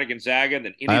half-court shot at Gonzaga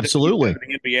than anything Absolutely in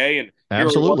the NBA? And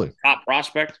absolutely, top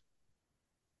prospect.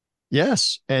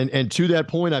 Yes, and to that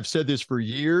point, I've said this for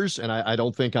years, and I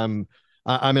don't think I'm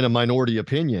in a minority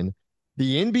opinion.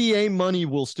 The NBA money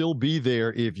will still be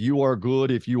there if you are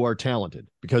good, if you are talented,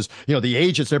 because the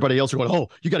agents, everybody else are going, oh,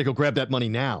 you got to go grab that money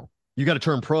now. You got to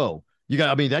turn pro.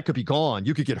 That could be gone.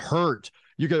 You could get hurt.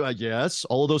 You could, yes,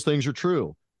 all of those things are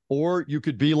true. Or you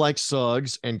could be like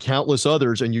Suggs and countless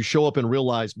others, and you show up and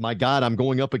realize, my God, I'm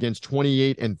going up against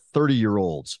 28 and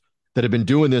 30-year-olds that have been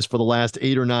doing this for the last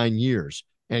 8 or 9 years,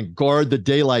 and guard the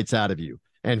daylights out of you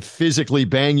and physically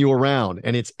bang you around.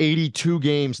 And it's 82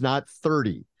 games, not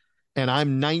 30. and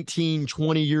I'm 19,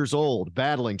 20 years old,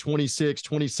 battling 26,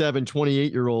 27,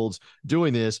 28-year-olds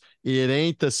doing this, it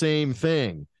ain't the same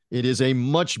thing. It is a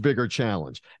much bigger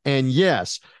challenge. And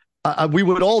yes, we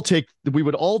would all take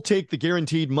the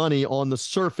guaranteed money on the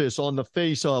surface, on the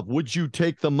face of, would you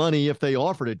take the money if they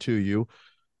offered it to you?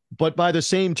 But by the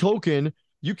same token,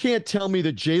 you can't tell me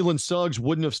that Jalen Suggs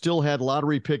wouldn't have still had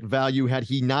lottery pick value had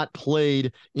he not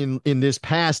played in this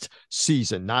past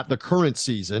season, not the current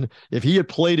season. If he had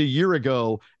played a year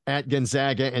ago at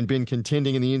Gonzaga and been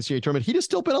contending in the NCAA tournament, he'd have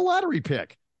still been a lottery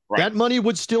pick. Right. That money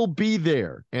would still be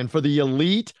there. And for the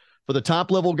elite, for the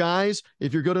top level guys,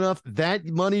 if you're good enough, that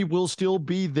money will still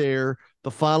be there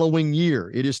the following year.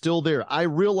 It is still there. I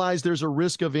realize there's a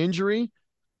risk of injury.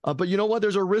 But you know what?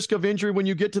 There's a risk of injury when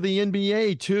you get to the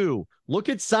NBA, too. Look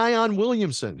at Zion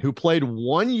Williamson, who played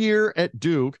 1 year at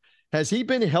Duke. Has he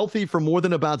been healthy for more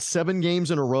than about 7 games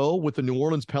in a row with the New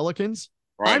Orleans Pelicans?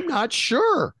 Right. I'm not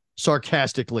sure,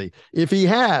 sarcastically. If he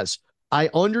has, I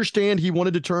understand he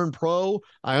wanted to turn pro.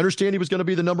 I understand he was going to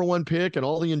be the number 1 pick and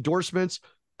all the endorsements.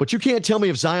 But you can't tell me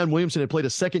if Zion Williamson had played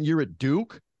a second year at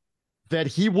Duke that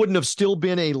he wouldn't have still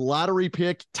been a lottery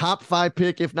pick, top 5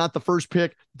 pick, if not the first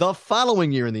pick, the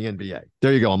following year in the NBA.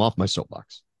 There you go. I'm off my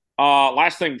soapbox.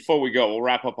 Last thing before we go, we'll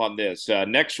wrap up on this.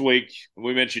 Next week,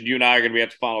 we mentioned you and I are going to be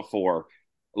at the Final Four.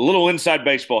 A little inside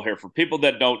baseball here. For people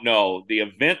that don't know, the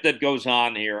event that goes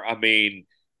on here, I mean,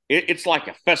 it's like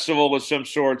a festival of some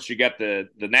sorts. You got the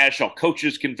National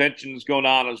Coaches Conventions going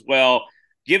on as well.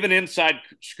 Give an inside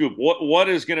scoop. What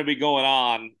is going to be going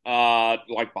on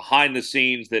like behind the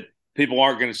scenes that people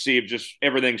aren't going to see, just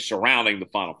everything surrounding the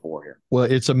Final Four here? Well,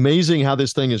 it's amazing how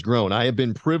this thing has grown. I have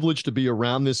been privileged to be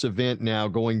around this event now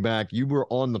going back. You were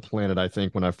on the planet, I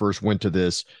think, when I first went to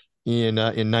this in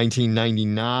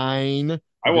 1999.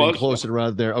 I was. Close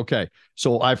around there. Okay.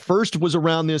 So I first was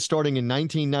around this starting in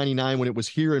 1999 when it was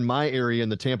here in my area, in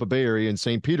the Tampa Bay area in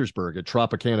St. Petersburg at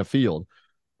Tropicana Field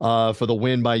for the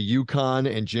win by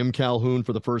UConn and Jim Calhoun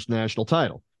for the first national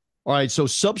title. All right, so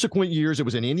subsequent years, it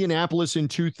was in Indianapolis in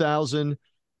 2000.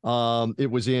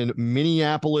 It was in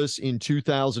Minneapolis in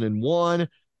 2001.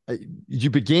 You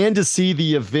began to see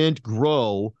the event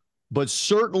grow, but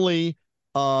certainly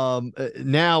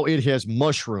now it has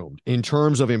mushroomed in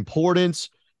terms of importance.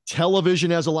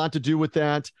 Television has a lot to do with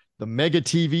that. The mega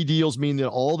TV deals mean that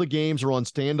all the games are on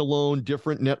standalone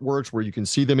different networks where you can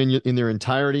see them in their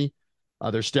entirety.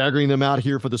 They're staggering them out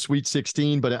here for the Sweet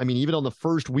 16, but I mean, even on the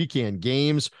first weekend,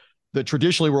 games that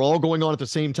traditionally were all going on at the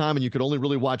same time and you could only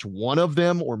really watch one of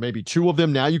them or maybe 2 of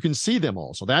them. Now you can see them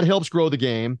all. So that helps grow the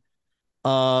game.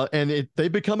 And they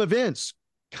become events,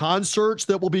 concerts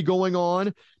that will be going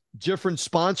on. Different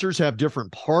sponsors have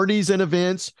different parties and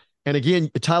events. And again,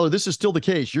 Tyler, this is still the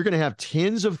case. You're going to have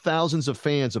tens of thousands of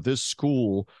fans of this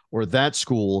school or that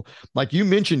school. Like you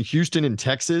mentioned, Houston and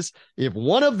Texas. If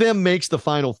one of them makes the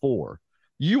Final Four,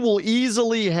 you will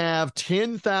easily have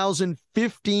 10,000,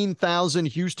 15,000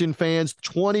 Houston fans,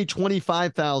 20,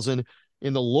 25,000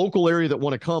 in the local area that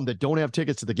want to come that don't have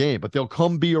tickets to the game, but they'll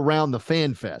come be around the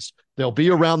fan fest. They'll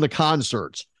be around the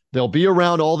concerts. They'll be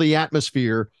around all the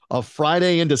atmosphere of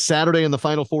Friday into Saturday in the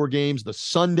Final Four games, the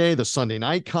Sunday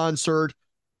night concert,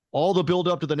 all the build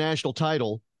up to the national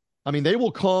title. I mean, they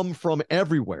will come from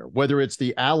everywhere, whether it's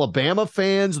the Alabama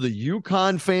fans, the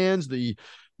UConn fans, the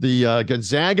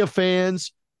Gonzaga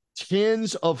fans.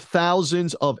 Tens of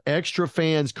thousands of extra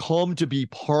fans come to be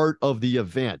part of the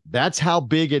event. That's how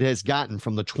big it has gotten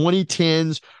from the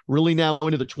 2010s, really now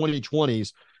into the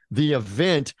 2020s. The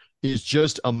event is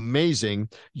just amazing.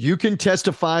 You can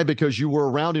testify because you were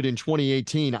around it in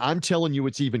 2018. I'm telling you,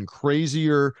 it's even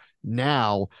crazier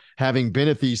now, having been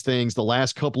at these things the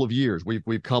last couple of years.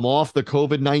 We've come off the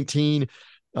COVID-19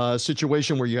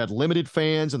 situation where you had limited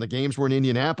fans and the games were in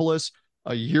Indianapolis.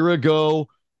 A year ago,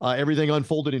 everything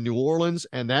unfolded in New Orleans.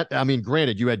 And that, I mean,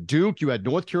 granted, you had Duke, you had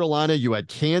North Carolina, you had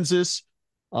Kansas,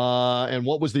 and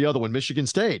what was the other one? Michigan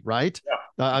State, right?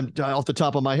 Yeah. I'm off the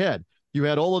top of my head. You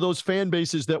had all of those fan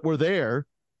bases that were there,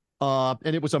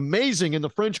 and it was amazing in the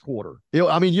French Quarter.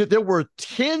 I mean, there were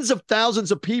tens of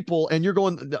thousands of people, and you're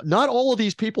going, not all of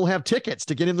these people have tickets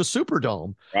to get in the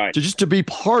Superdome, right? To be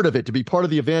part of it, to be part of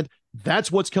the event.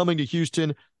 That's what's coming to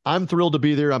Houston. I'm thrilled to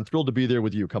be there. I'm thrilled to be there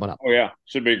with you coming up. Oh, yeah.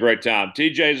 Should be a great time.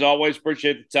 TJ, as always,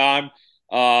 appreciate the time.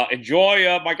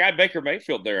 Enjoy my guy Baker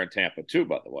Mayfield there in Tampa, too,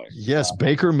 by the way. Yes,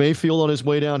 Baker Mayfield on his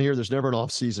way down here. There's never an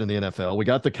off season in the NFL. We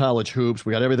got the college hoops.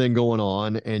 We got everything going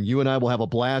on. And you and I will have a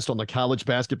blast on the College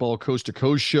Basketball Coast to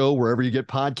Coast show, wherever you get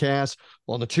podcasts,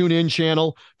 on the TuneIn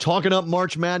channel, talking up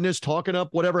March Madness, talking up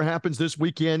whatever happens this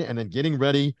weekend, and then getting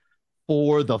ready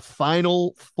for the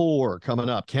Final Four coming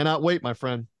up. Cannot wait, my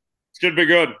friend. It's Should be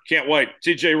good. Can't wait.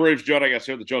 TJ Rives joining us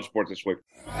here at the Jones Report this week.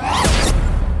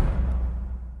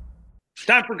 It's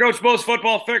time for Coach Bo's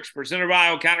Football Fix, presented by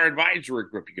O'Connor Advisory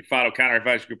Group. You can find O'Connor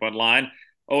Advisory Group online,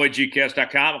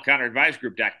 oagcast.com,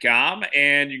 o'connoradvisorygroup.com,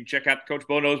 and you can check out the Coach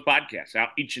Bo Knows podcast out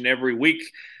each and every week,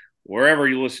 wherever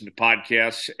you listen to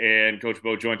podcasts. And Coach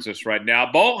Bo joins us right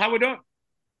now. Bo, how we doing?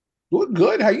 Doing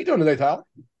good. How you doing today, Tyler?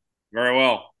 Very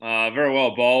well. Very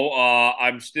well, Bo.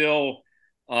 I'm still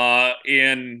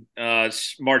in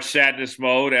March Sadness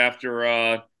mode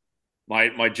after my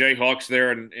Jayhawks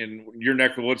there in your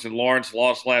neck of the woods in Lawrence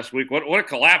lost last week. What a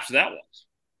collapse that was.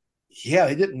 Yeah,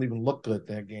 they didn't even look good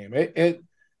that game.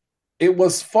 It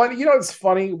was funny. You know, it's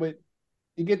funny, but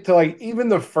you get to like even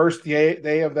the first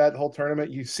day of that whole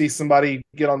tournament, you see somebody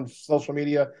get on social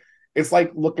media. It's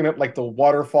like looking at like the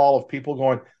waterfall of people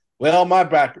going, well, my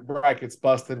bracket's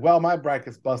busted. Well, my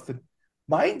bracket's busted.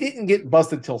 Mine didn't get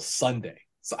busted till Sunday.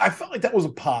 So I felt like that was a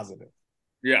positive.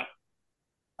 Yeah.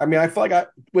 I mean, I feel like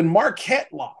when Marquette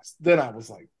lost, then I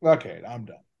was like, okay, I'm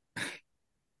done.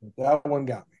 That one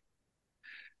got me.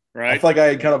 Right. I feel like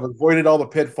I kind of avoided all the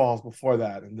pitfalls before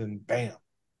that, and then bam.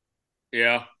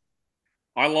 Yeah.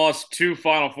 I lost 2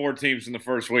 Final Four teams in the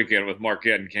first weekend with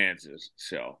Marquette and Kansas.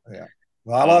 So yeah.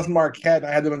 Well, I lost Marquette, and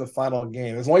I had them in the final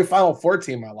game. It's the only Final Four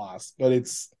team I lost, but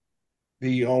it's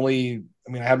the only –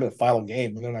 I mean, I have them in the final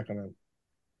game, and they're not going to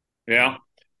 – Yeah.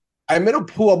 I'm in a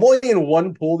pool. I'm only in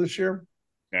one pool this year.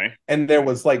 Okay. And there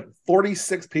was like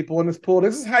 46 people in this pool.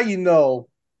 This is how you know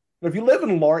if you live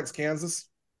in Lawrence, Kansas,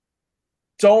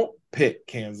 don't pick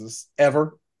Kansas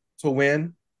ever to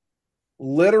win.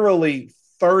 Literally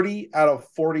 30 out of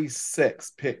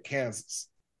 46 pick Kansas.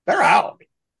 They're out.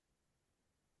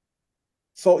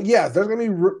 So, yeah, there's going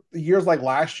to be years like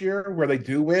last year where they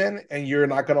do win and you're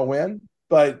not going to win.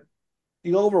 But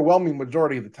the overwhelming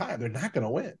majority of the time, they're not going to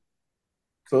win.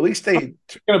 So at least they're going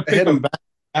to pick them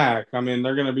back. I mean,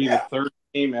 they're going to be the third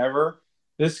team ever.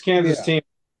 This Kansas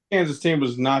team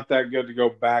was not that good to go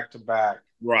back to back.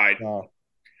 Right.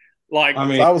 Like, I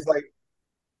mean, so I was like,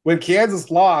 when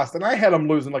Kansas lost, and I had them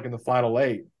losing like in the final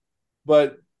 8,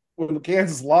 but when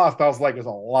Kansas lost, I was like, there's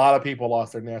a lot of people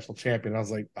lost their national champion. I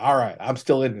was like, all right, I'm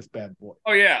still in this bad boy.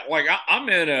 Oh yeah, like I'm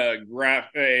in a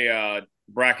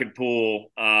bracket pool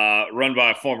run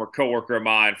by a former coworker of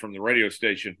mine from the radio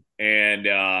station,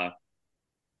 and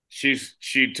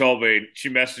she told me, she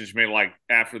messaged me like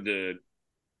after the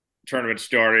tournament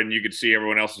started and you could see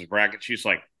everyone else's bracket. She's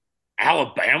like,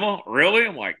 Alabama? Really?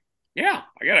 I'm like, yeah,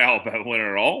 I got Alabama winning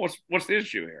it all. What's the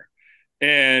issue here?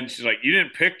 And she's like, you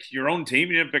didn't pick your own team?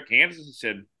 You didn't pick Kansas? I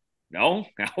said, no,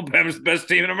 Alabama's the best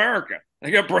team in America. They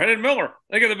got Brandon Miller.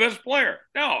 They got the best player.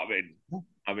 No,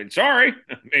 I mean, sorry.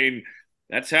 I mean,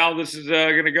 that's how this is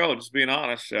going to go, just being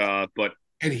honest. But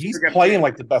and he's playing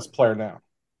like the best player now.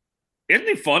 Isn't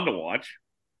he fun to watch?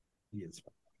 He is.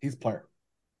 He's a player.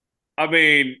 I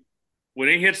mean, when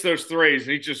he hits those threes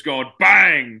and he's just going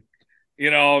bang, you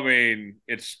know, I mean,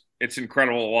 it's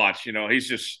incredible to watch. You know, he's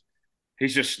just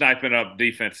sniping up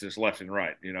defenses left and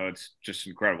right. You know, it's just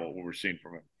incredible what we're seeing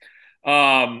from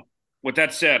him. With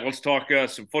that said, let's talk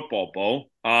some football, Bo.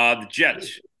 The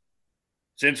Jets.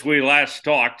 Since we last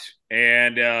talked,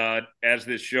 and as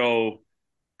this show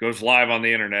goes live on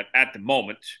the internet at the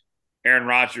moment, Aaron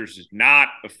Rodgers is not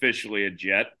officially a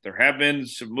Jet. There have been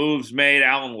some moves made.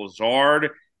 Alan Lazard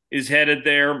is headed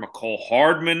there. McCole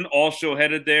Hardman also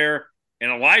headed there.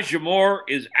 And Elijah Moore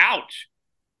is out.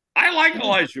 I like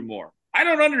Elijah Moore. I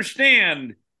don't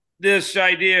understand this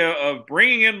idea of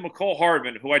bringing in McCole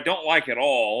Hardman, who I don't like at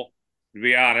all, to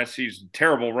be honest. He's a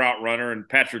terrible route runner, and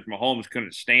Patrick Mahomes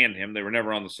couldn't stand him. They were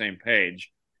never on the same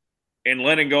page. And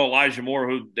letting go Elijah Moore,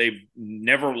 who they've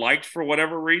never liked for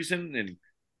whatever reason, and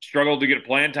struggled to get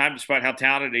playing time despite how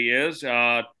talented he is.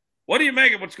 What do you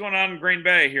make of what's going on in Green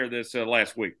Bay here this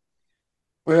last week?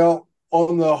 Well,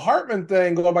 on the Hartman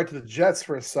thing, going back to the Jets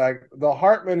for a sec, the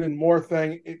Hartman and Moore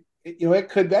thing,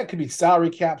 that could be salary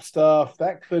cap stuff.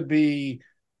 That could be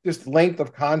just length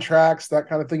of contracts, that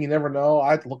kind of thing. You never know.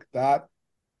 I have to look at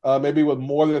that. Maybe with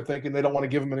Moore, they're thinking they don't want to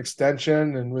give him an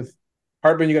extension, and with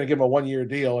Hartman, you're going to give him a 1-year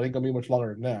deal. It ain't going to be much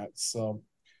longer than that. So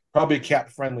probably cap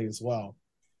friendly as well.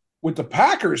 With the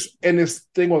Packers and this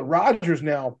thing with Rodgers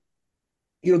now,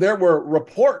 there were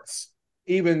reports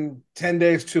even 10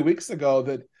 days, 2 weeks ago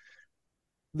that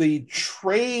the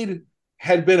trade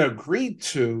had been agreed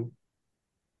to.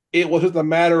 It was just a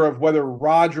matter of whether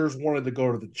Rodgers wanted to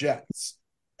go to the Jets.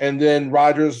 And then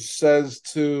Rodgers says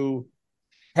to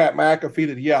Pat McAfee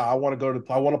that, yeah, I want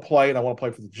to play and I want to play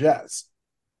for the Jets.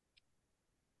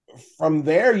 From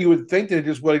there, you would think that it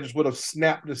just would have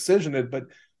snapped decisioned it, but I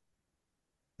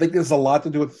think there's a lot to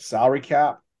do with the salary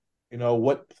cap.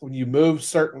 when you move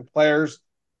certain players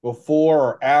before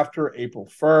or after April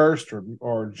 1st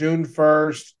or June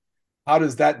 1st, how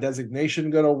does that designation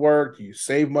going to work? Do you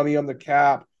save money on the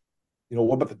cap?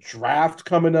 What about the draft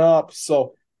coming up?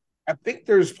 So I think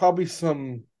there's probably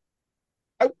some.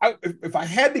 If I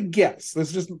had to guess, this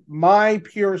is just my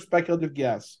pure speculative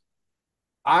guess.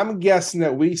 I'm guessing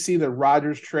that we see the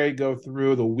Rodgers trade go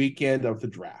through the weekend of the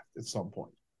draft at some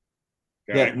point.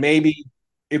 Okay. That maybe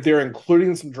if they're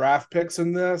including some draft picks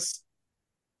in this,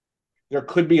 there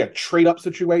could be a trade up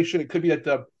situation. It could be that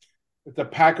the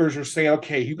Packers are saying,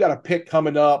 okay, you got a pick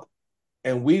coming up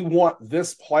and we want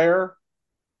this player,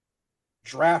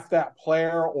 draft that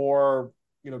player, or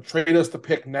trade us the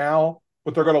pick now,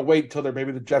 but they're going to wait until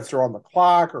maybe the Jets are on the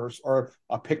clock or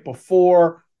a pick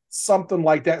before, something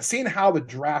like that. Seeing how the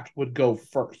draft would go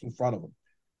first in front of them.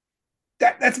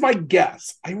 That's my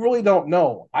guess. I really don't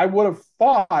know. I would have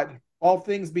thought, all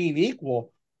things being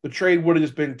equal, the trade would have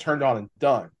just been turned on and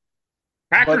done.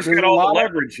 Packers got all the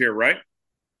leverage here, right?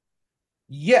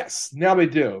 Yes, now they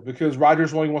do, because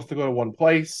Rodgers only wants to go to one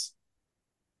place.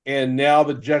 And now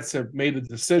the Jets have made the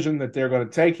decision that they're going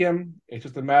to take him. It's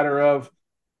just a matter of,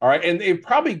 all right, and they've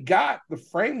probably got the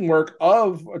framework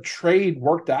of a trade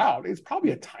worked out. It's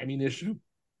probably a timing issue.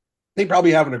 They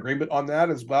probably have an agreement on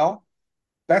that as well.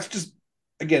 That's just,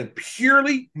 again,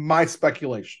 purely my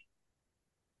speculation.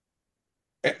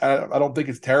 I don't think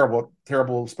it's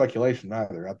terrible speculation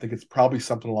either. I think it's probably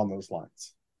something along those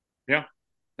lines. Yeah,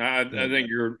 I think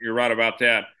you're right about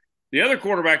that. The other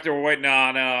quarterback that we're waiting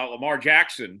on, Lamar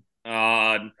Jackson,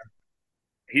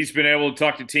 he's been able to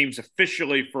talk to teams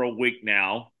officially for a week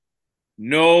now.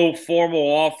 No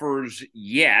formal offers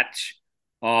yet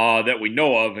that we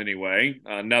know of anyway,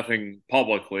 nothing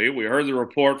publicly. We heard the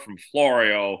report from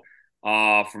Florio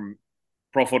from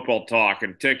Pro Football Talk,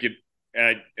 and take it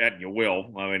at you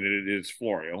will. I mean, it is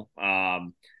Florio,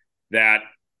 that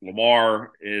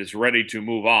Lamar is ready to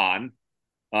move on.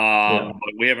 But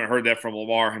we haven't heard that from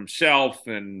Lamar himself,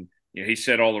 and he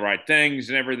said all the right things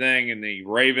and everything, and the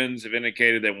Ravens have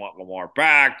indicated they want Lamar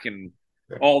back and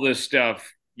all this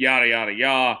stuff, yada, yada,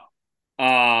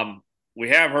 yada. We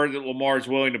have heard that Lamar is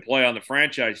willing to play on the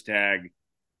franchise tag.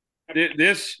 It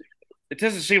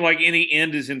doesn't seem like any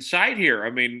end is in sight here.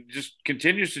 I mean, just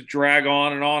continues to drag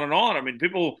on and on and on. I mean,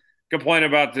 people complain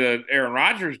about the Aaron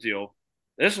Rodgers deal.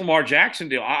 This Lamar Jackson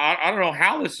deal, I don't know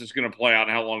how this is going to play out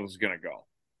and how long this is going to go.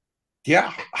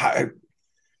 Yeah,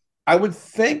 I would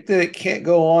think that it can't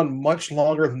go on much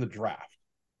longer than the draft.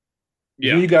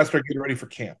 Yeah, you guys start getting ready for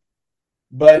camp.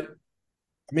 But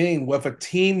I mean, if a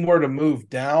team were to move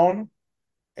down,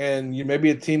 and maybe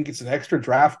a team gets an extra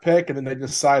draft pick, and then they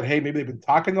decide, hey, maybe they've been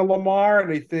talking to Lamar,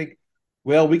 and they think,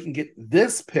 well, we can get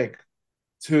this pick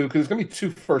too, because it's going to be 2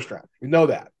 first round. We know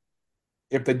that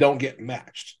if they don't get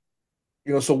matched.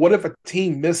 So what if a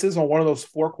team misses on one of those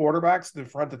 4 quarterbacks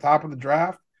at the top of the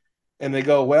draft? And they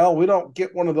go, well, we don't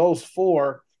get one of those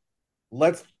 4.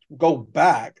 Let's go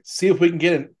back, see if we can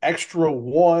get an extra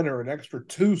 1 or an extra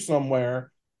 2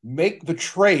 somewhere, make the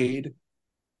trade,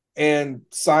 and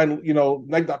sign, not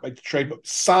make the trade, but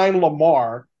sign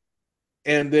Lamar,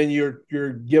 and then you're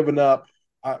giving up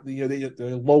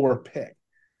the lower pick.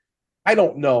 I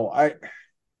don't know. I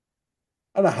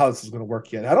don't know how this is going to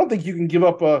work yet. I don't think you can give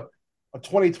up a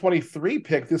 2023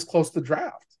 pick this close to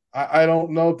draft. I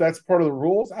don't know if that's part of the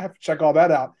rules. I have to check all that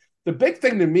out. The big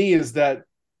thing to me is that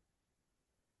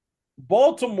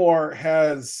Baltimore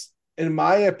has, in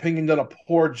my opinion, done a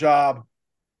poor job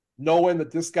knowing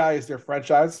that this guy is their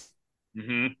franchise,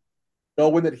 knowing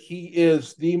that he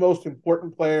is the most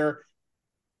important player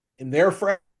in their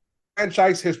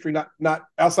franchise history, not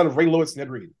outside of Ray Lewis and Ed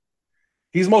Reed.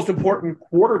 He's the most important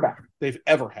quarterback they've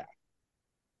ever had.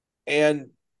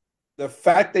 And the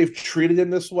fact they've treated him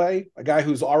this way, a guy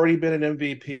who's already been an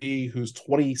MVP, who's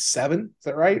 27, is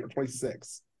that right? Or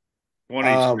 26?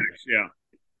 26, yeah.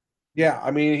 Yeah,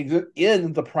 I mean, he's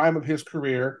in the prime of his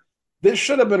career. This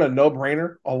should have been a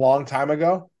no-brainer a long time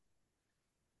ago.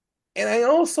 And I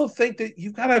also think that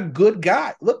you've got a good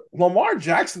guy. Look, Lamar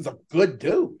Jackson's a good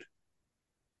dude.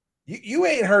 You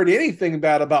ain't heard anything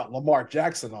bad about Lamar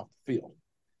Jackson off the field.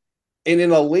 And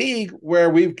in a league where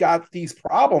we've got these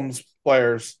problems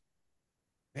players,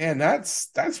 man,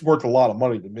 that's worth a lot of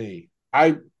money to me.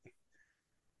 I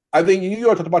think you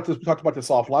talked about this. We talked about this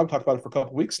offline. We talked about it for a couple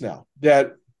of weeks now.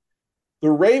 That the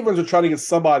Ravens are trying to get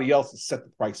somebody else to set the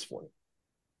price for it.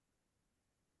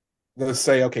 They're going to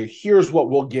say, okay, here's what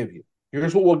we'll give you.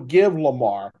 Here's what we'll give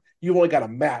Lamar. You only got to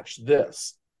match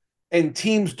this. And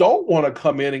teams don't want to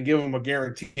come in and give him a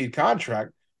guaranteed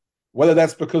contract, whether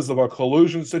that's because of a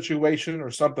collusion situation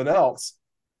or something else.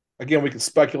 Again, we can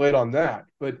speculate on that.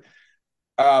 But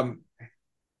Um,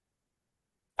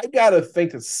 I got to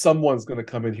think that someone's going to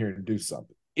come in here and do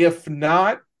something. If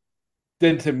not,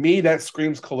 then to me, that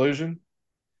screams collusion.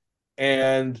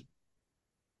 And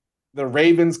the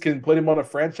Ravens can put him on a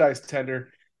franchise tender.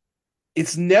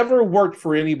 It's never worked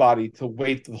for anybody to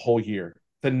wait the whole year,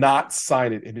 to not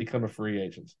sign it and become a free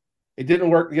agent. It didn't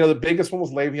work. The biggest one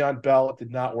was Le'Veon Bell. It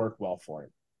did not work well for him.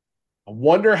 I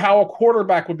wonder how a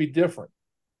quarterback would be different.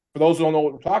 For those who don't know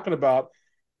what we're talking about,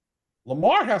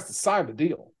 Lamar has to sign the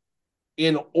deal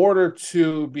in order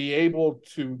to be able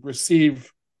to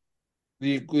receive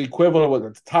the equivalent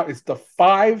of the top. It's the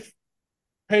five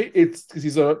pay. It's because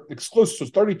he's a exclusive. So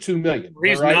it's $32 million.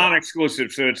 He's right?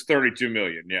 non-exclusive, so it's $32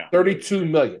 million. Yeah, $32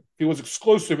 million. If he was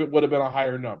exclusive, it would have been a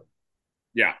higher number.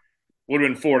 Yeah, would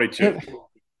have been 42.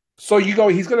 So he's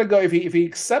going to go if he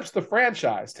accepts the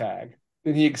franchise tag,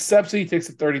 then he accepts it. He takes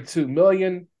the $32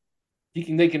 million.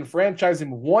 They can franchise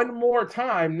him one more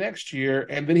time next year,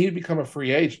 and then he'd become a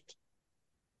free agent.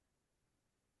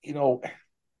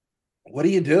 What do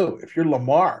you do if you're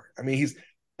Lamar? I mean, he's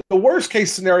the worst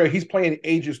case scenario. He's playing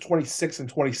ages 26 and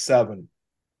 27,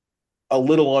 a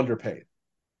little underpaid,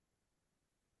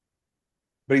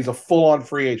 but he's a full-on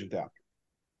free agent after.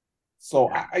 So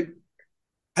I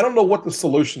don't know what the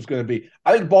solution is going to be.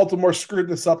 I think Baltimore screwed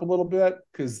this up a little bit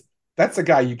because that's a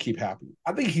guy you keep happy.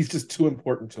 I think he's just too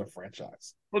important to a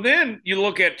franchise. Well, then you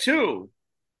look at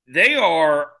they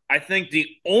are, I think, the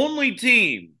only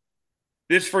team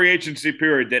this free agency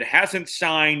period that hasn't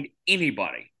signed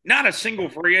anybody, not a single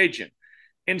free agent.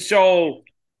 And so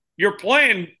you're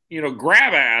playing,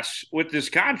 grab ass with this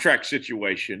contract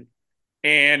situation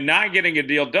and not getting a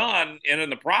deal done. And in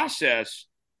the process,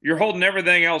 you're holding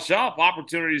everything else up,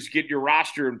 opportunities to get your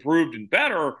roster improved and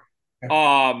better.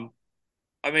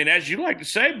 As you like to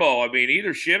say, Bo,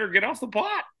 either shit or get off the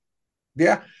pot.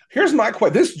 Yeah. Here's my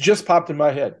question. This just popped in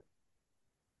my head.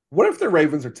 What if the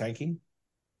Ravens are tanking?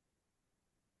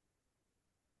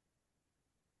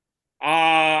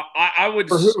 I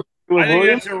would. I think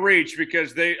that's a reach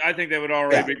because I think they would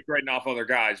already be trading off other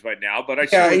guys right now. But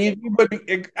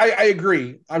I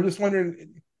agree. I'm just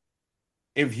wondering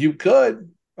if you could.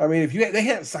 They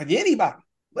hadn't signed anybody,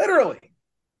 literally.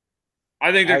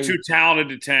 I think they're too talented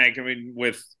to tank.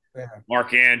 With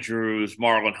Mark Andrews,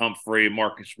 Marlon Humphrey,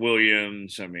 Marcus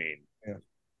Williams.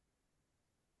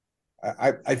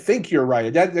 I think you're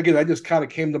right. That just kind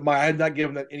of came to mind. I had not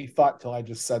given that any thought till I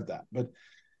just said that, but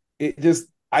it just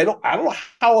I don't know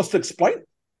how else to explain it.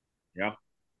 Yeah,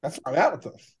 that's where I'm at with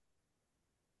this.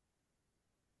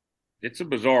 It's a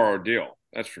bizarre ordeal,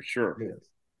 that's for sure. It is.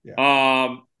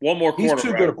 Yeah. One more quarterback.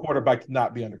 He's too good a quarterback to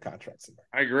not be under contract somewhere.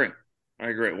 I agree.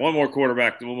 One more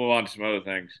quarterback, then we'll move on to some other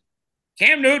things.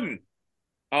 Cam Newton.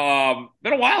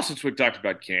 Been a while since we talked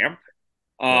about Cam.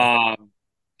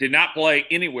 Did not play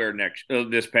anywhere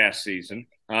this past season.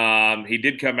 He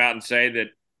did come out and say that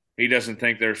he doesn't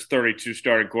think there's 32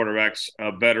 starting quarterbacks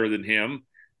better than him.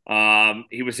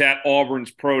 He was at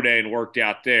Auburn's pro day and worked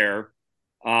out there.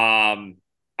 I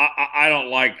don't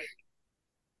like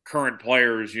current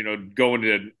players, going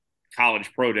to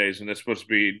college pro days, and that's supposed to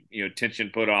be,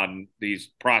 attention put on these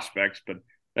prospects, but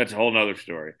that's a whole nother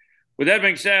story. With that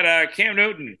being said, Cam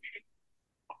Newton,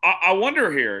 I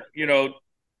wonder here,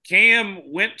 Cam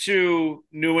went to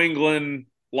New England,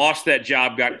 lost that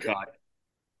job, got cut,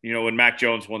 when Mac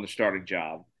Jones won the starting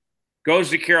job.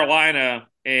 Goes to Carolina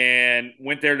and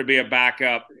went there to be a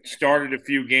backup, started a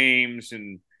few games,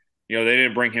 and, they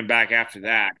didn't bring him back after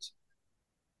that.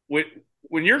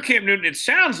 When you're Cam Newton, it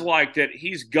sounds like that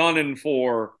he's gunning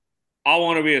for, I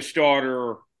want to be a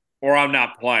starter or I'm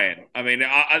not playing.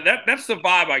 That's the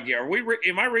vibe I get.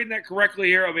 Am I reading that correctly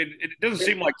here? It doesn't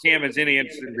seem like Cam has any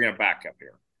interest in being a backup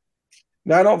here.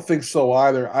 No, I don't think so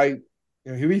either. He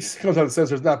comes out and says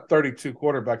there's not 32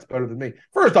 quarterbacks better than me.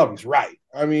 First off, he's right.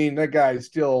 That guy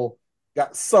still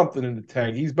got something in the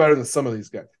tank. He's better than some of these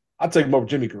guys. I'd take him over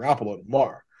Jimmy Garoppolo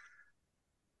tomorrow.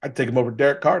 I'd take him over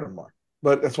Derek Carr tomorrow.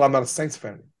 But that's why I'm not a Saints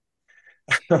fan.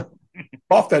 I'm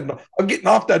getting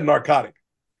off that narcotic.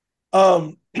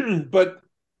 But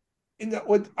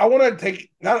I want to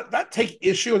not take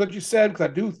issue with what you said, because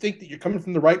I do think that you're coming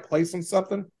from the right place on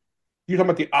something. You're talking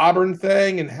about the Auburn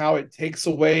thing and how it takes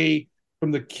away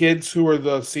from the kids who are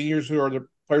the seniors, who are the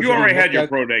players. You already had your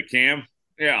pro day, Cam.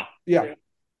 Yeah. Yeah.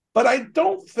 But I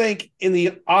don't think in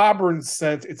the Auburn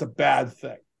sense it's a bad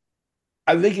thing.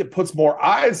 I think it puts more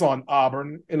eyes on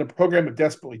Auburn in a program that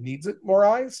desperately needs it, more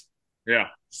eyes. Yeah.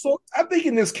 So I think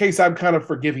in this case, I'm kind of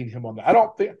forgiving him on that.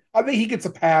 I think he gets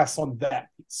a pass on that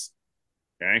piece.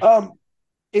 Okay.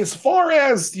 As far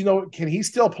as, can he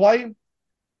still play?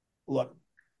 Look,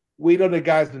 We know the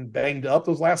guy's been banged up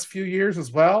those last few years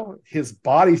as well. His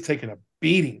body's taken a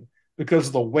beating because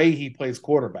of the way he plays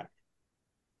quarterback.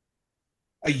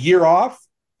 A year off,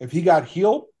 if he got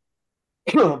healed,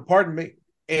 pardon me,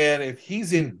 and if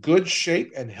he's in good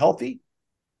shape and healthy,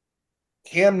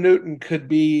 Cam Newton could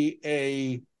be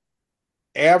a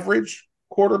average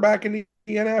quarterback in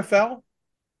the NFL.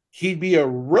 He'd be a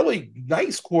really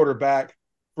nice quarterback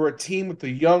for a team with a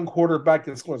young quarterback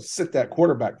that's going to sit that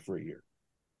quarterback for a year.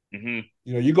 Mm-hmm.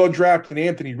 You know, you go draft an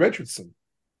Anthony Richardson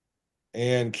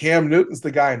and Cam Newton's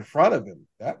the guy in front of him.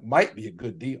 That might be a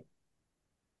good deal.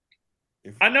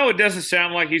 I know it doesn't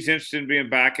sound like he's interested in being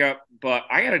backup, but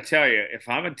I got to tell you, if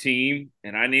I'm a team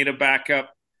and I need a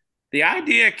backup, the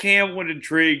idea of Cam would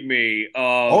intrigue me.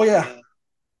 Oh, yeah.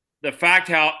 The fact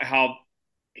how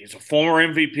he's a former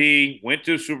MVP, went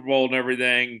to a Super Bowl and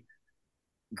everything,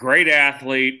 great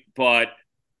athlete, but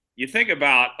you think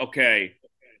about, okay,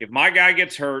 if my guy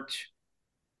gets hurt,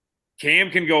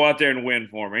 Cam can go out there and win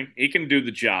for me. He can do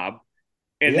the job.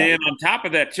 And then on top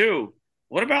of that, too,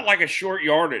 what about like a short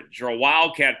yardage or a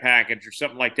wildcat package or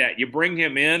something like that? You bring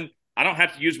him in. I don't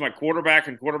have to use my quarterback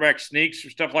and quarterback sneaks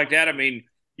or stuff like that. I mean,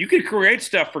 you could create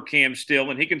stuff for Cam still,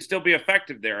 and he can still be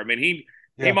effective there. I mean, he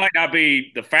might not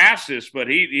be the fastest, but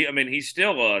he's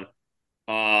still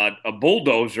a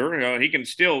bulldozer. You know, he can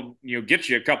still get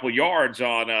you a couple yards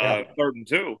on 3rd and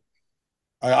 2.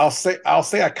 I'll say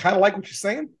I kind of like what you're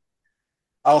saying.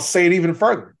 I'll say it even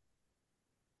further.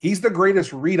 He's the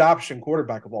greatest read option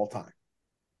quarterback of all time.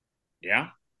 Yeah.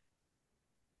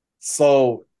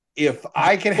 So if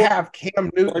I can have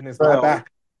Cam Newton as my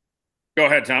back. Go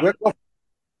ahead, Tom.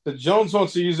 The Jones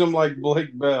wants to use him like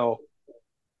Blake Bell.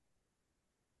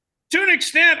 To an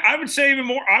extent, I would say even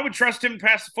more. I would trust him to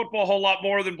pass the football a whole lot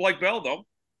more than Blake Bell, though.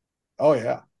 Oh,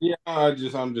 yeah. Yeah,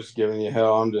 I'm just giving you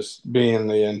hell. I'm just being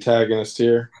the antagonist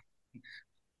here.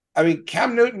 I mean,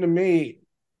 Cam Newton to me,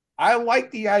 I like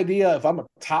the idea if I'm a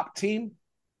top team,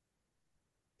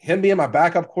 him being my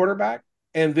backup quarterback,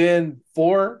 and then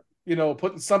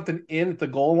putting something in at the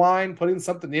goal line, putting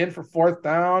something in for 4th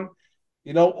down,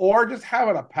 or just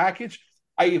having a package.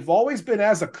 I've always been,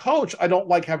 as a coach, I don't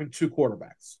like having 2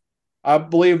 quarterbacks. I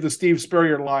believe the Steve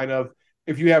Spurrier line of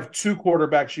if you have 2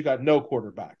 quarterbacks, you got no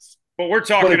quarterbacks. But we're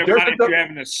talking about if you have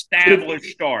an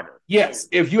established starter. Yes,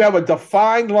 if you have a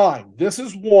defined line, this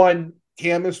is 1,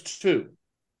 Cam is 2,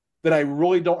 then I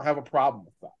really don't have a problem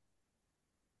with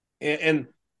that. And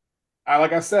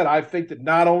like I said, I think that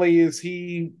not only is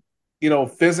he,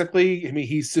 physically, I mean,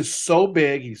 he's just so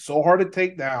big, he's so hard to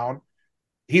take down.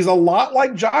 He's a lot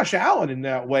like Josh Allen in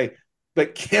that way,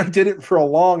 but Cam did it for a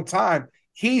long time.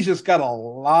 He's just got a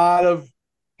lot of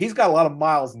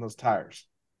miles in those tires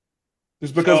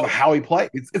just because of how he plays.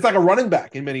 It's like a running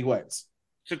back in many ways.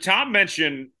 So Tom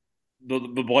mentioned the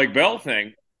Blake Bell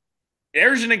thing.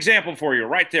 There's an example for you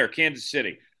right there, Kansas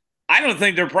City. I don't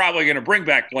think they're probably going to bring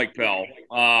back Blake Bell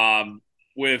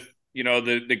with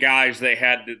the guys they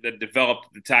had that developed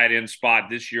the tight end spot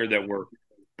this year that were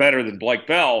better than Blake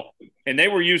Bell, and they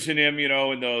were using him,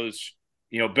 in those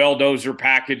belldozer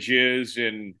packages,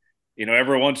 and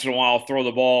every once in a while throw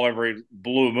the ball every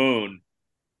blue moon.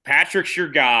 Patrick's your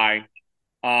guy.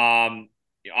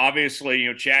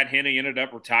 Obviously, Chad Henne ended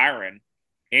up retiring.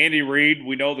 Andy Reid,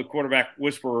 we know the quarterback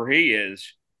whisperer he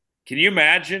is. Can you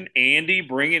imagine Andy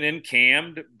bringing in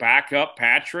Cam to back up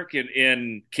Patrick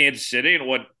in Kansas City and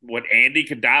what Andy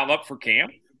could dial up for Cam?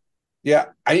 Yeah,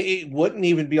 it wouldn't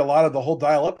even be a lot of the whole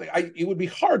dial up thing. It would be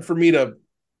hard for me to.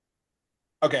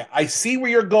 Okay, I see where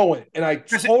you're going, and I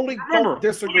totally don't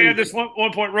disagree. Let me add this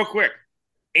one point real quick.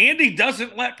 Andy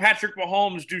doesn't let Patrick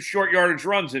Mahomes do short yardage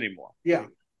runs anymore. Yeah,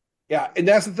 and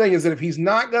that's the thing is that if he's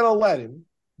not going to let him,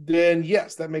 then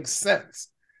yes, that makes sense.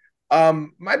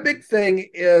 My big thing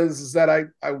is that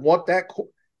I want that.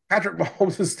 Patrick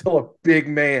Mahomes is still a big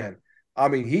man. I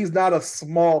mean, he's not a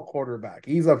small quarterback.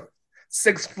 He's a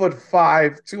 6'5",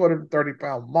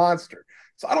 230-pound monster.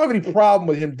 So I don't have any problem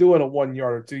with him doing a 1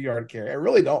 yard or 2 yard carry. I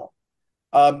really don't.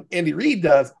 Andy Reid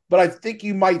does, but I think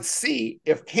you might see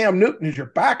if Cam Newton is your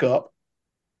backup,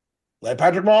 let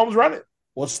Patrick Mahomes run it.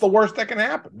 What's the worst that can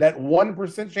happen? That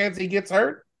 1% chance he gets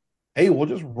hurt? Hey, we'll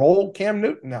just roll Cam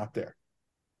Newton out there.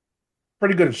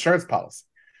 Pretty good insurance policy.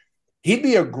 He'd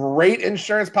be a great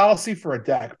insurance policy for a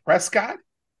Dak Prescott.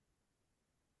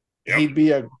 Yep. He'd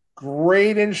be a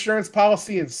great insurance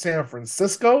policy in San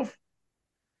Francisco.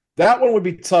 That one would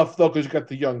be tough, though, because you got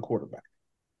the young quarterback.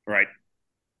 Right.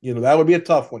 That would be a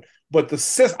tough one. But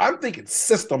I'm thinking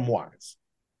system-wise.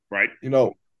 Right.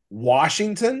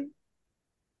 Washington,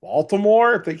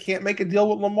 Baltimore, if they can't make a deal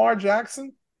with Lamar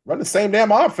Jackson, run the same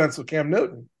damn offense with Cam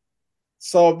Newton.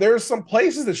 So there's some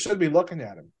places that should be looking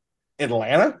at him.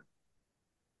 Atlanta.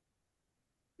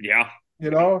 Yeah.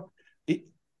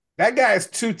 That guy is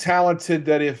too talented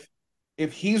that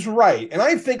if he's right, and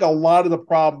I think a lot of the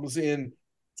problems in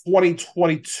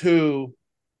 2022,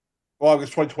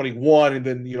 August 2021, and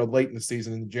then late in the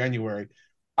season in January,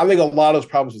 I think a lot of those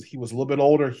problems was he was a little bit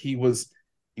older. He was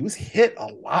hit a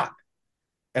lot,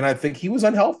 and I think he was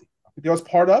unhealthy. I think that was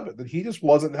part of it, that he just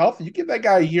wasn't healthy. You give that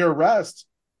guy a year rest,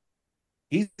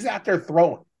 he's out there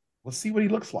throwing. Let's see what he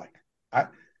looks like.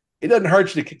 It doesn't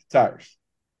hurt you to kick the tires.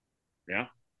 Yeah.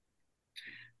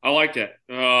 I like that.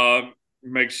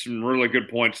 Makes some really good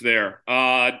points there.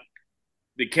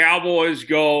 The Cowboys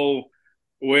go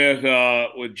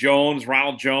with Jones,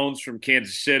 Ronald Jones from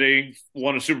Kansas City.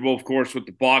 Won a Super Bowl, of course, with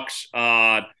the Bucks.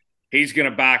 He's going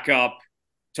to back up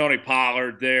Tony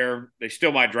Pollard there. They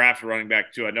still might draft a running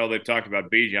back too. I know they've talked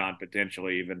about Bijan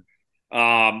potentially even.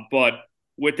 But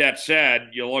with that said,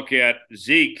 you look at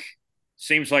Zeke.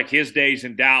 Seems like his days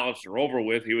in Dallas are over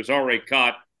with. He was already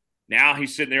cut. Now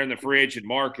he's sitting there in the free agent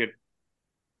market.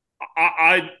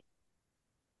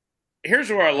 Here's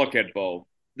where I look at Bo.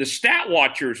 The stat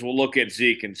watchers will look at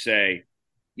Zeke and say,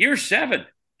 year 7,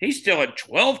 he still had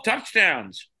 12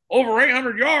 touchdowns, over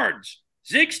 800 yards.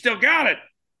 Zeke still got it.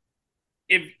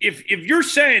 If you're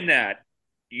saying that,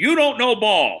 you don't know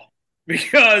ball,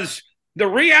 because the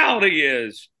reality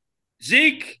is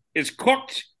Zeke is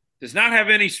cooked, does not have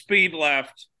any speed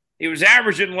left. He was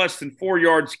averaging less than 4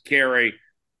 yards a carry.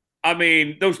 I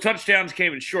mean, those touchdowns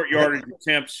came in short yardage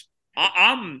attempts.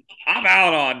 I'm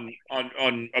out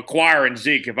on acquiring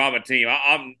Zeke if I'm a team.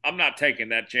 I'm not taking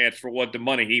that chance for what the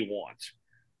money he wants.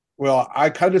 Well,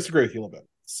 I kind of disagree with you a little bit.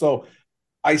 So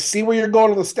I see where you're going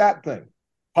with the stat thing.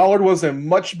 Pollard was a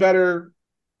much better,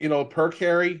 per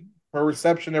carry, per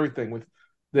reception, everything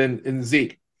than in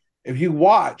Zeke. If you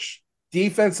watch,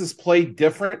 defenses played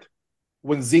different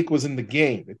when Zeke was in the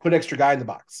game. They put extra guy in the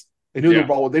box. They knew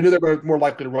they were more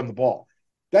likely to run the ball.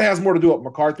 That has more to do with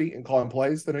McCarthy and calling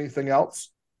plays than anything else.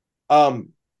 I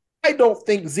don't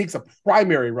think Zeke's a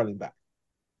primary running back.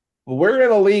 But we're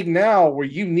in a league now where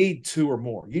you need 2 or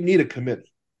more. You need a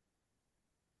committee.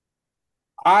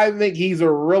 I think he's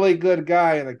a really good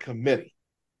guy in a committee.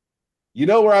 You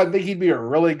know where I think he'd be a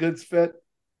really good fit?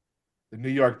 The New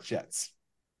York Jets.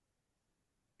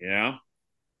 Yeah.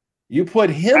 You put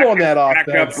him on that offense.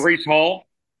 Back up Breece Hall.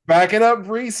 Backing up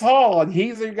Breece Hall, and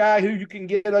he's a guy who you can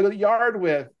get a yard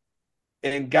with,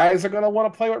 and guys are going to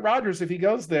want to play with Rodgers if he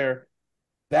goes there.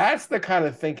 That's the kind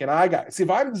of thinking I got. See, if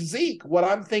I'm Zeke, what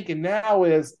I'm thinking now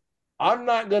is I'm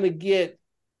not going to get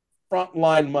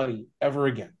frontline money ever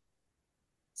again.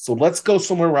 So let's go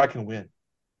somewhere where I can win.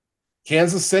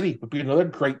 Kansas City would be another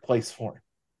great place for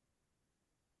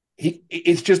him.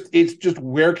 It's just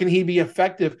where can he be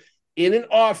effective in an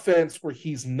offense where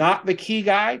he's not the key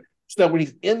guy, so that when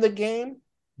he's in the game,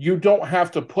 you don't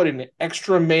have to put an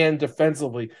extra man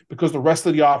defensively because the rest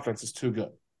of the offense is too good.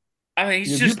 I mean,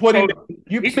 you put him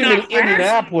in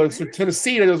Indianapolis or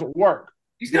Tennessee, it doesn't work.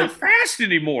 He's not fast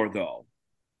anymore, though.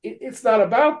 It's not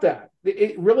about that.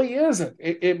 It really isn't.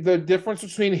 The difference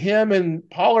between him and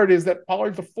Pollard is that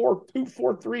Pollard's a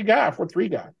 4-2-4-3 guy,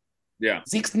 4-3 guy. Yeah.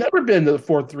 Zeke's never been the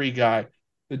 4-3 guy.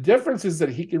 The difference is that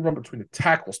he can run between the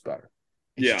tackles better.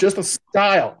 It's just a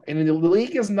style. And the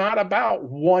league is not about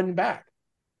one back.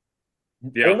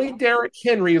 Yeah. Only Derrick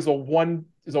Henry is a one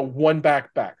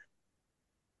back.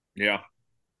 Yeah.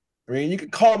 I mean, you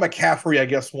could call McCaffrey, I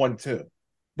guess, 1-2.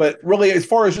 But really, as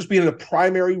far as just being the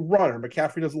primary runner,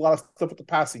 McCaffrey does a lot of stuff with the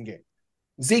passing game.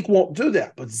 Zeke won't do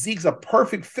that, but Zeke's a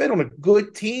perfect fit on a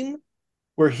good team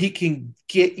where he can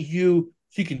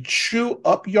chew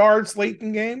up yards late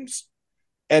in games,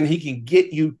 and he can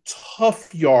get you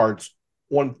tough yards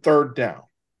on 3rd down,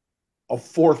 a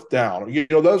 4th down,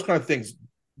 those kind of things.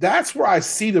 That's where I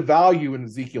see the value in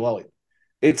Ezekiel Elliott.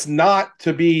 It's not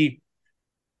to be,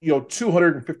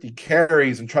 250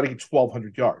 carries and try to get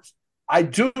 1,200 yards. I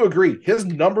do agree. His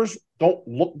numbers don't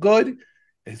look good,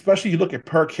 especially you look at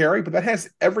per carry, but that has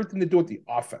everything to do with the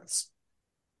offense.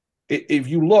 If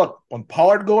you look, when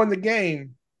Pollard go in the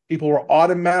game, people were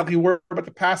automatically worried about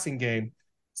the passing game,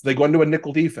 so they go into a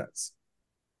nickel defense.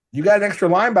 You got an extra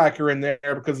linebacker in there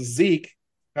because of Zeke,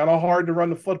 kind of hard to run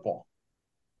the football.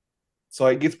 So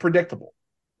it gets predictable.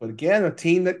 But again, a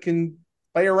team that can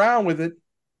play around with it,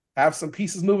 have some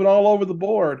pieces moving all over the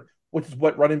board, which is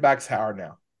what running backs are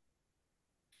now.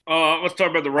 Let's talk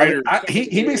about the Raiders.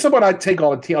 He'd be someone I'd take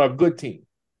on a good team.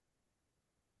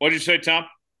 What did you say, Tom?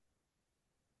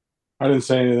 I didn't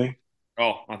say anything.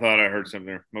 Oh, I thought I heard something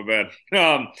there. My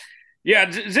bad.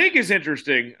 Zeke is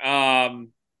interesting. I'd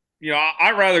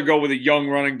rather go with a young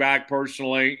running back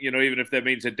personally, even if that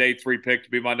means a day 3 pick to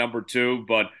be my number 2.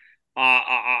 But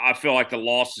I feel like the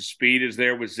loss of speed is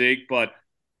there with Zeke. But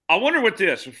I wonder with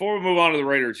this, before we move on to the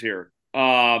Raiders here,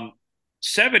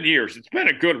 7 years, it's been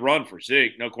a good run for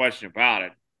Zeke, no question about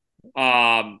it.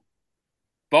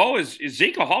 Bo, is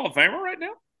Zeke a Hall of Famer right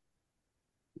now?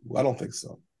 I don't think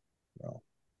so. No.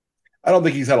 I don't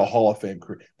think he's had a Hall of Fame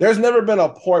career. There's never been a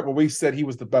point where we said he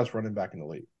was the best running back in the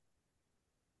league.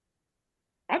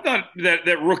 I thought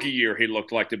that rookie year he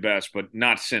looked like the best, but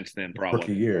not since then, probably.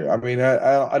 Rookie year. I mean,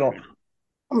 I don't.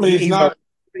 I mean, he's not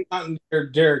in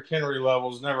Derrick Henry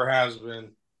levels. Never has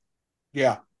been.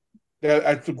 Yeah,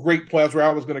 that's a great place where I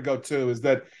was going to go too. Is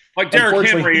that like Derrick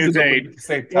Henry is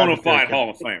a bona fide Hall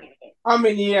of Famer? I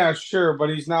mean, yeah, sure, but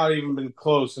he's not even been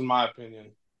close, in my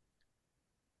opinion.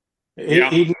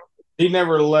 He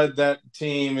never led that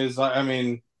team. I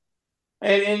mean,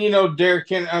 and you know, Derrick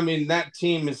Henry. I mean, that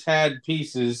team has had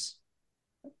pieces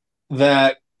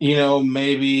that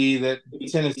maybe that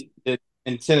Tennessee did,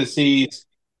 and Tennessee's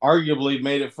arguably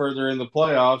made it further in the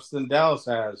playoffs than Dallas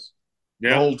has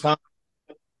the whole time.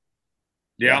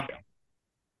 Yeah.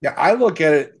 I look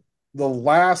at it. The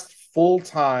last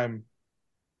full-time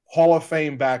Hall of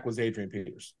Fame back was Adrian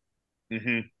Peters.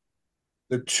 Mm-hmm.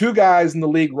 The two guys in the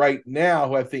league right now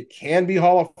who I think can be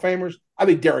Hall of Famers, I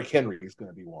think Derrick Henry is going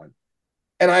to be one.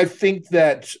 And I think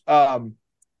that I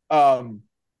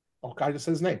just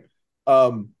said his name.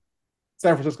 San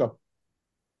Francisco.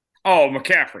 Oh,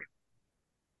 McCaffrey.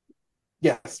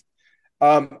 Yes.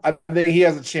 I think he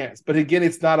has a chance. But again,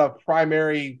 it's not a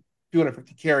primary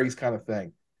 250 carries kind of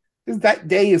thing. Because that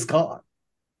day is gone.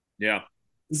 Yeah.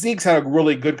 Zeke's had a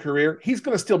really good career. He's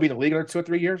going to still be in the league in 2 or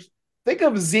 3 years. Think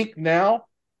of Zeke now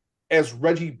as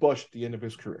Reggie Bush at the end of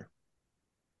his career.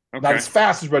 Okay. Not as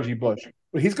fast as Reggie Bush,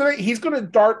 but he's gonna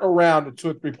dart around to 2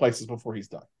 or 3 places before he's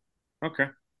done. Okay.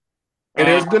 And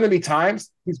there's going to be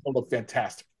times he's going to look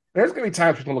fantastic. There's going to be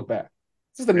times he's going to look bad.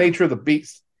 This is the nature of the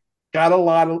beast. Got a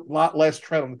lot less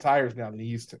tread on the tires now than he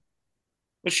used to.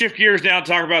 Let's shift gears now and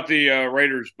talk about the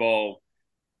Raiders Bowl.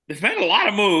 They've made a lot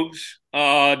of moves.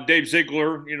 Dave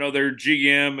Ziegler, their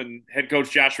GM, and head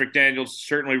coach Josh McDaniels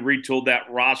certainly retooled that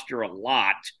roster a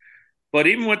lot. But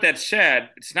even with that said,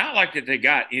 it's not like that they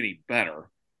got any better.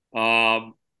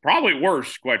 Probably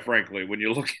worse, quite frankly, when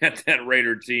you look at that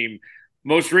Raider team.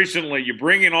 Most recently, you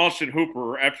bring in Austin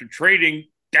Hooper after trading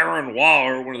Darren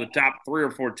Waller, one of the top 3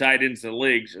 or 4 tight ends in the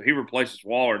league, so he replaces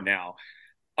Waller now.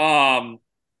 What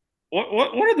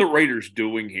are the Raiders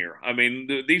doing here? I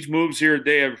mean, these moves here,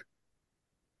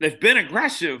 they've been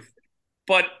aggressive,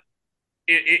 but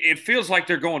it feels like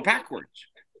they're going backwards.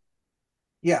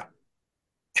 Yeah.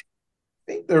 I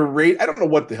think I don't know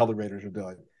what the hell the Raiders are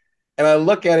doing. And I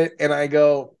look at it and I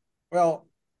go, well,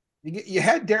 you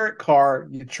had Derek Carr,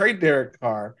 you trade Derek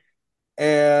Carr,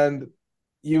 and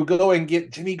you go and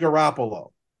get Jimmy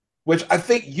Garoppolo, which I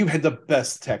think you had the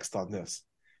best text on this.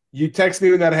 You text me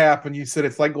when that happened. You said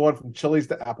it's like going from Chili's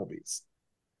to Applebee's.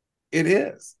 It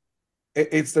is.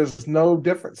 There's no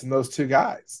difference in those two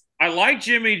guys. I like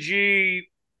Jimmy G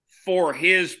for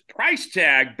his price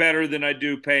tag better than I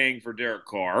do paying for Derek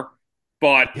Carr,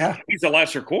 but he's a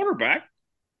lesser quarterback.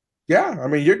 Yeah, I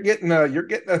mean you're getting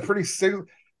a pretty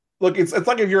look. It's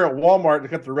like if you're at Walmart and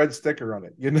got the red sticker on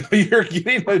it. You're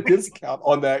getting a discount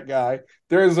on that guy.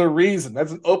 There's a reason.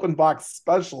 That's an open box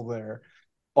special there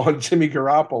on Jimmy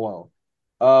Garoppolo.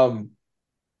 And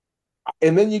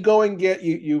then you go and get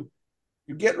you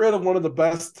get rid of one of the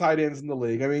best tight ends in the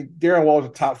league. I mean, Darren Waller's a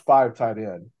top 5 tight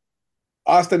end.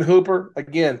 Austin Hooper,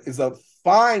 again, is a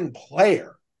fine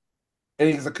player, and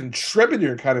he's a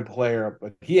contributor kind of player,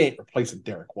 but he ain't replacing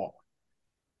Derek Waller.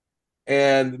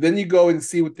 And then you go and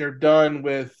see what they're done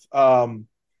with a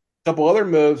couple other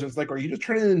moves. And it's like, are you just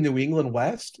turning into New England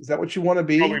West? Is that what you want to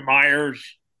be? Kobe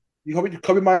Myers.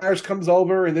 Kobe Myers comes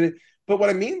over, and then. But what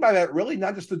I mean by that, really,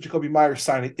 not just the Jacoby Myers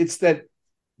signing, it's that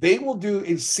they will do.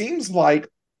 It seems like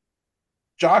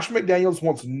Josh McDaniels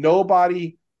wants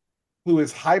nobody who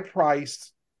is high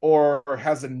priced or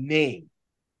has a name.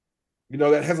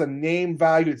 That has a name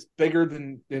value that's bigger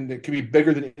than that can be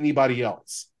bigger than anybody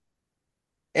else.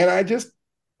 And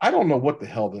I don't know what the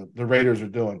hell the Raiders are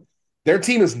doing. Their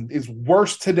team is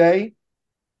worse today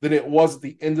than it was at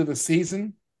the end of the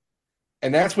season.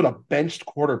 And that's with a benched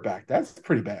quarterback. That's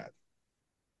pretty bad.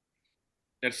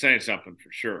 That's saying something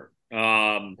for sure.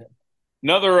 Another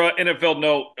NFL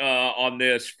note on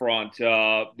this front.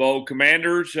 Bo,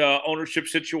 Commanders ownership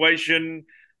situation.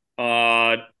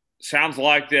 Sounds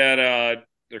like that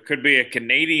there could be a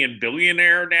Canadian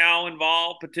billionaire now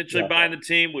involved, potentially buying the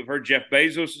team. We've heard Jeff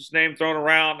Bezos' name thrown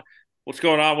around. What's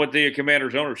going on with the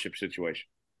Commanders ownership situation?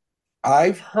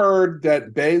 I've heard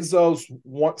that Bezos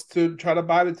wants to try to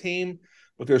buy the team,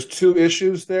 but there's two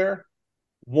issues there.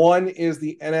 One is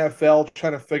the NFL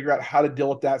trying to figure out how to deal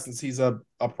with that since he's a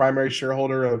primary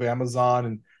shareholder of Amazon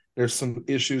and there's some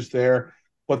issues there.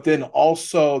 But then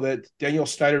also that Daniel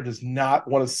Snyder does not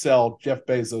want to sell Jeff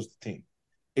Bezos the team.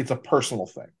 It's a personal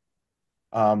thing.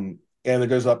 And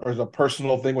there's a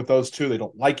personal thing with those two. They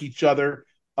don't like each other,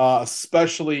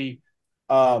 especially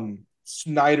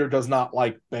Snyder does not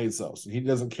like Bezos. He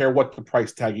doesn't care what the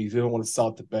price tag is. He doesn't want to sell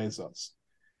it to Bezos.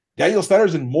 Daniel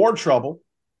Snyder's in more trouble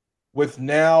with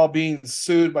now being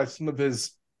sued by some of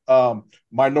his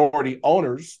minority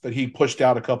owners that he pushed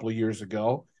out a couple of years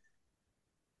ago.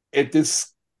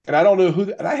 And I don't know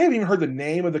who, and I haven't even heard the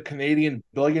name of the Canadian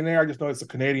billionaire. I just know it's a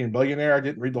Canadian billionaire. I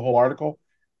didn't read the whole article.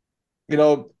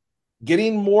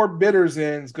 Getting more bidders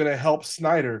in is going to help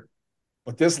Snyder,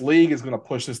 but this league is going to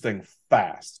push this thing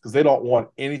fast because they don't want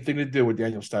anything to do with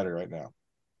Daniel Snyder right now.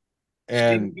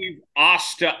 And Steve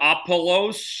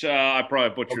Ostaopoulos, I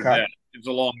probably butchered that. It's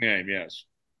a long name, yes.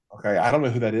 Okay, I don't know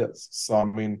who that is. So I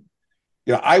mean,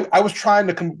 I was trying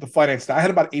to come up with the finance. I had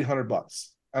about $800,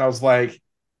 and I was like,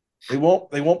 they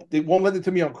won't lend it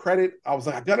to me on credit. I was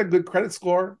like, I got a good credit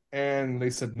score, and they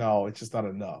said no, it's just not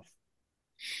enough.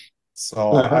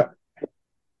 So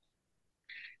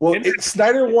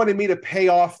Snyder wanted me to pay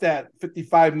off that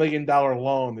 $55 million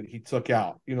loan that he took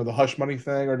out. The hush money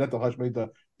thing, or not the hush money, the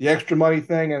extra money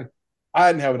thing, and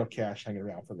I didn't have enough cash hanging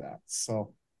around for that.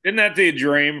 So isn't that the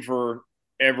dream for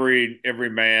every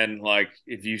man? Like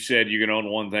if you said you can own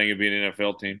one thing, it'd be an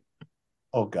NFL team.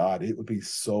 Oh God, it would be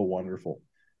so wonderful.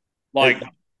 Like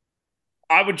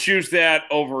I would choose that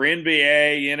over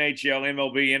NBA, NHL,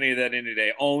 MLB, any of that any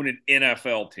day. Own an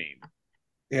NFL team.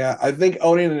 Yeah, I think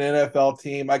owning an NFL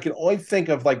team, I can only think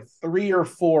of like 3 or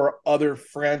 4 other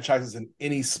franchises in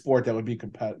any sport that would be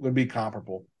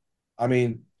comparable. I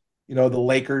mean, the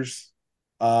Lakers,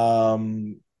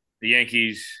 the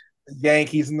Yankees,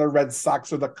 and the Red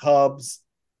Sox, or the Cubs,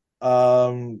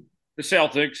 the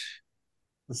Celtics.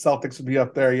 The Celtics would be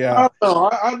up there, yeah. I don't know.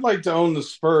 I'd like to own the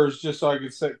Spurs just so I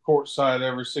could sit courtside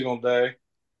every single day.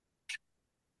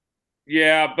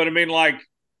 Yeah, but I mean, like,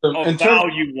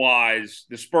 value-wise,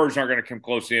 the Spurs aren't going to come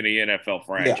close to any NFL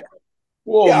franchise. Yeah.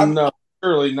 Well, no,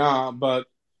 surely not. But,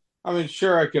 I mean,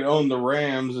 sure, I could own the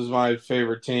Rams as my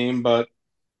favorite team. But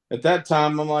at that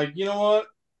time, I'm like, you know what?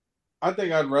 I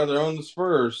think I'd rather own the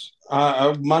Spurs,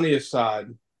 money aside.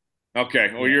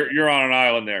 Okay, well, you're on an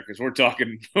island there because we're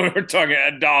talking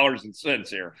dollars and cents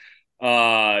here.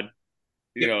 But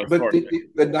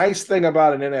the nice thing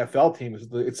about an NFL team is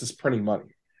it's just printing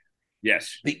money.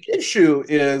 Yes. The issue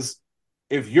is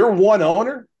if you're one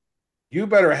owner, you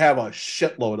better have a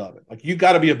shitload of it. Like you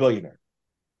got to be a billionaire.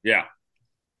 Yeah.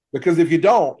 Because if you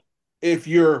don't, if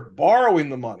you're borrowing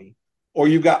the money or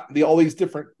you've got all these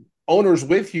different owners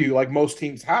with you, like most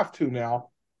teams have to now,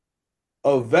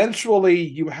 eventually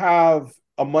you have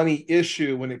a money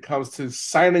issue when it comes to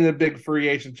signing a big free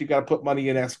agent you got to put money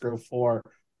in escrow for,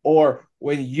 or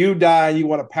when you die and you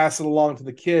want to pass it along to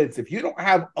the kids. If you don't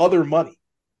have other money,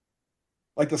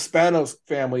 like the Spanos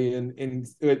family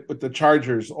with the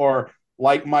Chargers, or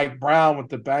like Mike Brown with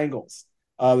the Bengals,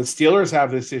 the Steelers have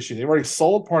this issue. They've already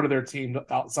sold part of their team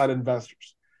to outside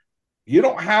investors. You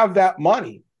don't have that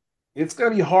money, it's going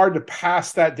to be hard to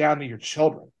pass that down to your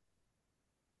children.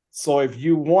 So if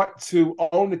you want to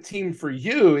own a team for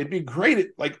you, it'd be great at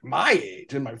like my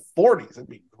age, in my 40s, it'd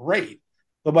be great.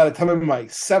 But by the time I'm in my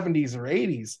 70s or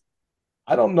 80s,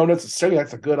 I don't know necessarily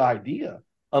that's a good idea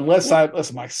unless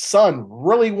my son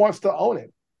really wants to own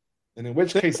it. And in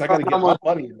which case I got to get my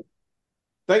money in it.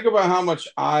 Think about how much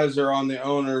eyes are on the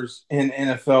owners in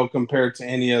NFL compared to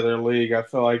any other league. I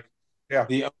feel like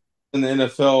the owners in the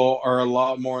NFL are a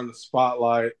lot more in the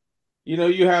spotlight.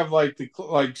 You have like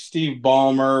Steve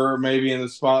Ballmer maybe in the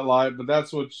spotlight, but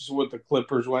that's what the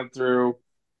Clippers went through.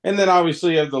 And then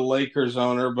obviously you have the Lakers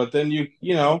owner, but then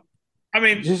I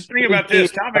mean, just think about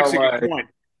this. Tom makes a good point.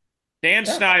 Dan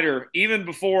Snyder, even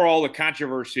before all the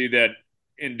controversy that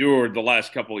endured the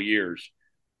last couple of years,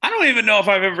 I don't even know if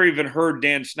I've ever even heard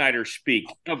Dan Snyder speak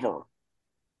ever.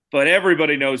 But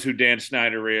everybody knows who Dan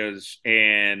Snyder is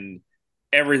and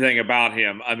everything about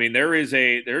him. I mean, there's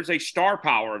a star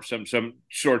power of some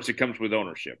sorts that comes with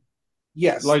ownership.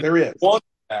 Yes, there is.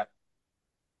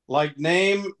 Like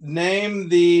name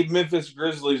the Memphis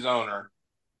Grizzlies owner.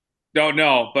 Don't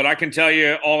know, but I can tell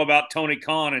you all about Tony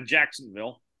Khan in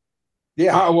Jacksonville.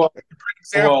 Yeah,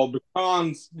 the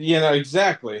Khans,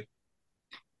 exactly.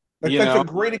 That's a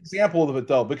great example of it,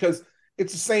 though, because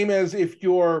it's the same as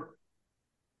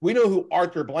we know who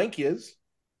Arthur Blank is,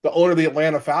 the owner of the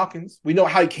Atlanta Falcons. We know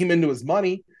how he came into his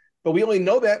money, but we only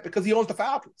know that because he owns the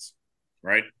Falcons.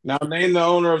 Right. Now name the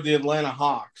owner of the Atlanta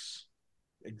Hawks.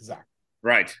 Exactly.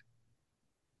 Right.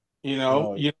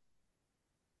 I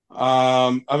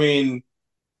mean,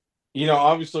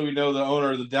 obviously we know the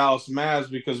owner of the Dallas Mavs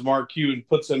because Mark Cuban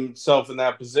puts himself in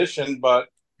that position. But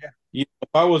if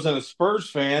I wasn't a Spurs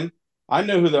fan, I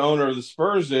know who the owner of the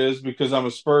Spurs is because I'm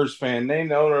a Spurs fan. Name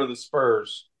the owner of the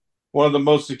Spurs. One of the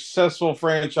most successful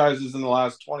franchises in the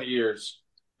last 20 years.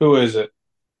 Who is it?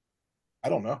 I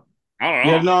don't know.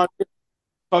 You have no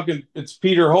fucking. It's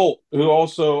Peter Holt, who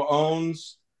also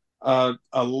owns a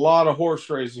lot of horse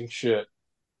racing shit.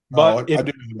 But I do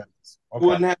know that. Okay.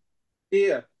 Wouldn't have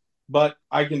idea. But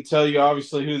I can tell you,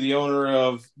 obviously, who the owner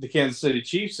of the Kansas City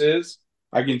Chiefs is.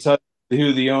 I can tell you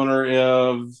who the owner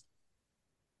of,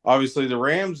 obviously, the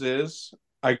Rams is.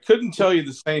 I couldn't tell you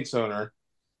the Saints owner.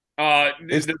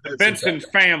 The Benson's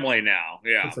family now.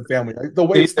 Yeah. It's a family. The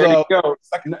way it's the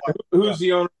second. Who's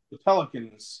the owner of the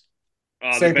Pelicans?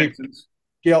 Same people.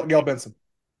 Gail Benson.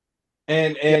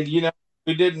 And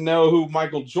we didn't know who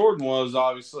Michael Jordan was,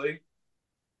 obviously.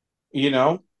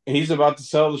 He's about to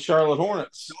sell the Charlotte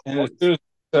Hornets. And as soon as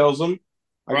he sells them,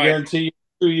 I guarantee you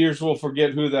 2 years we'll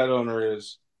forget who that owner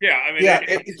is. Yeah, I mean,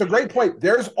 it's a great point.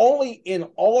 There's only in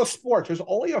all of sports, there's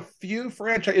only a few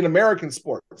franchise in American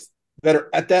sports that are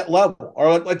at that level,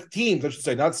 or like teams, I should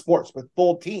say, not sports, but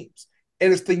full teams.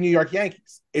 And it's the New York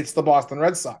Yankees. It's the Boston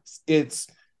Red Sox. It's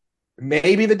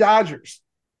maybe the Dodgers.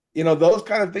 Those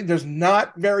kind of things. There's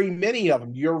not very many of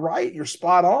them. You're right. You're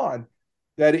spot on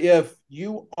that if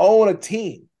you own a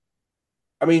team,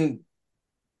 I mean,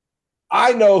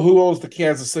 I know who owns the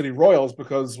Kansas City Royals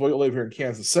because we live here in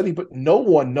Kansas City, but no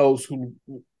one knows who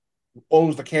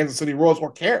owns the Kansas City Royals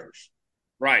or cares.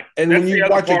 Right. And that's when you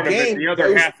watch a game, the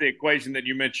other half of the equation that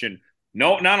you mentioned,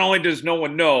 not only does no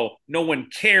one know, no one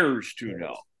cares to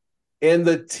know. And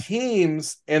the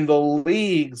teams and the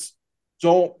leagues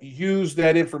don't use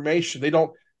that information. They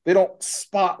don't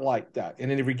spotlight that in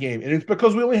every game. And it's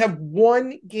because we only have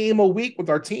one game a week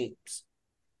with our teams.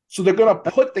 So they're going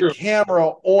to put the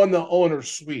camera on the owner's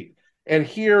suite. And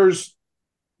here's,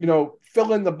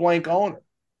 fill in the blank owner.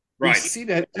 Right. We see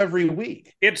that every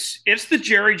week. It's the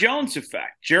Jerry Jones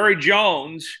effect. Jerry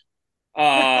Jones,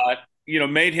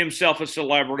 made himself a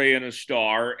celebrity and a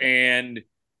star, and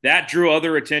that drew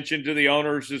other attention to the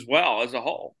owners as well as a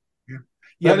whole.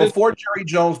 Yeah, before Jerry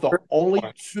Jones, the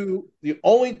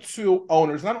only two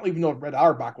owners, and I don't even know if Red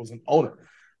Auerbach was an owner.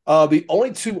 The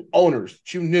only two owners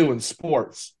that you knew in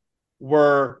sports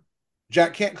were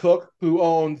Jack Kent Cooke, who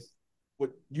owned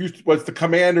what's the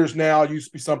Commanders now, used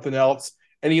to be something else,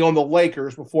 and he owned the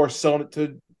Lakers before selling it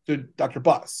to Dr.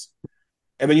 Buss.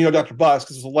 And then Dr. Buss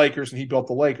because it was the Lakers and he built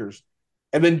the Lakers.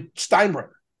 And then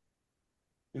Steinbrenner,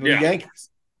 the Yankees.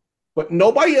 But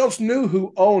nobody else knew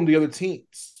who owned the other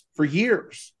teams for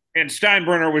years. And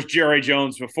Steinbrenner was Jerry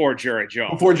Jones before Jerry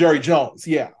Jones. Before Jerry Jones,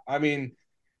 yeah. I mean,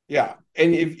 yeah.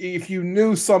 And if you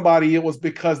knew somebody, it was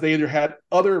because they either had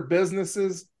other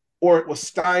businesses or it was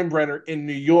Steinbrenner in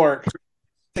New York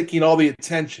taking all the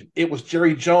attention. It was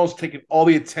Jerry Jones taking all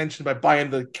the attention by buying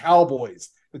the Cowboys,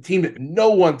 the team that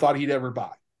no one thought he'd ever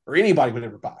buy or anybody would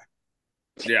ever buy.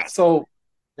 Yeah. So,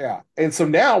 yeah. And so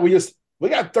now we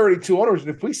got 32 owners.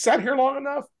 And if we sat here long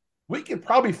enough, we could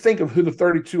probably think of who the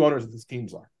 32 owners of these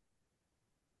teams are.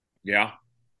 Yeah.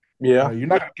 Yeah. You're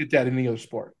not going to get that in any other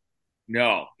sport.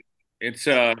 No. It's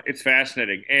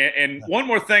fascinating. And one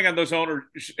more thing on those owners,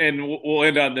 and we'll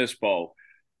end on this, Bo.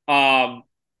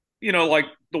 Like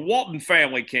the Walton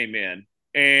family came in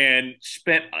and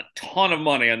spent a ton of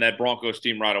money on that Broncos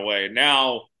team right away. And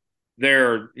now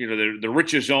they're the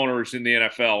richest owners in the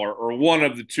NFL or one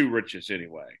of the two richest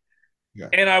anyway. Yeah.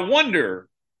 And I wonder,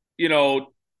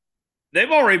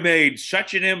 they've already made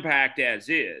such an impact as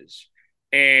is.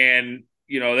 And,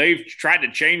 they've tried to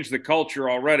change the culture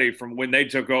already from when they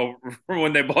took over, from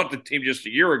when they bought the team just a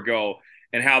year ago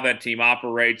and how that team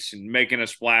operates and making a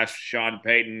splash, Sean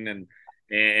Payton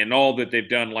and all that they've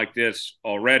done like this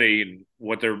already and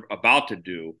what they're about to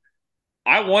do.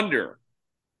 I wonder,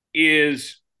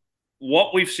 is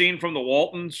what we've seen from the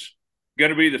Waltons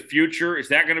going to be the future? Is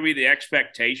that going to be the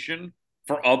expectation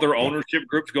for other ownership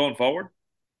groups going forward?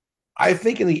 I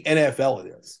think in the NFL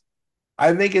it is.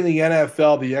 I think in the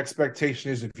NFL, the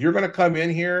expectation is if you're going to come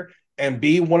in here and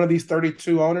be one of these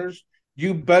 32 owners,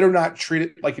 you better not treat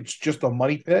it like it's just a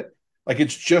money pit. Like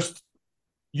it's just,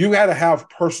 you got to have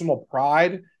personal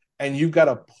pride and you got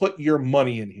to put your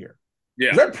money in here.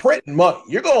 Yeah. They're printing money.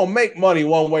 You're going to make money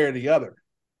one way or the other.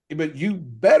 But you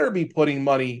better be putting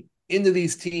money into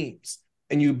these teams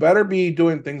and you better be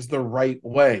doing things the right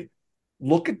way.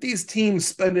 Look at these teams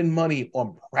spending money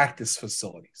on practice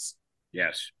facilities.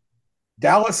 Yes.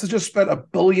 Dallas has just spent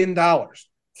 $1 billion.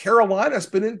 Carolina's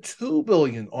spending $2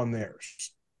 billion on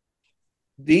theirs.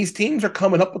 These teams are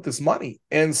coming up with this money.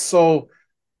 And so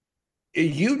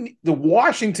the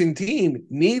Washington team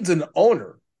needs an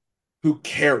owner who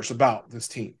cares about this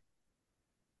team.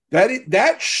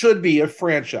 That should be a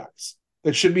franchise.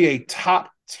 That should be a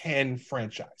top 10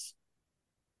 franchise.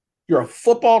 You're a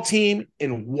football team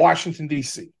in Washington,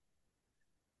 D.C.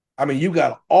 I mean, you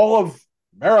got all of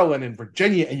Maryland and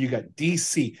Virginia, and you got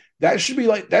D.C. That should be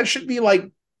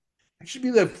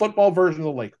the football version of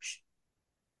the Lakers.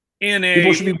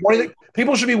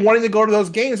 People should be wanting to go to those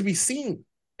games to be seen.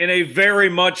 In a very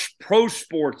much pro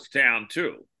sports town,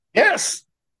 too. Yes.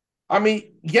 I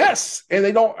mean, yes. And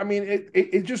they don't, I mean,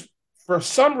 it just, for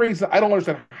some reason, I don't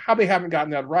understand how they haven't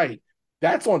gotten that right.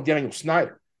 That's on Daniel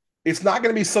Snyder. It's not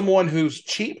going to be someone who's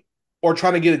cheap or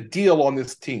trying to get a deal on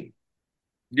this team.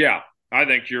 Yeah, I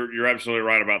think you're absolutely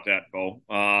right about that, Bo.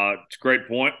 It's a great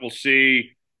point. We'll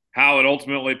see how it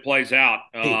ultimately plays out.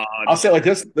 I'll say it like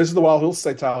this. This is the wild he'll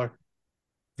say, Tyler.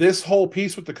 This whole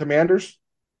piece with the Commanders,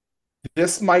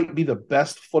 this might be the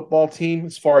best football team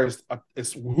as far as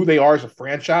who they are as a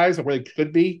franchise and where they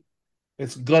could be.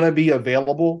 It's going to be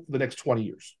available for the next 20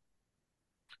 years.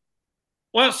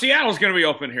 Well, Seattle's going to be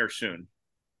open here soon.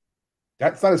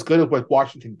 That's not as good as what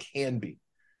Washington can be.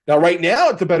 Now, right now,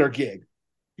 it's a better gig.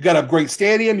 You got a great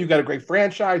stadium. You got a great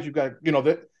franchise. You got,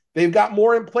 they've got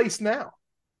more in place now.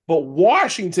 But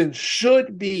Washington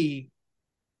should be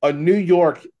a New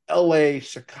York, LA,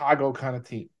 Chicago kind of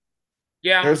team.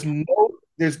 Yeah.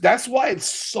 That's why it's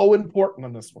so important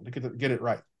on this one to get it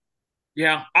right.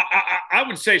 Yeah. I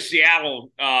would say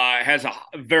Seattle has a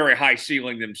very high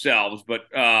ceiling themselves, but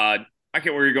I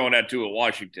get where you're going at too at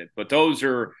Washington. But those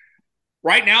are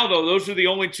right now, though, those are the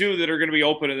only two that are going to be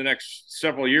open in the next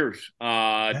several years.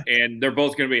 And they're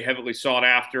both going to be heavily sought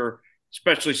after,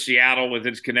 especially Seattle with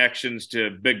its connections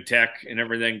to big tech and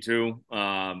everything too.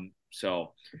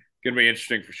 So going to be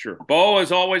interesting for sure. Bo,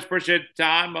 as always, appreciate the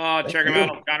time. Check them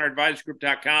out on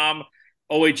ConnorAdvisoryGroup.com,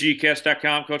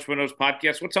 OAGcast.com, Coach Windows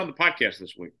Podcast. What's on the podcast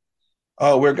this week?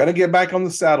 Oh, we're going to get back on the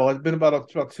saddle. It's been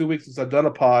about 2 weeks since I've done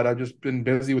a pod. I've just been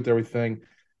busy with everything.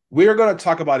 We're going to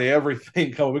talk about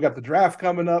everything coming. We got the draft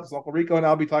coming up. So Uncle Rico and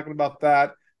I'll be talking about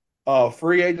that.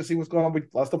 Free agency, what's going on. A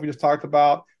lot of stuff we just talked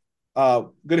about.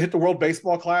 Going to hit the World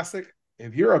Baseball Classic.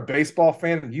 If you're a baseball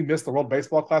fan and you missed the World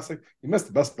Baseball Classic, you missed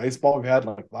the best baseball we've had in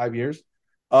like 5 years.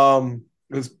 It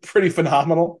was pretty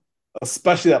phenomenal,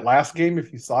 especially that last game,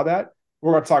 if you saw that.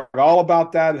 We're going to talk all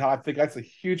about that and how I think that's a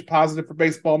huge positive for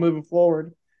baseball moving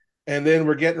forward. And then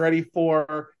we're getting ready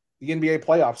for the NBA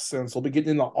playoffs soon, so we'll be getting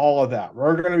into all of that.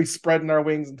 We're going to be spreading our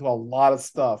wings into a lot of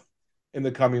stuff in the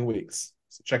coming weeks.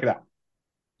 So check it out.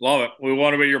 Love it. We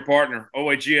want to be your partner.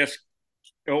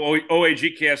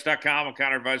 OAGcast.com and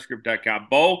ConnorAdvisoryGroup.com.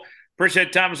 Bo,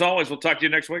 appreciate the time as always. We'll talk to you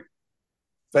next week.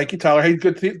 Thank you, Tyler. Hey,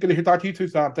 good to talk to you too,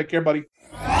 Tom. Take care, buddy.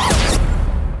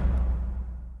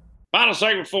 Final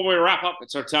segment before we wrap up.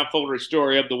 It's our top folder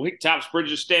story of the week. Tom's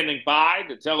Bridges standing by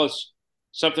to tell us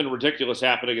something ridiculous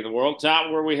happening in the world. Tom,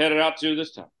 where are we headed out to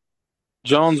this time?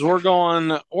 Jones, we're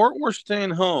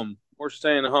staying home. We're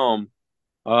staying home.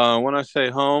 When I say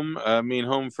home, I mean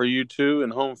home for you two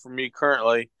and home for me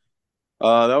currently.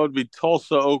 That would be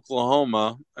Tulsa,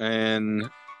 Oklahoma. And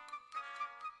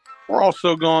we're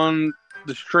also going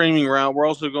the streaming route. We're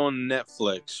also going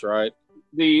Netflix, right?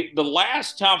 The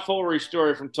last tomfoolery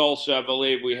story from Tulsa, I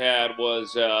believe we had,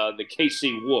 was the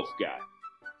KC Wolf guy.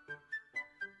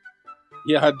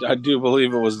 Yeah, I do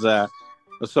believe it was that.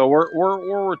 So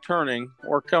we're returning.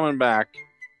 We're coming back,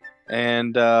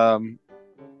 and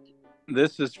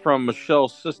this is from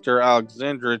Michelle's sister,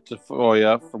 Alexandra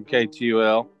Tafoya from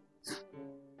KTUL.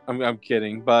 I'm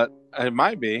kidding, but it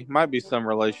might be some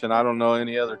relation. I don't know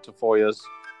any other Tafoyas.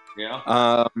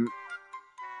 Yeah.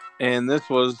 And this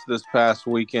was this past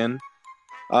weekend.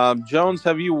 Jones,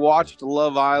 have you watched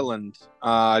Love Island?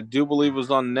 I do believe it was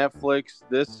on Netflix.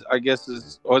 This, I guess,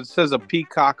 it says a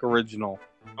Peacock original.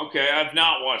 Okay, I've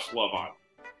not watched Love Island.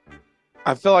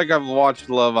 I feel like I've watched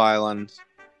Love Island.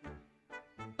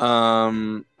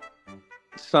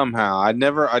 Somehow.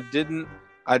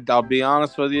 I'll be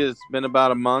honest with you, it's been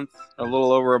about a month, a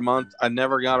little over a month. I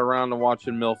never got around to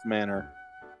watching MILF Manor.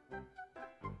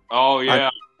 Oh, yeah.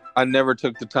 I never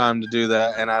took the time to do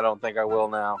that, and I don't think I will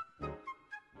now.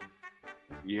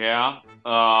 Yeah.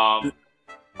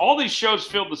 All these shows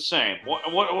feel the same.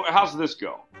 How's this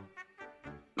go?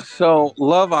 So,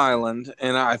 Love Island,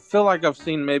 and I feel like I've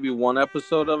seen maybe one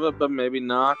episode of it, but maybe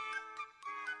not.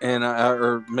 And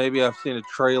or maybe I've seen a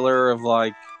trailer of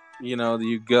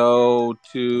you go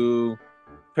to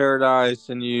paradise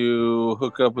and you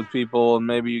hook up with people and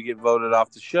maybe you get voted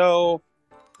off the show,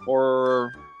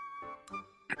 or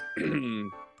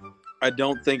I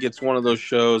don't think it's one of those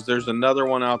shows. There's another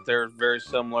one out there very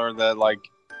similar that, like,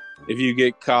 if you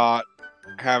get caught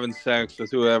having sex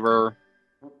with whoever,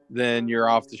 then you're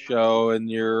off the show and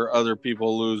your other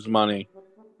people lose money.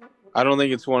 I don't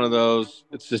think it's one of those.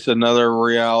 It's just another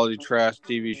reality trash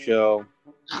TV show.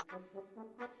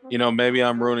 You know, maybe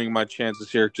I'm ruining my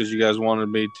chances here because you guys wanted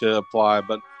me to apply,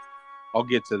 but I'll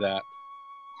get to that.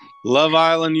 Love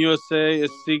Island USA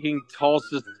is seeking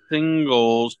Tulsa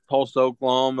singles. Tulsa,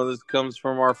 Oklahoma. This comes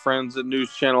from our friends at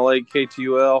News Channel 8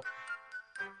 KTUL.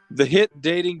 The hit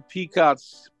dating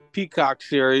Peacock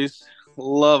series,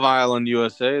 Love Island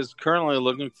USA, is currently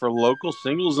looking for local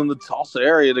singles in the Tulsa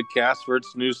area to cast for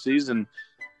its new season.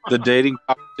 The dating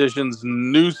competition's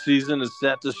new season is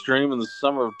set to stream in the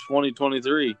summer of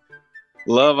 2023.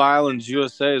 Love Island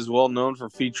USA is well known for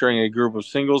featuring a group of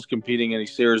singles competing in a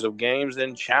series of games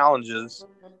and challenges.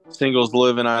 Singles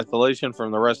live in isolation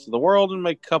from the rest of the world and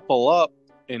may couple up,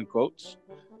 in quotes,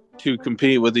 to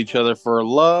compete with each other for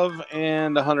love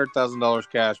and a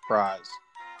 $100,000 cash prize.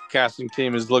 Casting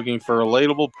team is looking for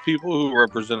relatable people who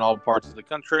represent all parts of the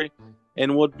country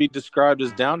and would be described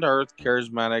as down-to-earth,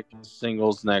 charismatic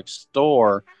singles next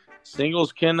door.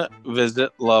 Singles can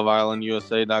visit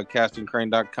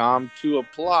loveislandusa.castingcrane.com to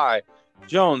apply.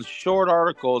 Jones, short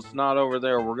article. It's not over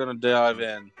there. We're going to dive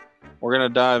in. We're going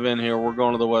to dive in here. We're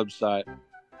going to the website.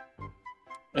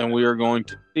 And we are going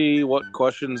to see what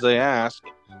questions they ask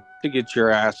to get your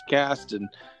ass casted.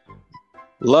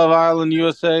 Love Island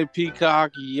USA,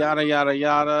 Peacock, yada, yada,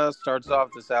 yada. Starts off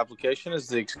this application as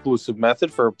the exclusive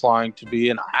method for applying to be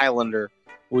an Islander.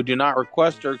 We do not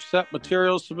request or accept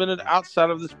materials submitted outside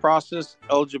of this process.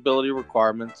 Eligibility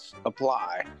requirements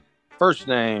apply. First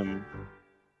name,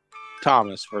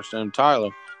 Thomas. First name,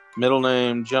 Tyler. Middle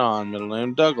name, John. Middle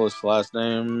name, Douglas. Last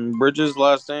name, Bridges.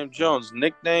 Last name, Jones.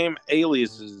 Nickname,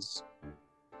 aliases.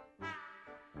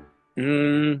 I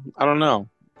don't know.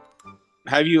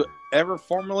 Have you ever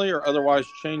formally or otherwise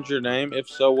changed your name? If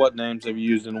so, what names have you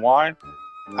used and why?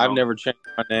 No. I've never changed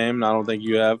my name. I don't think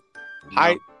you have.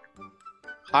 No.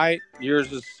 Height,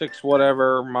 yours is 6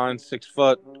 whatever, mine's 6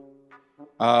 foot.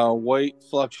 Weight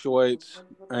fluctuates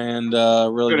and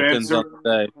really Good depends answer. on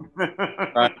the day.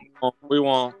 Right? We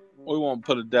won't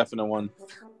put a definite one.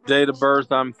 Date of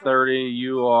birth, I'm 30.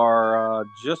 You are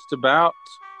just about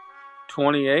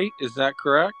 28. Is that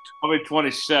correct? I'll be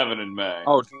 27 in May.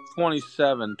 Oh,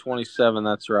 27.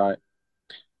 That's right.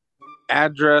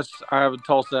 Address, I have a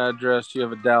Tulsa address. You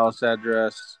have a Dallas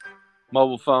address.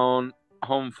 Mobile phone,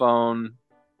 home phone.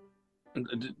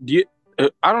 Do you?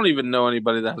 I don't even know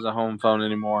anybody that has a home phone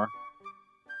anymore.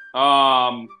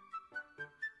 I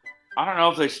don't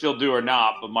know if they still do or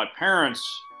not, but my parents,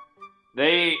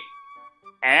 they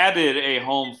added a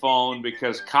home phone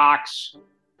because Cox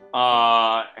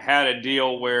had a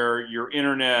deal where your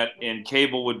internet and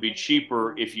cable would be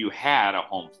cheaper if you had a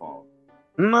home phone.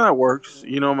 That works.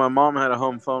 You know, my mom had a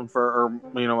home phone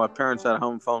my parents had a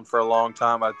home phone for a long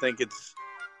time. I think it's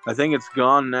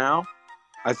gone now.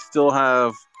 I still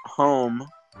have home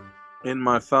in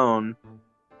my phone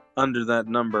under that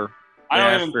number. I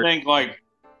don't even think like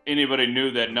anybody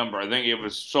knew that number. I think it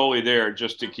was solely there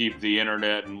just to keep the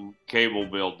internet and cable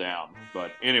bill down.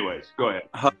 But anyways, go ahead.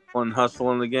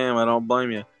 Hustling the game. I don't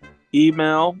blame you.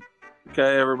 Email.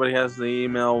 Okay, everybody has the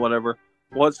email, whatever.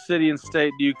 What city and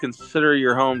state do you consider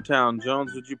your hometown?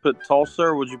 Jones, would you put Tulsa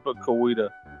or would you put Coweta?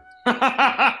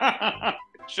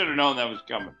 Should have known that was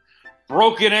coming.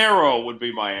 Broken Arrow would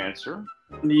be my answer.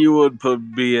 You would put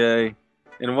BA.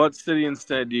 In what city and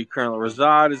state do you currently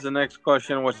reside is the next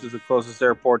question. Which is the closest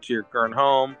airport to your current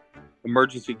home?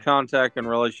 Emergency contact in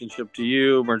relationship to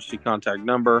you. Emergency contact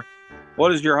number.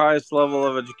 What is your highest level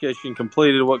of education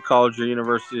completed? What college or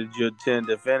university did you attend,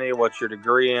 if any? What's your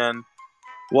degree in?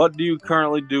 What do you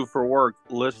currently do for work?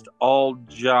 List all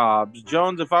jobs.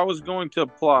 Jones, if I was going to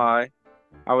apply,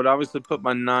 I would obviously put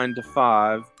my 9 to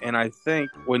 5. And I think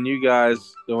when you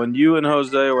and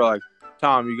Jose were like,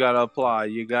 Tom, you got to apply.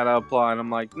 And I'm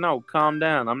like, no, calm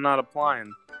down. I'm not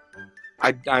applying.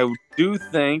 I do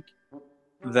think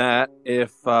that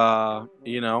if the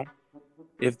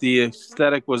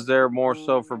aesthetic was there more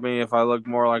so for me, if I looked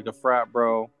more like a frat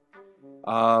bro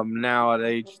now at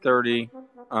age 30,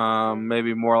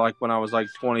 maybe more like when I was like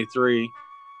 23,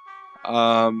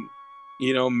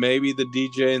 maybe the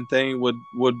DJing thing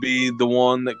would be the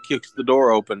one that kicks the door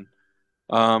open.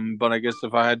 But I guess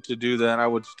if I had to do that, I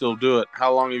would still do it.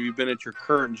 How long have you been at your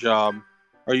current job?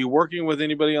 Are you working with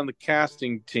anybody on the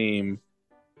casting team?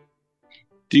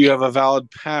 Do you have a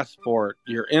valid passport?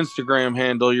 Your Instagram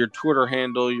handle, your Twitter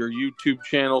handle, your YouTube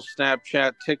channel,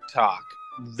 Snapchat, TikTok?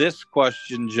 This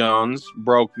question, Jones,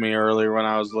 broke me earlier when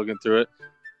I was looking through it.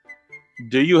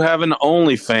 Do you have an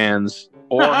OnlyFans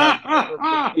or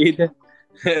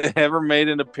ever made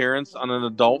an appearance on an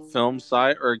adult film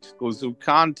site or exclusive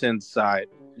content site?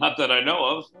 Not that I know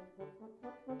of.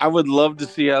 I would love to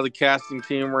see how the casting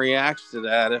team reacts to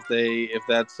that. If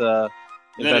that's Is that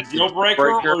a deal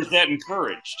breaker, or is that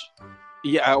encouraged?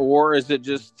 Yeah, or is it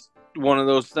just one of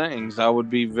those things? I would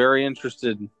be very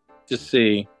interested to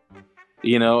see.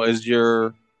 Is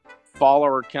your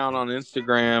follower count on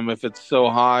Instagram, if it's so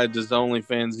high, does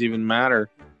OnlyFans even matter?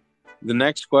 The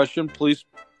next question, please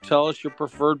tell us your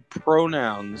preferred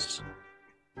pronouns.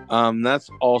 That's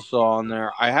also on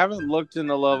there. I haven't looked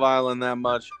into Love Island that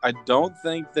much. I don't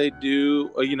think they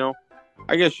do.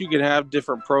 I guess you could have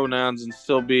different pronouns and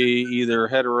still be either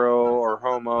hetero or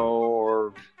homo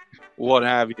or what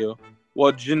have you.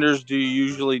 What genders do you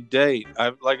usually date?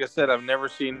 Like I said, I've never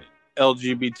seen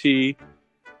LGBTQ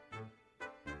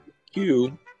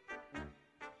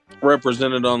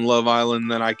represented on Love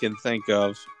Island that I can think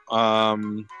of.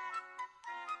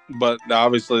 But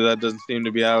obviously that doesn't seem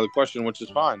to be out of the question, which is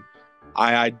fine.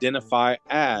 I identify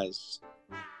as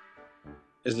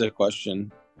is the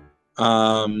question.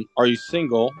 Are you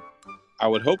single? I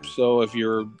would hope so if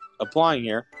you're applying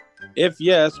here. If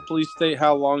yes, please state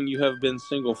how long you have been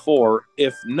single for.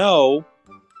 If no,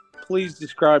 please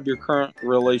describe your current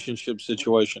relationship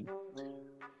situation.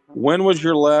 When was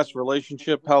your last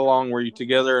relationship? How long were you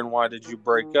together and why did you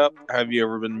break up? Have you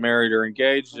ever been married or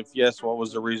engaged? If yes, what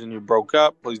was the reason you broke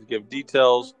up? Please give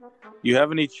details. You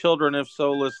have any children? If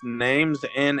so, list names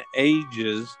and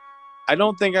ages. I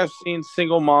don't think I've seen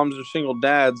single moms or single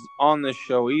dads on this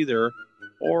show either,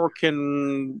 or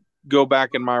can go back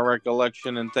in my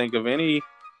recollection and think of any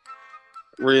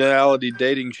reality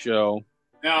dating show.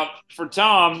 Now, for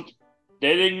Tom,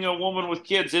 dating a woman with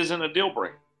kids isn't a deal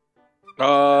breaker.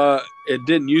 It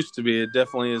didn't used to be. It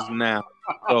definitely is now.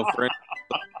 So,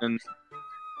 and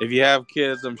if you have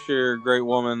kids, I'm sure you're a great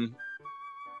woman.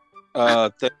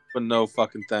 Thanks, but no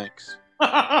fucking thanks.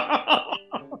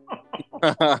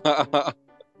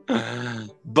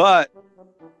 But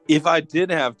if I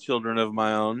did have children of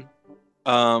my own,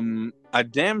 I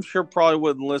damn sure probably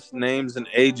wouldn't list names and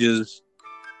ages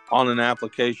on an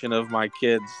application of my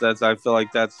kids. I feel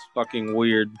like that's fucking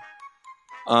weird.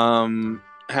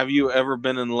 Have you ever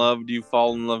been in love? Do you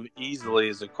fall in love easily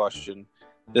is a question.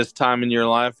 This time in your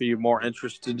life, are you more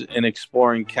interested in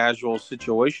exploring casual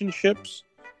situationships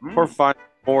or finding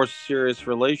a more serious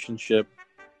relationship?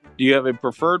 Do you have a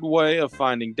preferred way of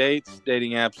finding dates,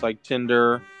 dating apps like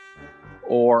Tinder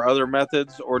or other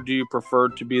methods, or do you prefer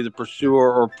to be the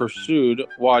pursuer or pursued?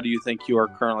 Why do you think you are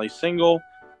currently single?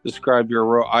 Describe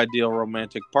your ideal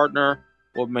romantic partner.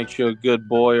 What makes you a good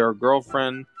boy or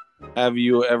girlfriend? Have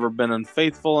you ever been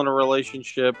unfaithful in a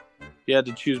relationship? If you had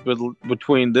to choose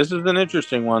between, this is an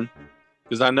interesting one,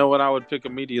 because I know what I would pick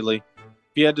immediately.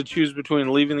 If you had to choose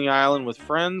between leaving the island with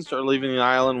friends or leaving the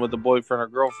island with a boyfriend or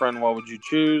girlfriend, what would you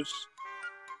choose?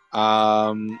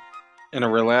 In a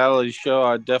reality show,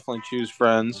 I'd definitely choose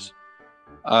friends.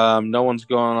 No one's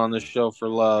going on this show for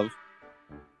love,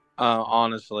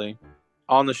 honestly.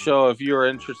 On the show, if you are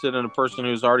interested in a person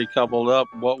who's already coupled up,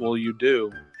 what will you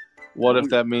do? What if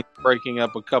that means breaking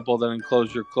up a couple that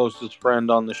includes your closest friend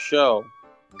on the show?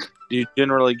 Do you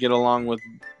generally get along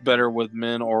better with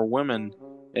men or women?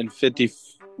 In 50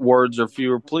 words or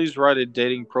fewer, please write a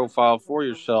dating profile for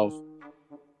yourself.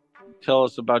 Tell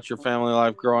us about your family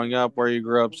life growing up, where you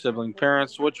grew up, sibling,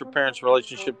 parents. What's your parents'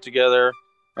 relationship together?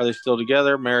 Are they still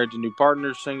together, married to new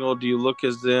partners, single? Do you look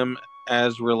at them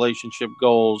as relationship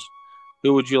goals?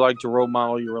 Who would you like to role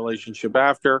model your relationship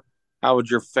after? How would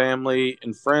your family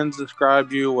and friends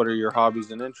describe you? What are your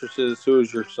hobbies and interests? Who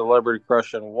is your celebrity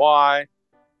crush and why?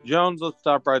 Jones, let's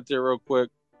stop right there real quick.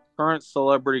 Current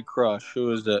celebrity crush.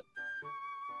 Who is it?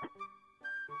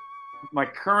 My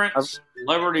current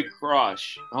celebrity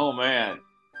crush. Oh man.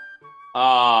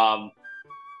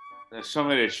 There's so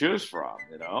many to choose from,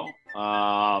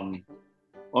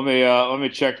 Let me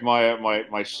check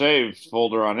my saved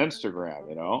folder on Instagram,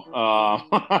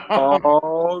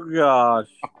 Oh gosh.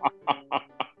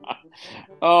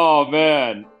 Oh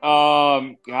man.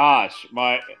 Gosh,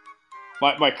 my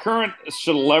current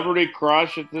celebrity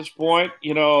crush at this point,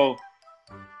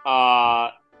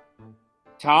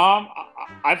 Tom,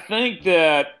 I think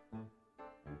that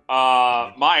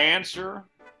my answer,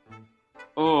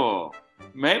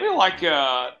 maybe like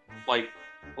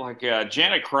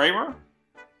Janet Kramer.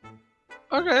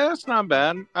 Okay, that's not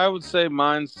bad. I would say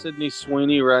mine's Sydney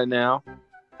Sweeney right now.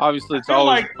 obviously it's I feel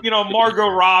always like, Margot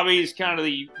Robbie is kind of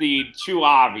the too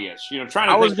obvious. Trying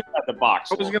to think outside the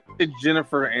box. I was going to say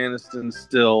Jennifer Aniston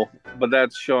still, but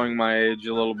that's showing my age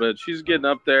a little bit. She's getting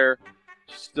up there.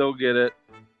 Still get it.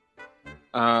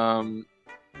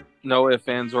 No ifs,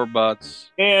 ands, or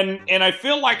buts. And I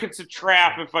feel like it's a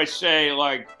trap if I say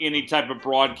like any type of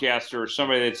broadcaster or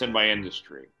somebody that's in my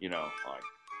industry. No,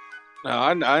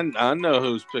 I know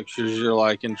whose pictures you're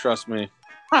liking. Trust me.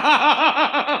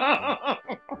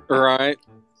 Right.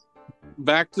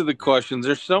 Back to the questions.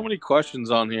 There's so many questions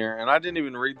on here, and I didn't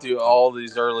even read through all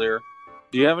these earlier.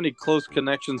 Do you have any close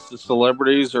connections to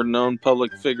celebrities or known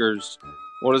public figures?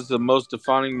 What is the most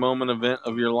defining event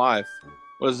of your life?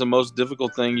 What is the most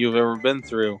difficult thing you've ever been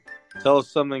through? Tell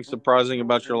us something surprising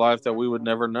about your life that we would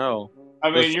never know. I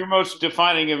mean, your most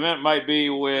defining event might be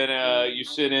when you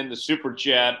sit in the super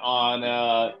chat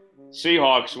on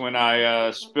Seahawks when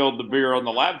I spilled the beer on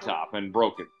the laptop and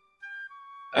broke it.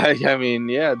 I mean,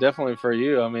 yeah, definitely for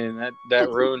you. I mean, that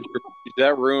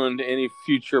ruined any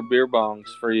future beer bongs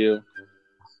for you.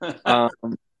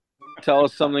 Tell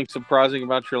us something surprising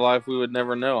about your life we would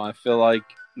never know. I feel like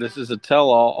this is a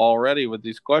tell-all already with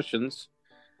these questions,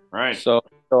 right? So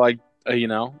like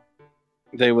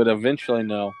they would eventually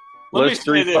know. Let me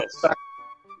say this.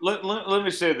 Let me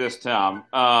say this, Tom.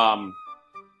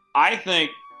 I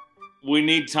think we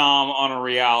need Tom on a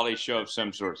reality show of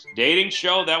some sort. Dating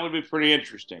show, that would be pretty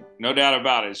interesting. No doubt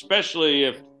about it. Especially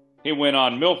if he went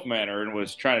on MILF Manor and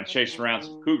was trying to chase around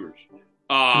some cougars.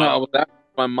 No, but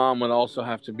my mom would also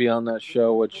have to be on that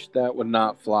show, which that would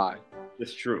not fly.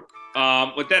 That's true.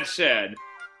 With that said,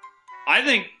 I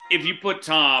think if you put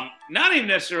Tom, not even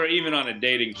necessarily even on a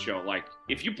dating show, like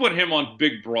if you put him on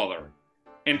Big Brother,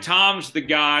 and Tom's the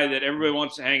guy that everybody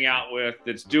wants to hang out with,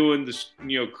 that's doing this,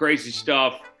 crazy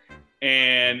stuff,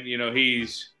 and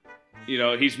he's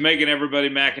making everybody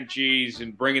mac and cheese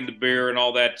and bringing the beer and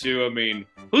all that too. I mean,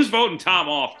 who's voting Tom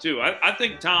off too? I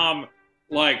think Tom,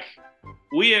 like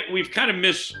we've kind of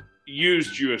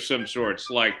misused you of some sorts.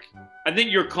 Like I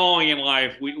think your calling in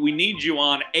life, we need you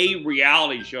on a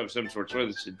reality show of some sorts, whether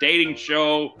it's a dating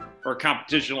show or a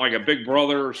competition like a Big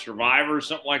Brother or Survivor or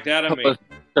something like that. I mean,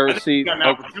 I think you got an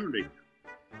opportunity.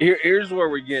 Here's where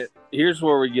we get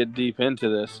deep into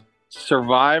this.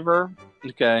 Survivor,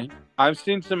 okay. I've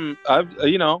seen some.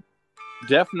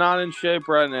 Def not in shape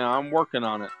right now. I'm working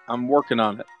on it. I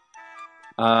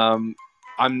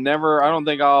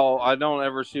don't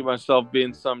ever see myself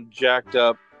being some jacked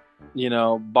up,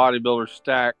 bodybuilder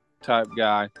stack type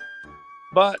guy.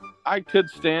 But I could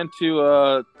stand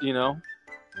to,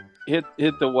 hit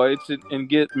the weights and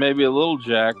get maybe a little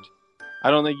jacked.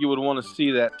 I don't think you would want to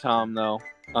see that, Tom, though.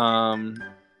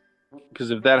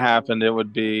 Because if that happened, it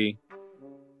would be,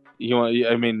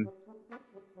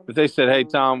 if they said, "Hey,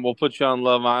 Tom, we'll put you on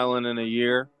Love Island in a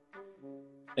year,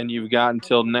 and you've got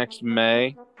until next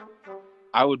May,"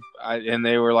 and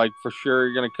they were like, "For sure,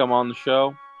 you're going to come on the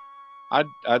show." I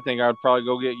think I'd probably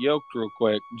go get yoked real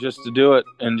quick just to do it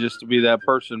and just to be that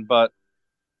person. But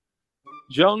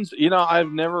Jones,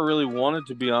 I've never really wanted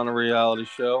to be on a reality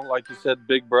show. Like you said,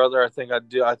 Big Brother, I think I'd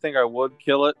do. I think I would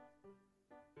kill it.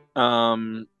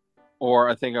 Or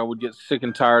I think I would get sick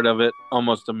and tired of it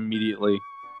almost immediately.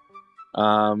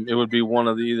 It would be one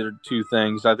of the either two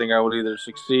things. I think I would either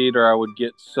succeed or I would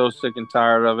get so sick and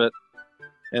tired of it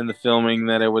and the filming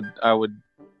that I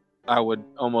would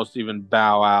almost even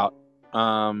bow out.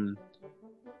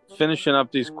 Finishing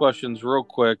up these questions real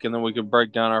quick, and then we could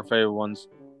break down our favorite ones.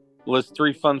 List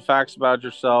 3 fun facts about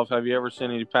yourself. Have you ever seen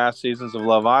any past seasons of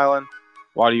Love Island?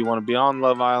 Why do you want to be on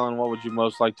Love Island? What would you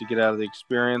most like to get out of the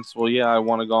experience? Well, yeah, I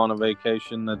want to go on a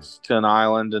vacation that's to an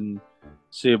island and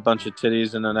see a bunch of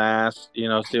titties and an ass,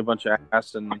 see a bunch of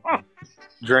ass and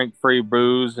drink free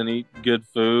booze and eat good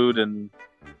food and,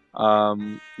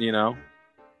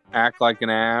 act like an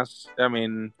ass. I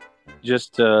mean,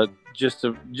 just for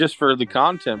the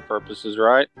content purposes,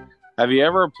 right? Have you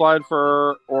ever applied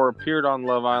for or appeared on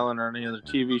Love Island or any other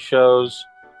TV shows?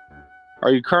 Are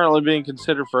you currently being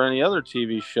considered for any other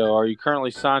TV show? Are you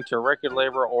currently signed to a record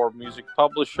label or music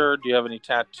publisher? Do you have any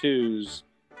tattoos?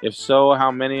 If so, how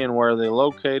many and where are they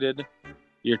located?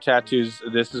 Your tattoos,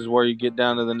 this is where you get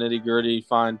down to the nitty-gritty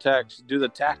fine text. Do the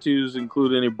tattoos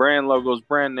include any brand logos,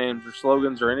 brand names, or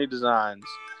slogans, or any designs?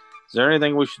 Is there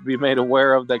anything we should be made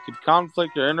aware of that could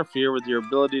conflict or interfere with your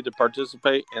ability to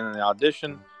participate in an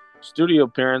audition, studio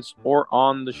appearance, or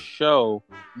on the show?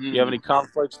 Do you have any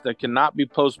conflicts that cannot be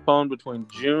postponed between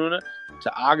June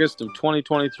to August of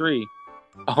 2023?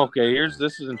 Okay,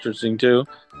 this is interesting too.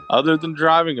 Other than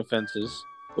driving offenses,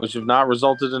 which have not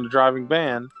resulted in a driving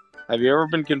ban, have you ever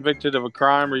been convicted of a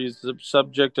crime or you the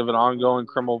subject of an ongoing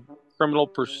criminal criminal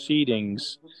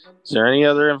proceedings. Is there any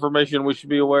other information we should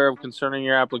be aware of concerning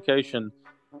your application,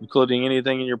 including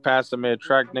anything in your past that may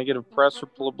attract negative press or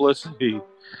publicity?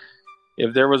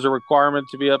 If there was a requirement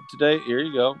to be up to date, here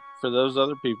you go. For those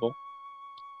other people,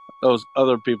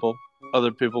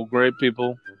 great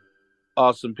people,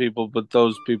 awesome people, but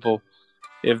those people.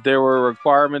 If there were a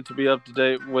requirement to be up to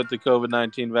date with the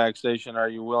COVID-19 vaccination, are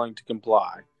you willing to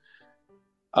comply?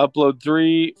 Upload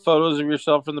 3 photos of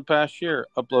yourself from the past year.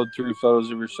 Upload 3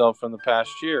 photos of yourself from the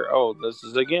past year. Oh, this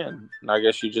is again. I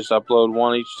guess you just upload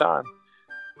 1 each time.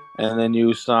 And then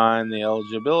you sign the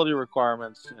eligibility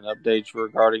requirements and updates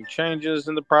regarding changes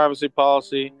in the privacy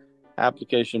policy,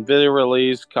 application video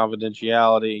release,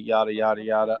 confidentiality, yada, yada,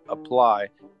 yada. Apply.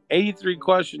 83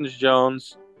 questions,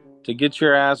 Jones, to get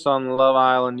your ass on Love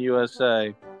Island,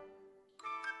 USA.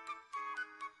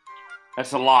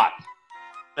 That's a lot.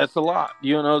 That's a lot.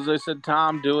 You and Jose said,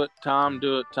 Tom, do it. Tom,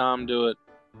 do it. Tom, do it.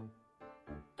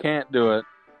 Can't do it.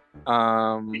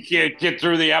 You can't get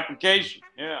through the application.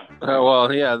 Yeah.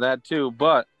 Well, yeah, that too.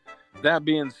 But that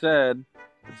being said,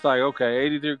 it's like, okay,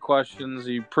 83 questions.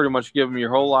 You pretty much give them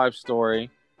your whole life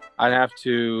story. I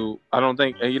don't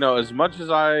think, as much as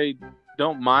I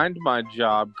don't mind my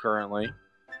job currently,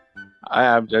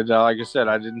 like I said,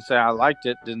 I didn't say I liked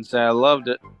it, didn't say I loved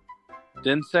it,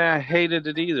 didn't say I hated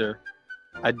it either.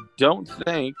 I don't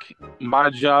think my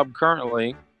job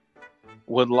currently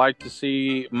would like to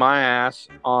see my ass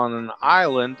on an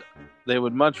island. They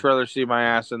would much rather see my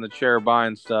ass in the chair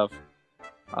buying stuff,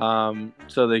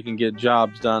 so they can get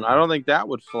jobs done. I don't think that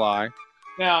would fly.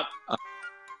 Now,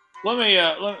 let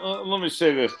me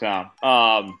say this, Tom.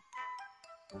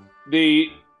 Give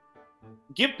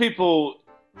people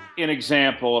an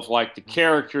example of like the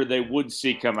character they would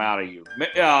see come out of you.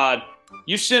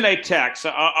 You sent a text.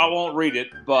 I won't read it,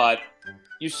 but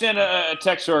you sent a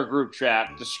text to our group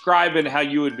chat describing how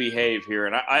you would behave here,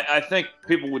 and I think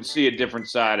people would see a different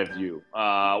side of you.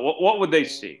 What would they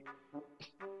see?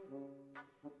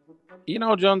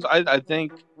 Jones, I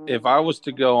think if I was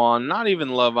to go on, not even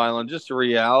Love Island, just a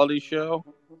reality show,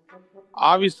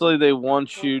 obviously they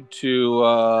want you to,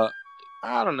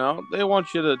 I don't know, they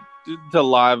want you to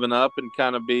liven up and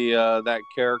kind of be that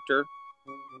character.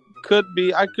 I could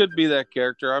be that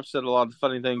character. I've said a lot of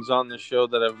funny things on the show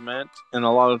that I've meant, and a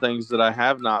lot of things that I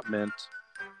have not meant,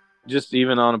 just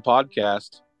even on a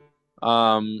podcast.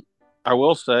 I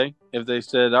will say, if they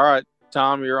said, all right,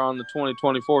 Tom, you're on the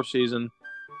 2024 season,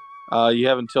 you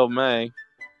have until May,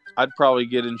 I'd probably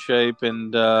get in shape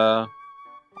and, I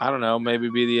don't know, maybe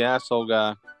be the asshole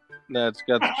guy that's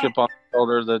got the chip on the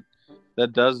shoulder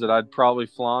that does it. I'd probably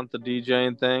flaunt the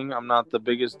DJing thing. I'm not the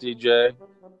biggest DJ.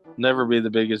 Never be the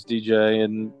biggest DJ,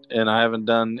 and I haven't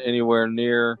done anywhere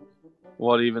near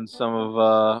what even some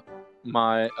of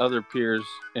my other peers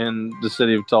in the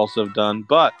city of Tulsa have done,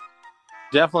 but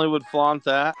definitely would flaunt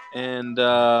that. And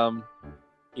I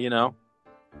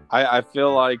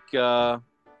feel like if I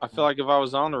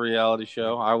was on the reality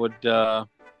show, I would I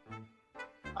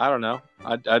don't know,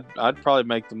 I'd probably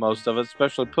make the most of it,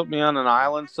 especially put me on an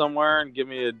island somewhere and give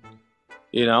me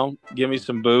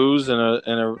some booze and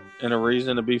a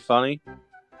reason to be funny,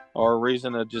 or a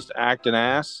reason to just act an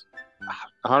ass.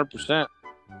 100%.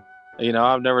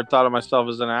 I've never thought of myself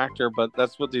as an actor, but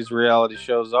that's what these reality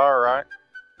shows are, right?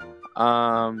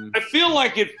 I feel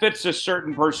like it fits a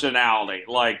certain personality,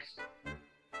 like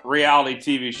reality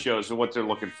TV shows and what they're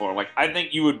looking for. Like, I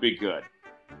think you would be good.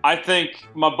 I think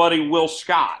my buddy Will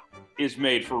Scott is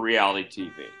made for reality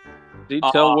TV.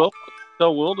 Tell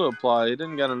Will to apply. He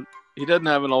doesn't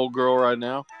have an old girl right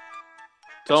now.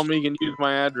 Tell him he can use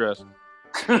my address.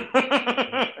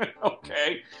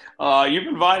 Okay. You've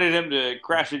invited him to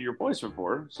crash at your place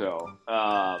before, so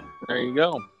there you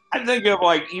go. I think of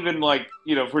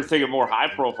if we're thinking more high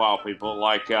profile people,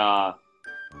 like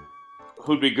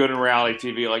who'd be good in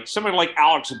reality TV, like somebody like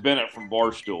Alex Bennett from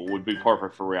Barstool would be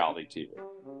perfect for reality TV.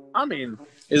 I mean,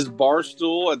 is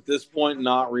Barstool at this point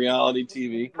not reality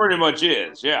TV? Pretty much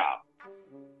is, yeah.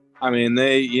 I mean,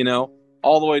 they,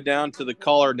 all the way down to the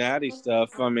Caller Natty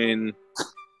stuff. I mean,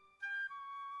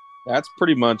 that's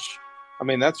pretty much,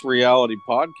 that's reality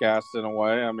podcast in a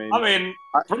way.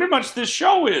 Pretty much this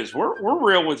show is. We're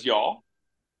real with y'all.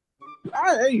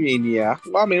 Yeah.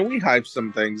 Well, we hype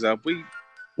some things up. We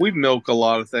milk a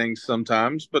lot of things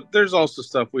sometimes, but there's also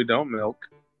stuff we don't milk.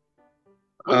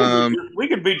 We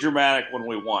can be dramatic when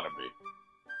we want to be.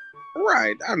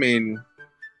 Right.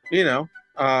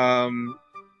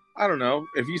 I don't know.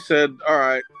 If you said, all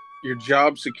right, your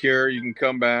job's secure, you can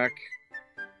come back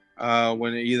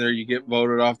when either you get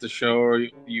voted off the show or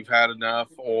you've had enough,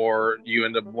 or you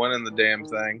end up winning the damn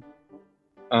thing.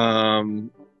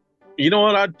 You know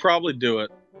what? I'd probably do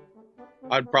it.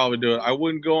 I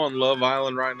wouldn't go on Love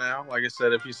Island right now. Like I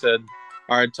said, if you said,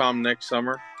 "All right, Tom, next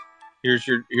summer, here's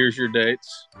your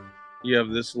dates. You have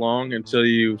this long until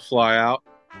you fly out."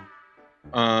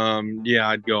 Yeah,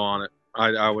 I'd go on it.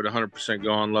 I would 100%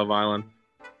 go on Love Island.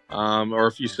 Or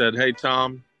if you said, "Hey,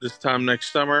 Tom, this time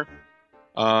next summer,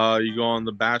 you go on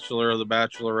The Bachelor or The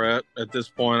Bachelorette." At this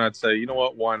point, I'd say, you know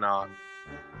what? Why not?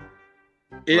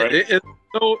 Right. It's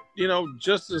so,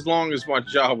 just as long as my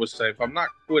job was safe. I'm not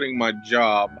quitting my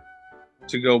job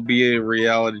to go be a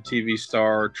reality TV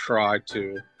star or try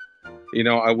to.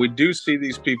 We do see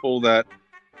these people that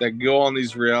go on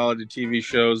these reality TV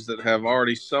shows that have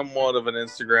already somewhat of an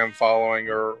Instagram following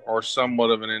or somewhat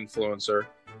of an influencer,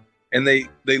 and they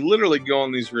literally go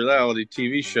on these reality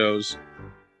TV shows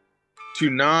to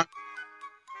not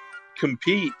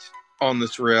compete on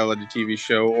this reality TV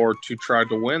show or to try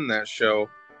to win that show,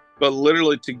 but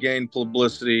literally to gain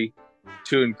publicity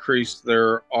to increase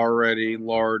their already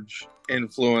large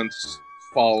influence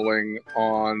following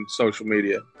on social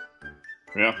media.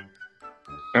 Yeah.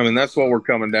 I mean, that's what we're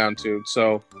coming down to.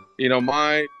 So,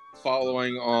 my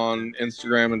following on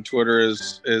Instagram and Twitter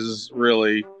is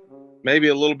really maybe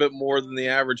a little bit more than the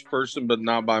average person, but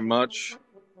not by much.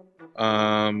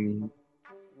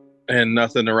 And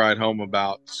nothing to write home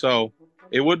about. So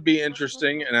it would be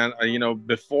interesting. And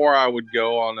before I would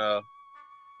go on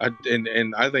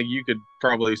and I think you could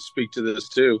probably speak to this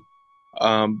too.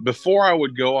 Before I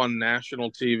would go on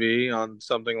national TV on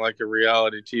something like a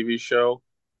reality TV show,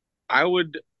 I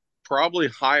would probably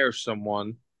hire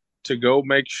someone to go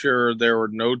make sure there were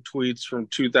no tweets from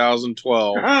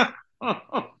 2012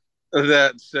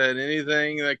 that said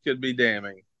anything that could be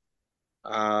damning.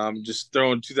 Just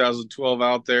throwing 2012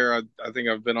 out there. I think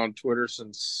I've been on Twitter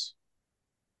since,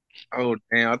 oh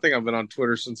damn, I think I've been on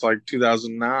Twitter since like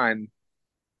 2009.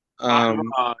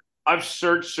 I've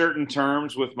searched certain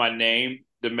terms with my name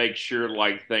to make sure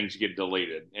like things get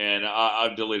deleted, and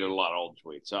I've deleted a lot of old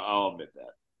tweets. I'll admit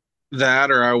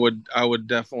that. Or I would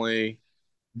definitely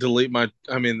delete my.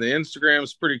 I mean, the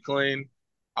Instagram's pretty clean.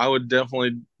 I would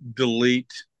definitely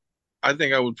delete. I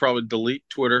think I would probably delete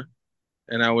Twitter,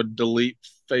 and I would delete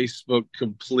Facebook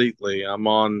completely. I'm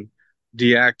on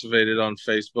deactivated on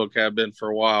Facebook, have been for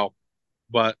a while,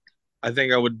 but I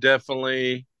think I would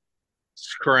definitely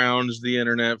scrounge the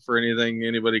internet for anything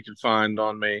anybody could find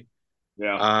on me.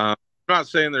 Yeah. I'm not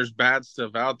saying there's bad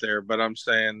stuff out there, but I'm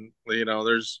saying,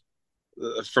 there's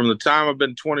from the time I've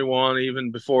been 21,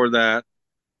 even before that,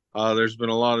 there's been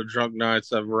a lot of drunk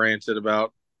nights I've ranted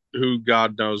about who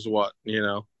God knows what.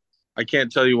 I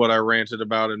can't tell you what I ranted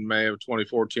about in May of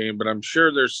 2014, but I'm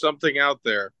sure there's something out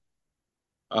there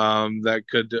that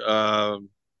could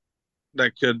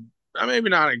maybe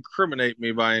not incriminate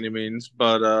me by any means,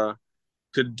 but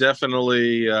could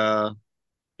definitely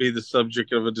be the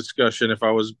subject of a discussion if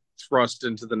I was thrust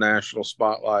into the national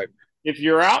spotlight. If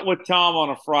you're out with Tom on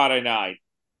a Friday night,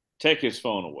 take his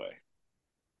phone away.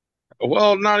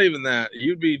 Well, not even that.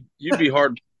 You'd be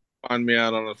hard to find me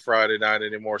out on a Friday night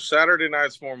anymore. Saturday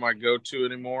night's more my go-to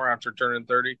anymore after turning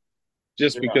 30,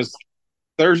 just because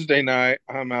Thursday night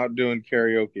I'm out doing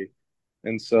karaoke,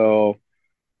 and so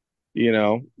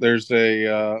there's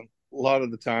a lot of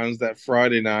the times that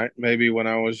Friday night, maybe when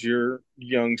I was your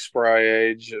young spry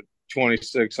age at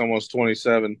 26, almost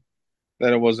 27,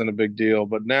 that it wasn't a big deal.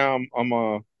 But now I'm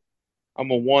a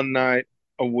one night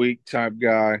a week type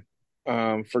guy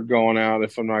for going out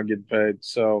if I'm not getting paid.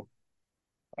 So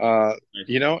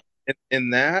in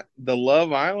that the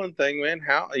Love Island thing, man,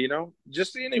 how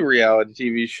just any reality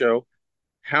TV show,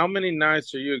 how many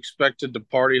nights are you expected to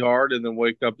party hard and then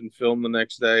wake up and film the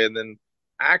next day and then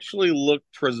actually look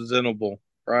presentable,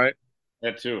 right?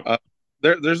 That too.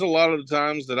 There's a lot of the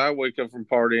times that I wake up from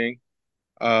partying,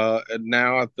 and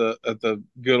now at the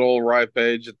good old ripe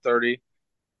age of 30,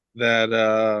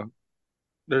 that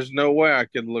there's no way I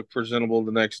could look presentable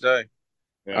the next day.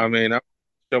 Yeah. I mean, I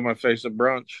show my face at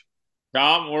brunch.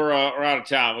 Tom, we're out of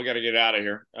time. We got to get out of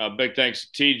here. Big thanks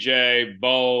to TJ,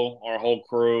 Bo, our whole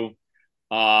crew.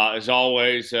 As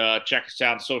always, check us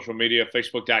out on social media,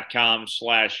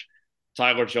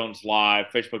 facebook.com/Tyler Jones Live,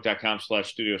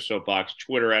 facebook.com/Studio Soapbox,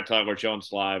 Twitter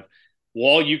 @TylerJonesLive.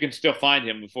 While you can still find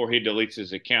him before he deletes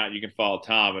his account, you can follow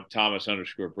Tom at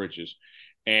Thomas_Bridges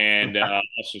and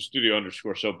also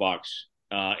Studio_Soapbox.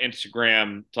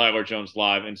 Instagram, Tyler Jones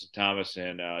Live, Insta Thomas,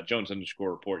 and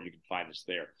Jones_Report. You can find us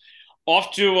there.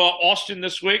 Off to Austin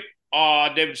this week.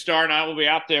 David Starr and I will be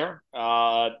out there.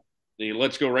 The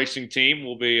Let's Go Racing team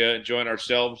will be enjoying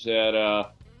ourselves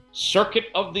at Circuit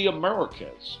of the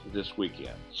Americas this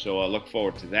weekend. So I look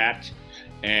forward to that.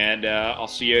 And I'll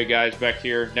see you guys back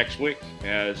here next week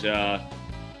as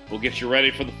we'll get you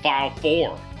ready for the Final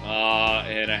Four.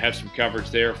 And I have some coverage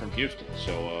there from Houston,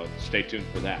 so stay tuned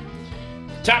for that.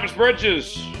 Thomas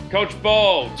Bridges, Coach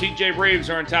Bo, TJ Rives,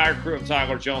 our entire crew, and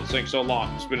Tyler Jones saying so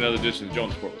long. It's been another edition of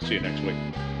Jones Report. We'll see you next week.